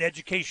 in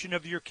education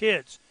of your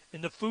kids,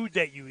 in the food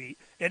that you eat,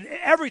 in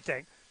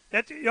everything.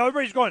 That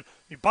everybody's going,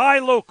 you buy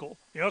local.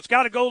 It's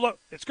got to go local.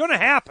 It's going to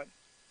happen.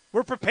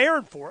 We're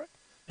preparing for it.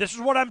 This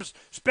is what I'm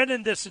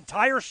spending this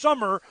entire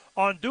summer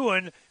on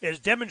doing, is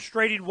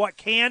demonstrating what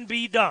can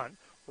be done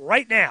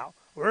right now.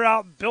 We're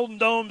out building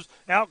domes,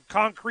 out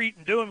concrete,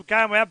 and doing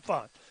kind of have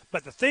fun.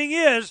 But the thing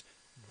is,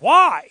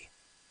 why?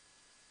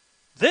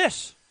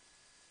 This.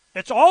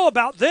 It's all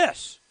about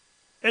this.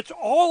 It's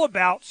all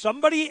about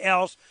somebody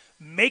else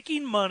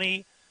making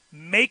money,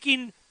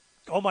 making,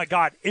 oh my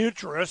God,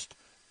 interest,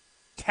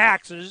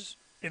 taxes,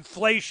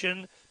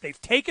 inflation. They've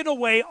taken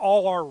away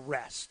all our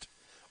rest.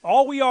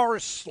 All we are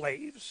is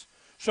slaves.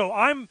 So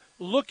I'm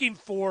looking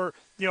for,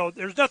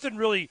 there's nothing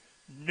really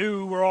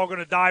new. We're all going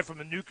to die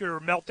from a nuclear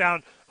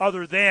meltdown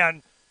other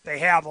than they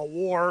have a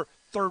war.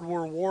 Third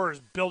World War is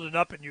building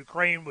up in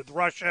Ukraine with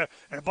Russia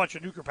and a bunch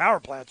of nuclear power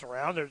plants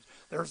around.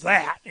 There's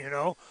that,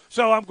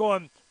 So I'm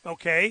going,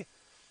 okay.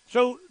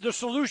 So the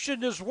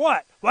solution is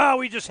what? Well,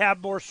 we just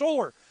have more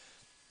solar.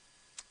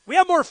 We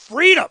have more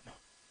freedom.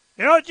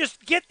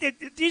 Just get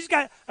these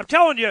guys. I'm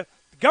telling you,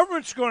 the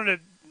government's going to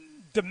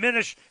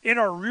diminish in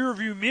our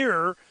rearview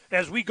mirror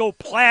as we go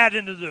plaid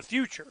into the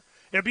future.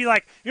 It'll be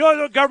like,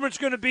 the government's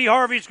going to be,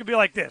 Harvey, it's going to be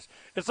like this.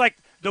 It's like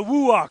the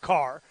woo-ah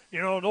car,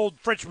 in old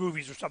French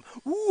movies or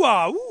something.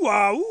 Woo-ah,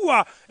 woo-ah,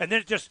 woo-ah. And then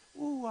it just,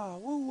 woo-ah,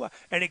 woo-ah.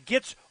 And it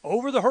gets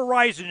over the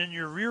horizon in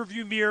your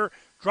rearview mirror,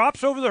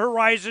 drops over the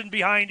horizon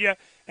behind you,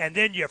 and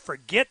then you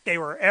forget they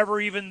were ever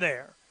even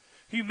there.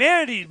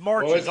 Humanity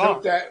marches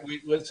on.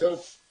 Let's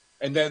hope.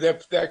 And then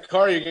that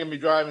car you're going to be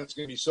driving is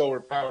going to be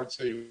solar powered,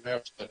 so you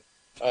have to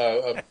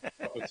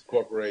with the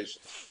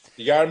corporations.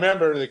 You got to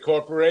remember, the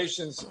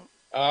corporations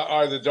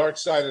are the dark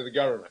side of the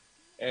government,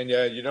 and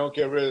you don't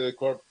get rid of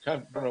the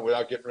government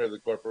without getting rid of the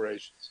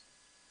corporations.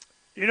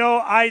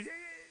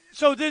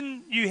 So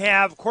then you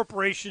have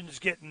corporations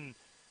getting,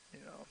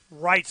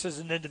 rights as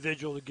an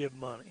individual to give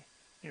money.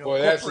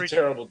 Boy, that's a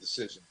terrible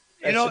decision.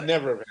 That should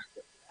never have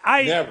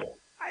happened. Never.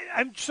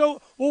 I'm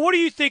so well. What do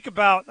you think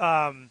about?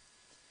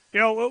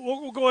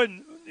 We'll go ahead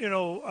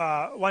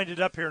and wind it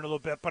up here in a little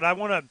bit. But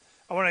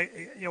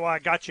I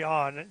got you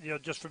on.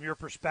 Just from your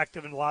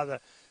perspective and a lot of the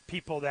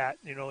people that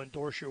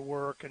endorse your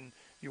work and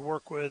you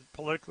work with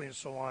politically and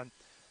so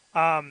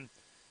on.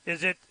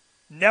 Is it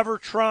never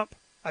Trump?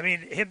 I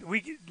mean,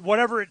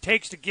 whatever it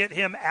takes to get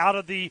him out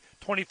of the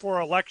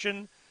 24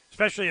 election,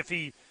 especially if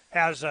he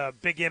has a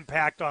big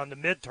impact on the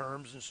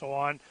midterms and so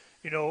on,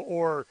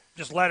 or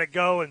just let it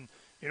go and,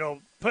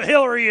 put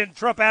Hillary and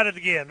Trump at it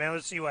again, man.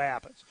 Let's see what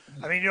happens.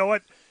 I mean, you know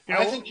what?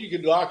 I think you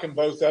could lock them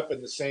both up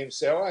in the same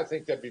cell. I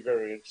think that'd be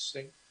very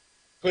interesting.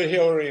 Put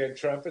Hillary and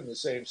Trump in the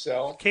same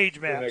cell. Cage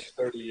match. For the next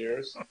 30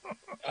 years.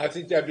 I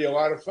think that'd be a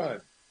lot of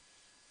fun.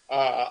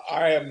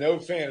 I am no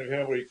fan of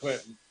Hillary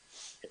Clinton,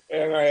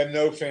 and I am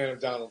no fan of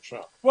Donald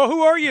Trump. Well,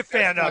 who are you a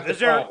fan of? Is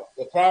there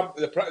the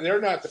problem?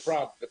 They're not the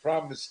problem. The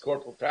problem is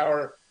corporate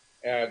power,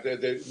 and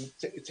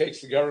it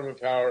takes the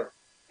government power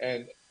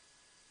and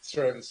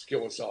threatens to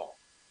kill us all.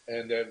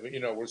 And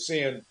we're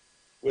seeing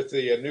with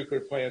the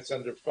nuclear plants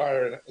under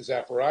fire in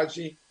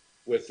Zaporozhye,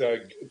 with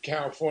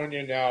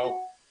California now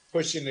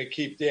pushing to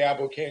keep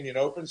Diablo Canyon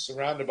open,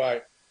 surrounded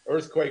by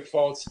earthquake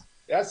faults.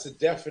 That's the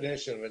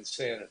definition of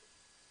insanity.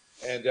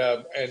 And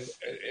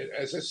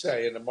as I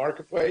say, in the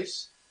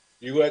marketplace,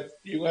 you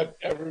let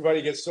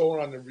everybody get solar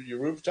on your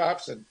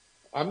rooftops. And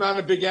I'm not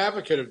a big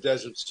advocate of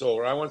desert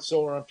solar. I want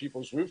solar on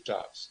people's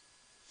rooftops.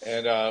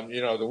 And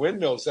the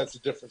windmills, that's a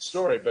different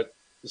story. But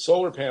the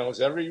solar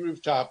panels, every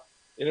rooftop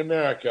in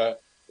America,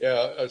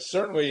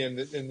 certainly in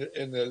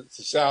the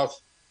South,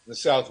 in the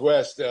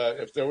Southwest,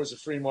 if there was a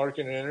free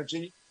market in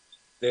energy,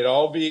 they'd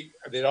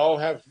all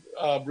have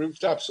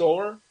rooftop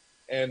solar.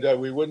 And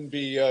we wouldn't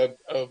be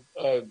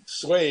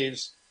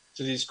slaves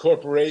to these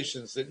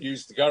corporations that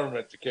use the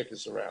government to kick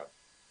us around.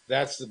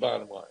 That's the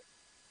bottom line.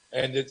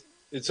 And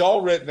it's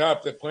all written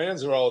up. The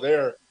plans are all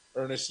there.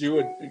 Ernest, you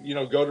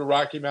would go to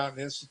Rocky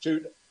Mountain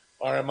Institute,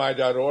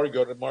 RMI.org,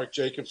 go to Mark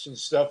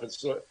Jacobson's stuff at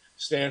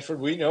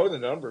Stanford. We know the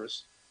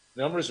numbers.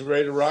 Numbers are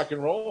ready to rock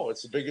and roll.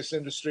 It's the biggest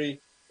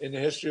industry in the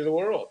history of the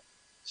world.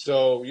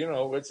 So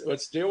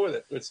let's deal with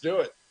it. Let's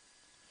do it.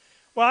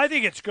 Well, I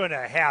think it's going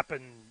to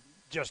happen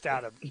just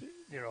out of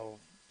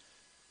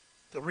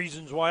the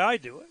reasons why I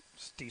do it.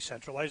 It's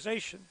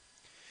decentralization.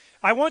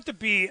 I want to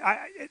be.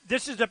 I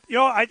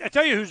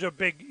tell you who's a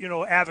big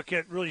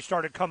advocate. Really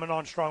started coming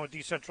on strong with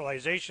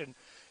decentralization.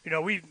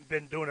 We've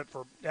been doing it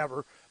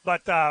forever.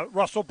 But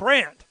Russell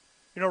Brand.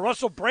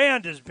 Russell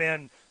Brand has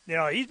been.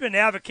 He's been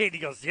advocating.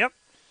 He goes, yep.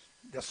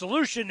 The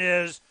solution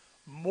is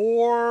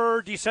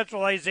more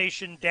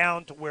decentralization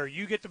down to where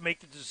you get to make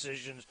the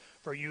decisions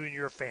for you and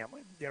your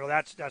family.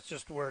 That's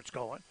just where it's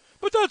going.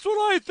 But that's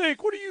what I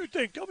think. What do you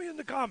think? Tell me in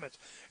the comments.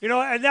 And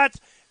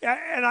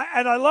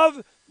I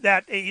love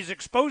that he's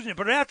exposing it.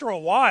 But after a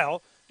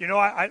while,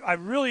 I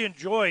really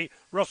enjoy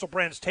Russell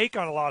Brand's take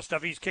on a lot of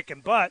stuff. He's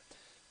kicking butt.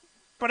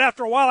 But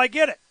after a while, I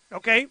get it.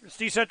 Okay, it's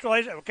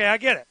decentralized. Okay, I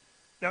get it.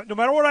 Now, no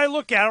matter what I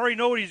look at, I already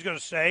know what he's going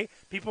to say.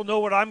 People know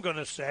what I'm going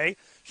to say.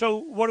 So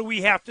what do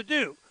we have to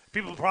do?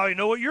 People probably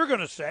know what you're going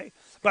to say.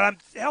 But I'm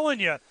telling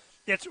you,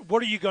 it's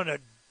what are you going to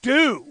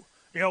do?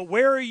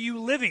 Where are you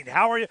living?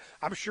 How are you?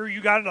 I'm sure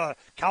you got a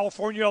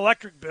California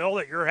electric bill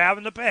that you're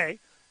having to pay.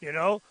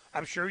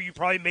 I'm sure you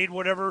probably made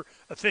whatever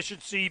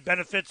efficiency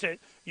benefits that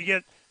you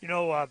get.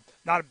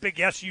 Not a big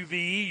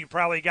SUV. You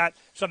probably got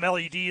some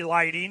LED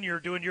lighting. You're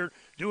doing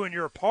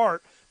your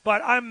part.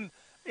 But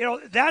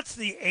that's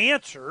the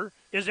answer.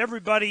 Is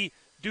everybody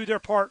do their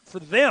part for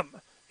them?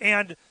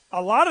 And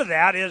a lot of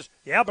that is,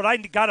 but I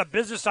got a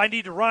business I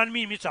need to run. I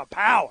mean, it's a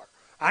power.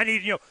 I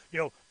need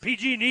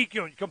PG&E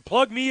can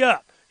plug me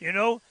up.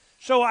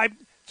 So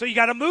you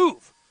got to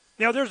move.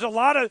 Now there's a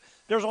lot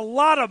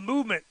of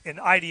movement in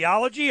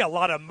ideology, a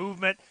lot of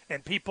movement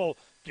in people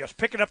just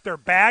picking up their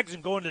bags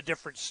and going to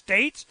different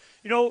states.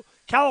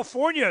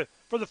 California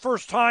for the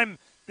first time,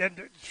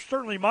 and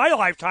certainly my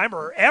lifetime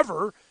or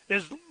ever,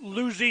 is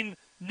losing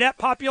net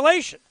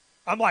population.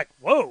 I'm like,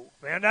 whoa,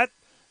 man, that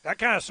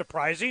kind of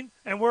surprising.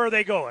 And where are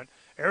they going?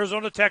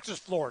 Arizona, Texas,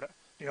 Florida.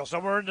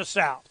 Somewhere in the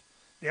South.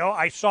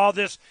 I saw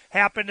this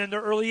happen in the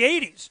early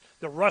 80s.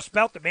 The Rust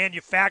Belt, the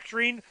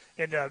manufacturing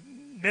in the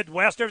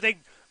Midwest, everything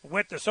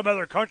went to some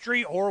other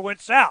country or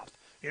went south.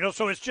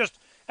 So it's just,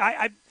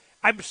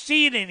 I'm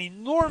seeing an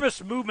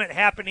enormous movement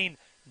happening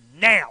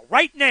now,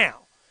 right now.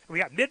 We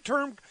got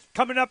midterm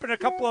coming up in a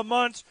couple of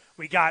months.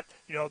 We got,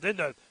 then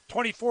the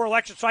 24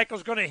 election cycle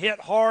is going to hit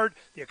hard.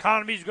 The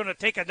economy is going to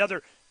take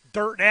another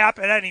dirt nap.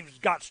 It hasn't even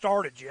got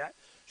started yet.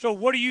 So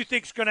what do you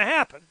think is going to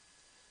happen?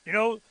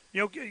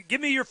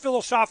 Give me your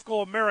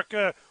philosophical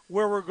America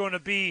where we're going to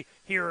be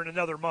here in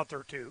another month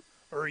or two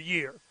or a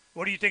year.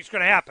 What do you think is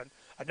going to happen?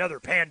 Another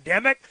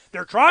pandemic?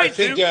 They're trying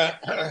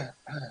to.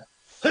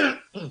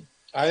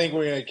 I think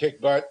we're going to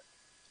kick butt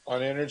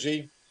on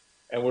energy,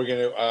 and we're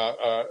going to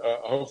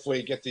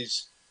hopefully get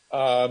these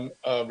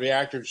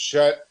reactors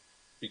shut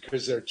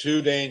because they're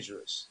too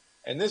dangerous.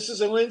 And this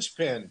is a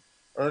linchpin,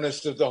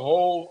 Ernest, of the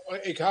whole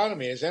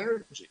economy is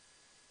energy.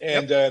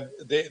 And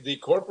the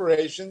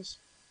corporations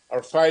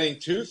are fighting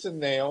tooth and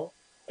nail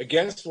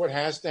against what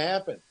has to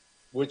happen,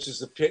 which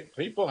is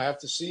people have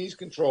to seize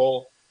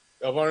control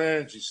of our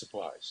energy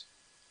supplies.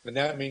 And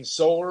that means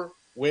solar,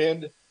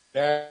 wind,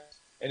 gas,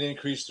 and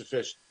increased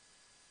efficiency.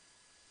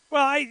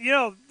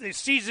 Well, they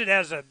seize it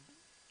as an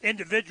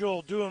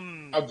individual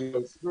doing. I'll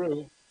go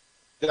through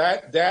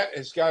that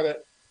has got to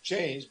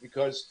change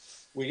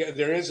because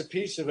there is a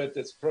piece of it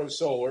that's pro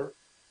solar,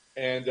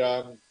 and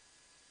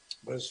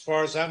but as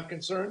far as I'm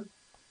concerned,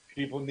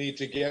 people need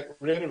to get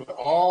rid of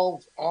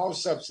all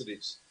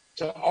subsidies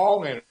to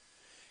all energy.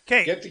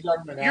 Okay, get the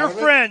government out your of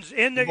friends it.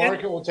 in The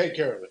market will take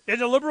care of it. In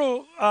the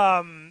liberal,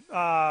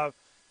 I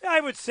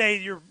would say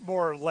you're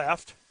more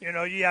left. You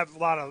have a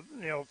lot of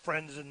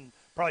friends and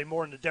probably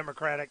more in the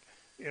Democratic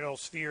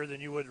sphere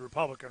than you would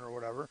Republican or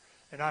whatever.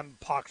 And I'm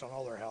pox on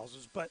all their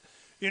houses, but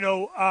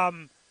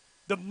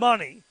the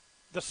money,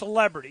 the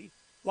celebrity,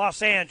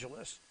 Los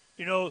Angeles,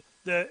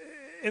 the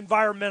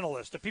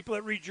environmentalists, the people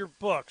that read your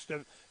books,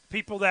 the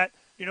people that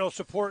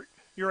support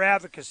your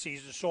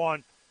advocacies and so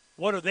on.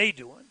 What are they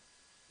doing?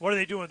 What are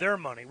they doing with their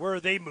money? Where are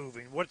they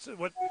moving? What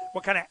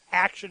kind of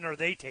action are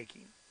they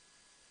taking?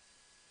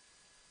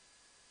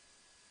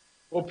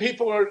 Well,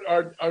 people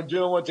are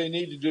doing what they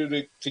need to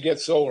do to get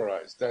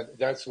solarized.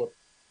 That's what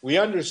we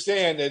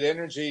understand, that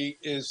energy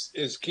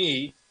is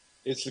key.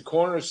 It's the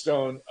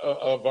cornerstone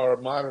of our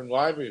modern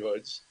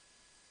livelihoods,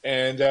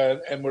 and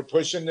we're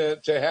pushing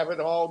to have it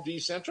all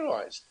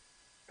decentralized,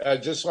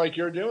 just like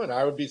you're doing.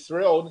 I would be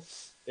thrilled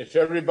if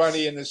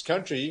everybody in this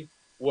country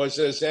was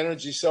as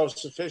energy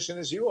self-sufficient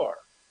as you are.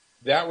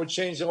 That would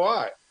change a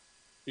lot,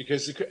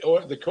 because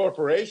the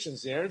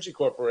corporations, the energy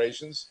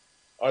corporations,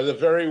 are the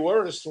very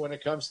worst when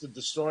it comes to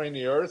destroying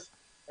the earth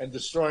and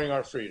destroying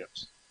our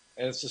freedoms.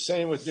 And it's the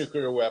same with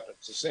nuclear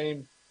weapons, the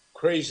same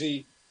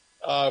crazy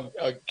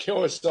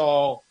kill us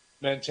all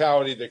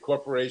mentality that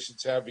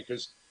corporations have,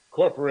 because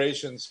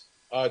corporations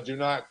do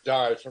not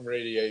die from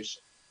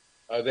radiation.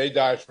 They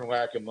die from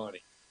lack of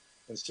money.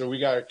 And so we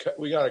got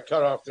to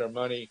cut off their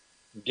money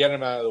and get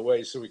them out of the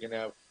way so we can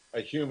have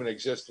a human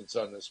existence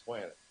on this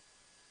planet.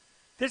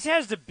 This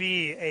has to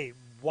be a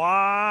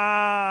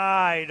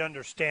wide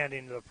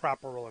understanding of the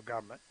proper role of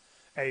government,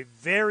 a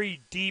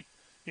very deep,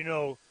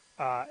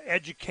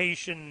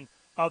 education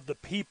of the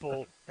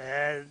people,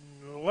 and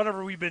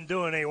whatever we've been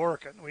doing ain't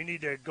working. We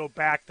need to go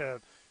back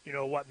to,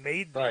 what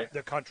made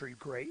the country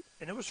great,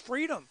 and it was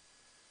freedom,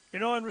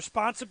 and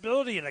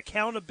responsibility and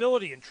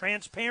accountability and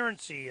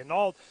transparency and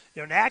all,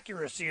 and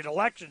accuracy in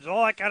elections and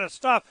all that kind of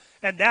stuff,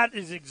 and that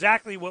is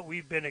exactly what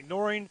we've been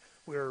ignoring.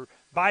 We're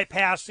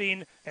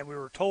bypassing, and we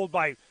were told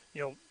by,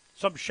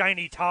 some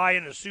shiny tie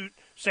in a suit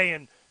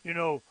saying,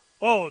 oh,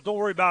 don't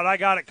worry about it, I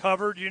got it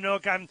covered,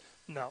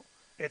 no.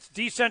 It's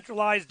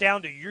decentralized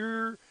down to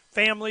your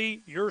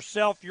family,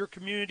 yourself, your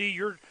community,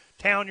 your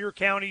town, your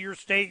county, your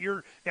state,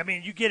 you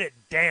get it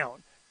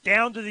down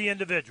to the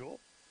individual.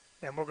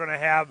 And we're going to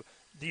have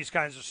these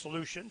kinds of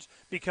solutions,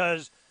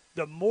 because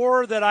the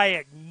more that I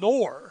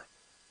ignore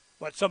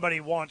what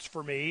somebody wants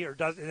for me or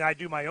does, and I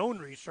do my own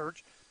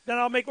research, then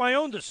I'll make my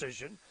own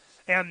decision.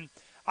 And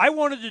I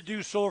wanted to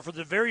do solar for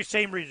the very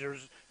same reason.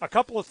 There's a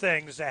couple of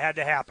things that had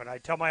to happen. I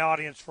tell my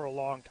audience for a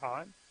long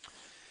time.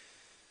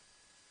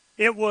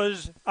 It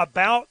was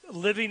about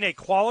living a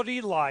quality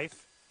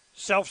life,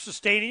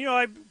 self-sustaining.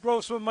 I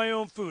grow some of my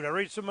own food. I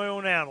raise some of my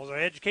own animals.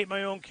 I educate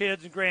my own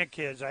kids and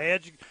grandkids.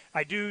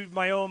 I do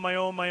my own.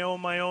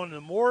 And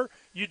the more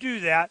you do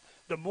that,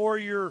 the more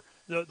you're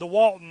the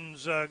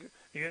Waltons,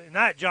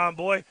 not John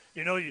Boy.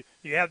 You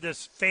have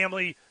this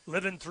family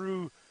living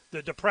through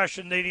the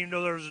Depression. They didn't even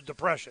know there was a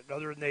Depression,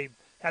 other than they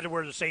had to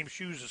wear the same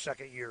shoes the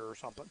second year or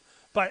something.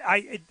 But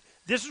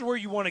this is where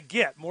you want to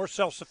get more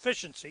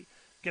self-sufficiency.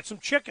 Get some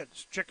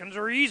chickens. Chickens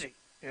are easy,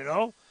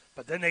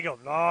 But then they go,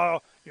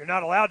 no, you're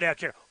not allowed to have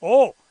chickens.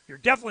 Oh, you're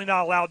definitely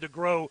not allowed to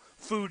grow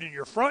food in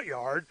your front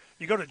yard.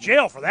 You go to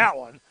jail for that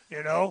one,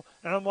 And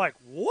I'm like,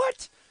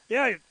 what?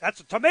 Yeah, that's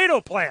a tomato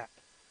plant.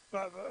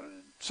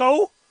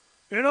 So,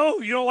 you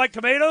don't like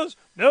tomatoes?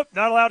 Nope,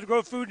 not allowed to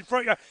grow food in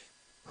front yard.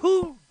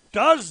 Who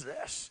does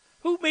this?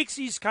 Who makes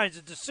these kinds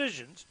of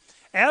decisions?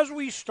 As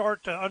we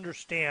start to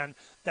understand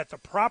that the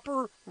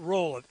proper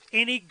role of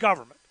any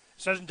government,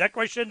 it says in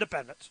Declaration of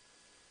Independence,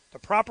 the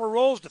proper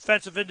role is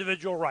defense of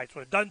individual rights.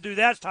 When it doesn't do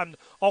that, it's time to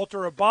alter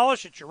or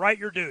abolish. It's your right,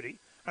 your duty.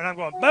 And I'm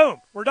going, boom,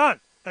 we're done.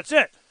 That's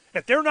it.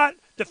 If they're not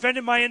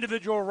defending my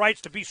individual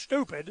rights to be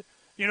stupid,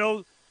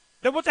 then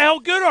what the hell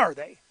good are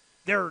they?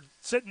 They're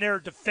sitting there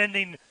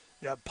defending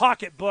the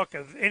pocketbook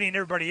of any and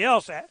everybody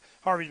else that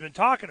Harvey's been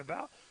talking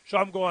about. So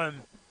I'm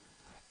going,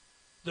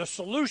 the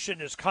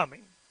solution is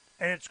coming,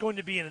 and it's going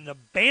to be an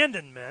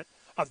abandonment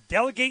of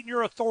delegating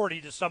your authority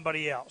to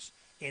somebody else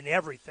in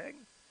everything,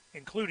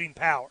 including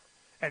power.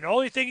 And the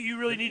only thing you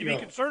really need to be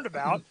concerned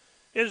about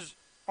is,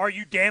 are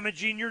you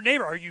damaging your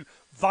neighbor? Are you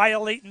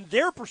violating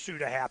their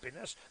pursuit of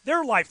happiness,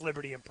 their life,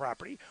 liberty, and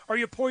property? Are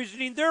you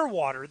poisoning their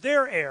water,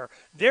 their air,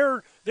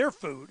 their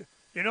food?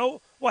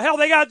 Well, hell,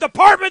 they got a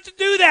department to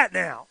do that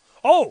now.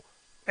 Oh,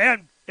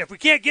 and if we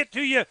can't get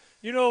to you,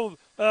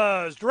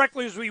 as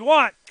directly as we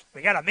want,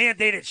 We got a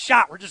mandated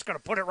shot. We're just going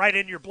to put it right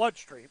in your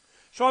bloodstream.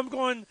 So I'm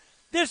going,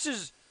 this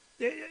is,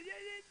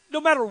 no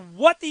matter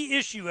what the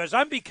issue is,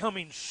 I'm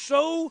becoming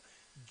so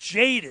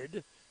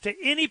jaded to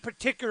any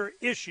particular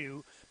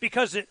issue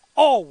because it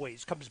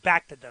always comes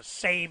back to the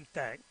same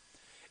thing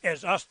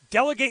as us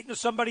delegating to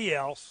somebody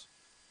else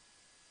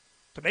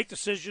to make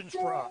decisions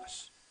for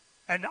us.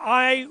 And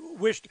I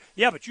wished,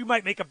 yeah, but you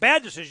might make a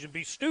bad decision,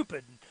 be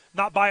stupid, and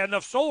not buy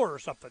enough solar or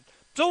something.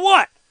 So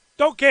what?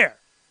 Don't care.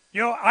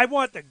 I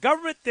want the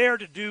government there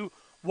to do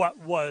what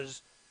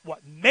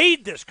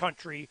made this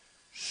country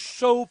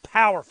so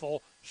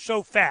powerful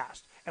so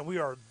fast. And we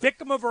are a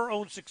victim of our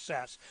own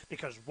success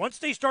because once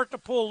they start to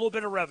pull a little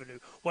bit of revenue,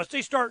 once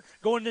they start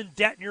going in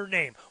debt in your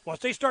name,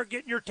 once they start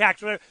getting your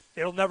tax,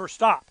 it'll never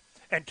stop.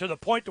 And to the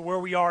point to where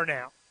we are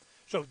now.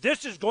 So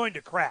this is going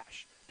to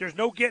crash. There's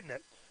no getting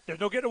it. There's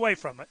no getting away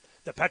from it.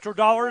 The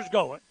petrodollar is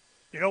going.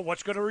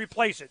 What's going to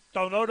replace it?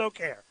 Don't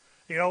care.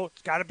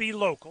 It's got to be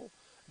local.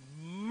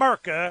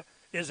 America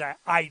is an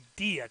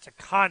idea. It's a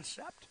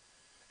concept.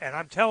 And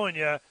I'm telling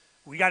you,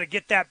 we got to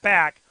get that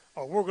back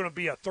or we're going to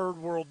be a third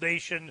world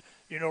nation,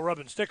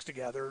 rubbing sticks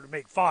together to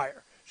make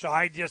fire. So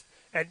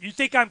and you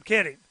think I'm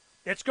kidding.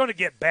 It's going to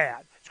get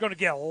bad. It's going to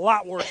get a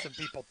lot worse than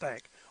people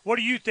think. What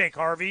do you think,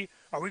 Harvey?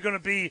 Are we going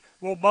to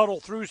we'll muddle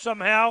through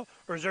somehow?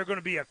 Or is there going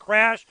to be a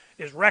crash?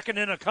 Is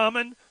reckoning a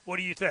coming? What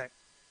do you think?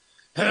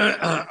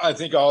 I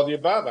think all of the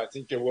above. I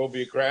think there will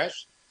be a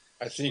crash.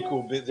 I think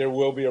there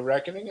will be a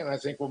reckoning, and I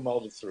think we'll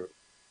muddle through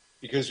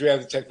because we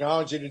have the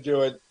technology to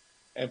do it,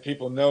 and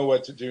people know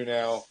what to do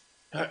now,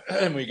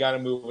 and we got to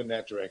move in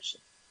that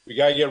direction. We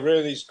got to get rid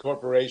of these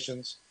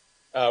corporations.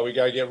 We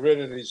got to get rid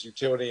of these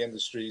utility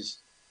industries,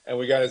 and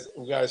we got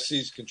to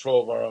seize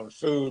control of our own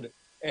food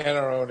and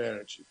our own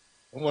energy.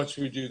 And once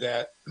we do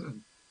that,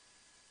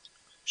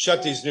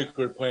 shut these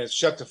nuclear plants,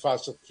 shut the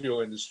fossil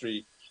fuel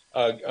industry,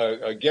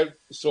 get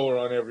solar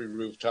on every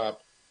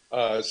rooftop,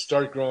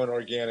 start growing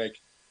organic,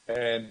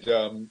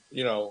 and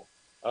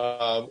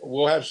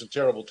we'll have some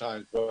terrible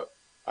times, but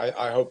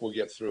I hope we'll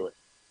get through it.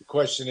 The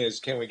question is,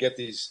 can we get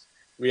these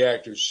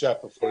reactors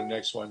shut before the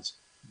next ones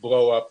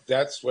blow up?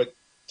 That's what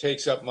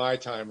takes up my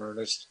time,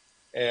 Ernest,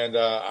 and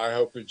I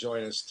hope you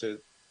join us to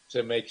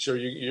make sure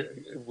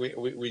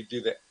we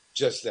do that,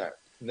 just that,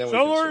 and then we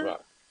can survive.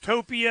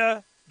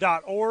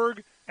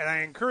 Solartopia.org, and I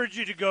encourage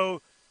you to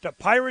go to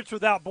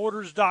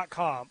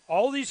pirateswithoutborders.com.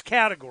 All these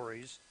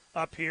categories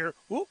up here.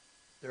 Whoop,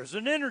 there's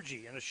an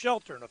energy and a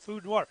shelter and a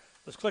food and water.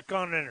 Let's click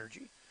on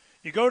energy.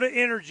 You go to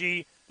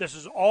energy. This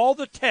is all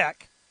the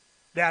tech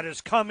that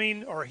is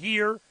coming or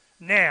here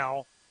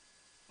now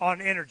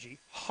on energy.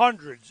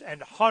 Hundreds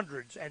and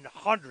hundreds and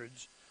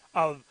hundreds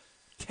of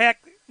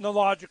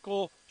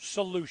technological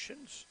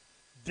solutions.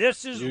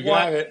 This is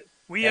what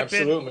we have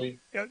been.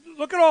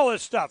 Look at all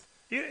this stuff.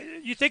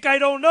 You think I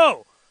don't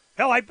know?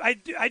 Hell, I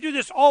do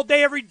this all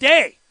day, every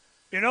day.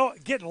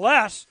 Getting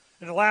less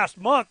in the last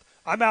month.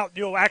 I'm out,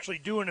 actually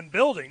doing and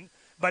building.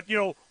 But,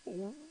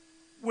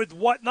 with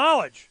what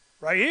knowledge?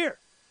 Right here.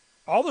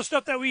 All the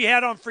stuff that we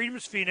had on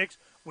Freedom's Phoenix,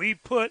 we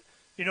put,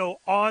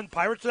 on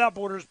Pirates Without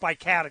Borders by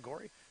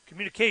category.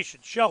 Communication,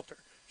 shelter.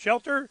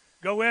 Shelter,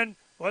 go in,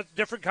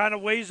 different kind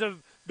of ways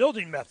of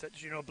building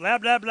methods, blah,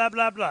 blah, blah,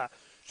 blah, blah.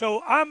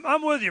 So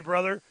I'm with you,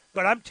 brother,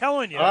 but I'm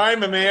telling you. All right,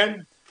 my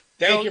man.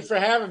 Thank you for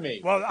having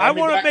me. Well, I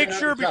want to make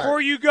sure before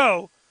you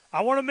go,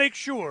 I want to make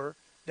sure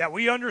that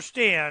we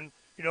understand,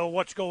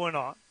 what's going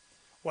on.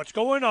 What's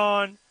going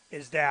on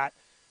is that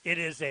it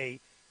is a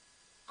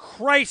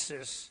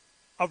crisis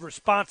of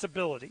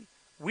responsibility.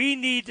 We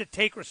need to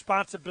take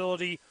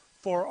responsibility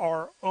for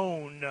our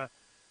own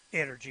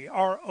energy,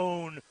 our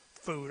own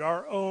food,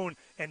 our own,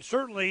 and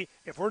certainly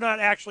if we're not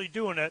actually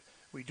doing it,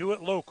 we do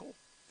it local.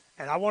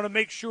 And I want to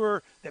make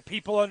sure that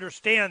people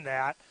understand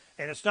that,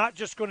 and it's not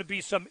just going to be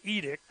some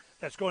edict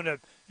that's going to,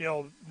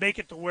 make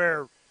it to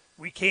where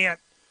we can't,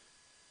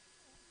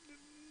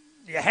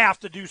 you have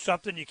to do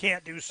something, you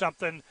can't do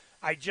something.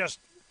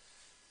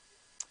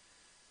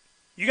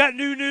 You got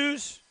new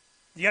news,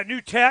 you got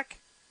new tech,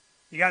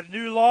 you got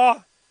new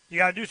law, you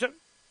got to do something,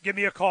 give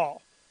me a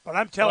call. But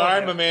I'm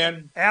telling you, my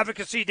man.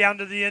 Advocacy down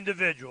to the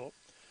individual.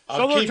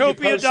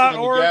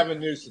 Solartopia.org. Gavin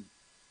Newsom.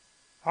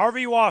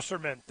 Harvey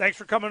Wasserman. Thanks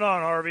for coming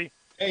on, Harvey.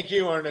 Thank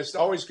you, Ernest.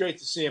 Always great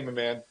to see you, my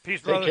man.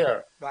 Peace, brother. Take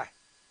care. Bye.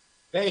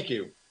 Thank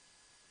you.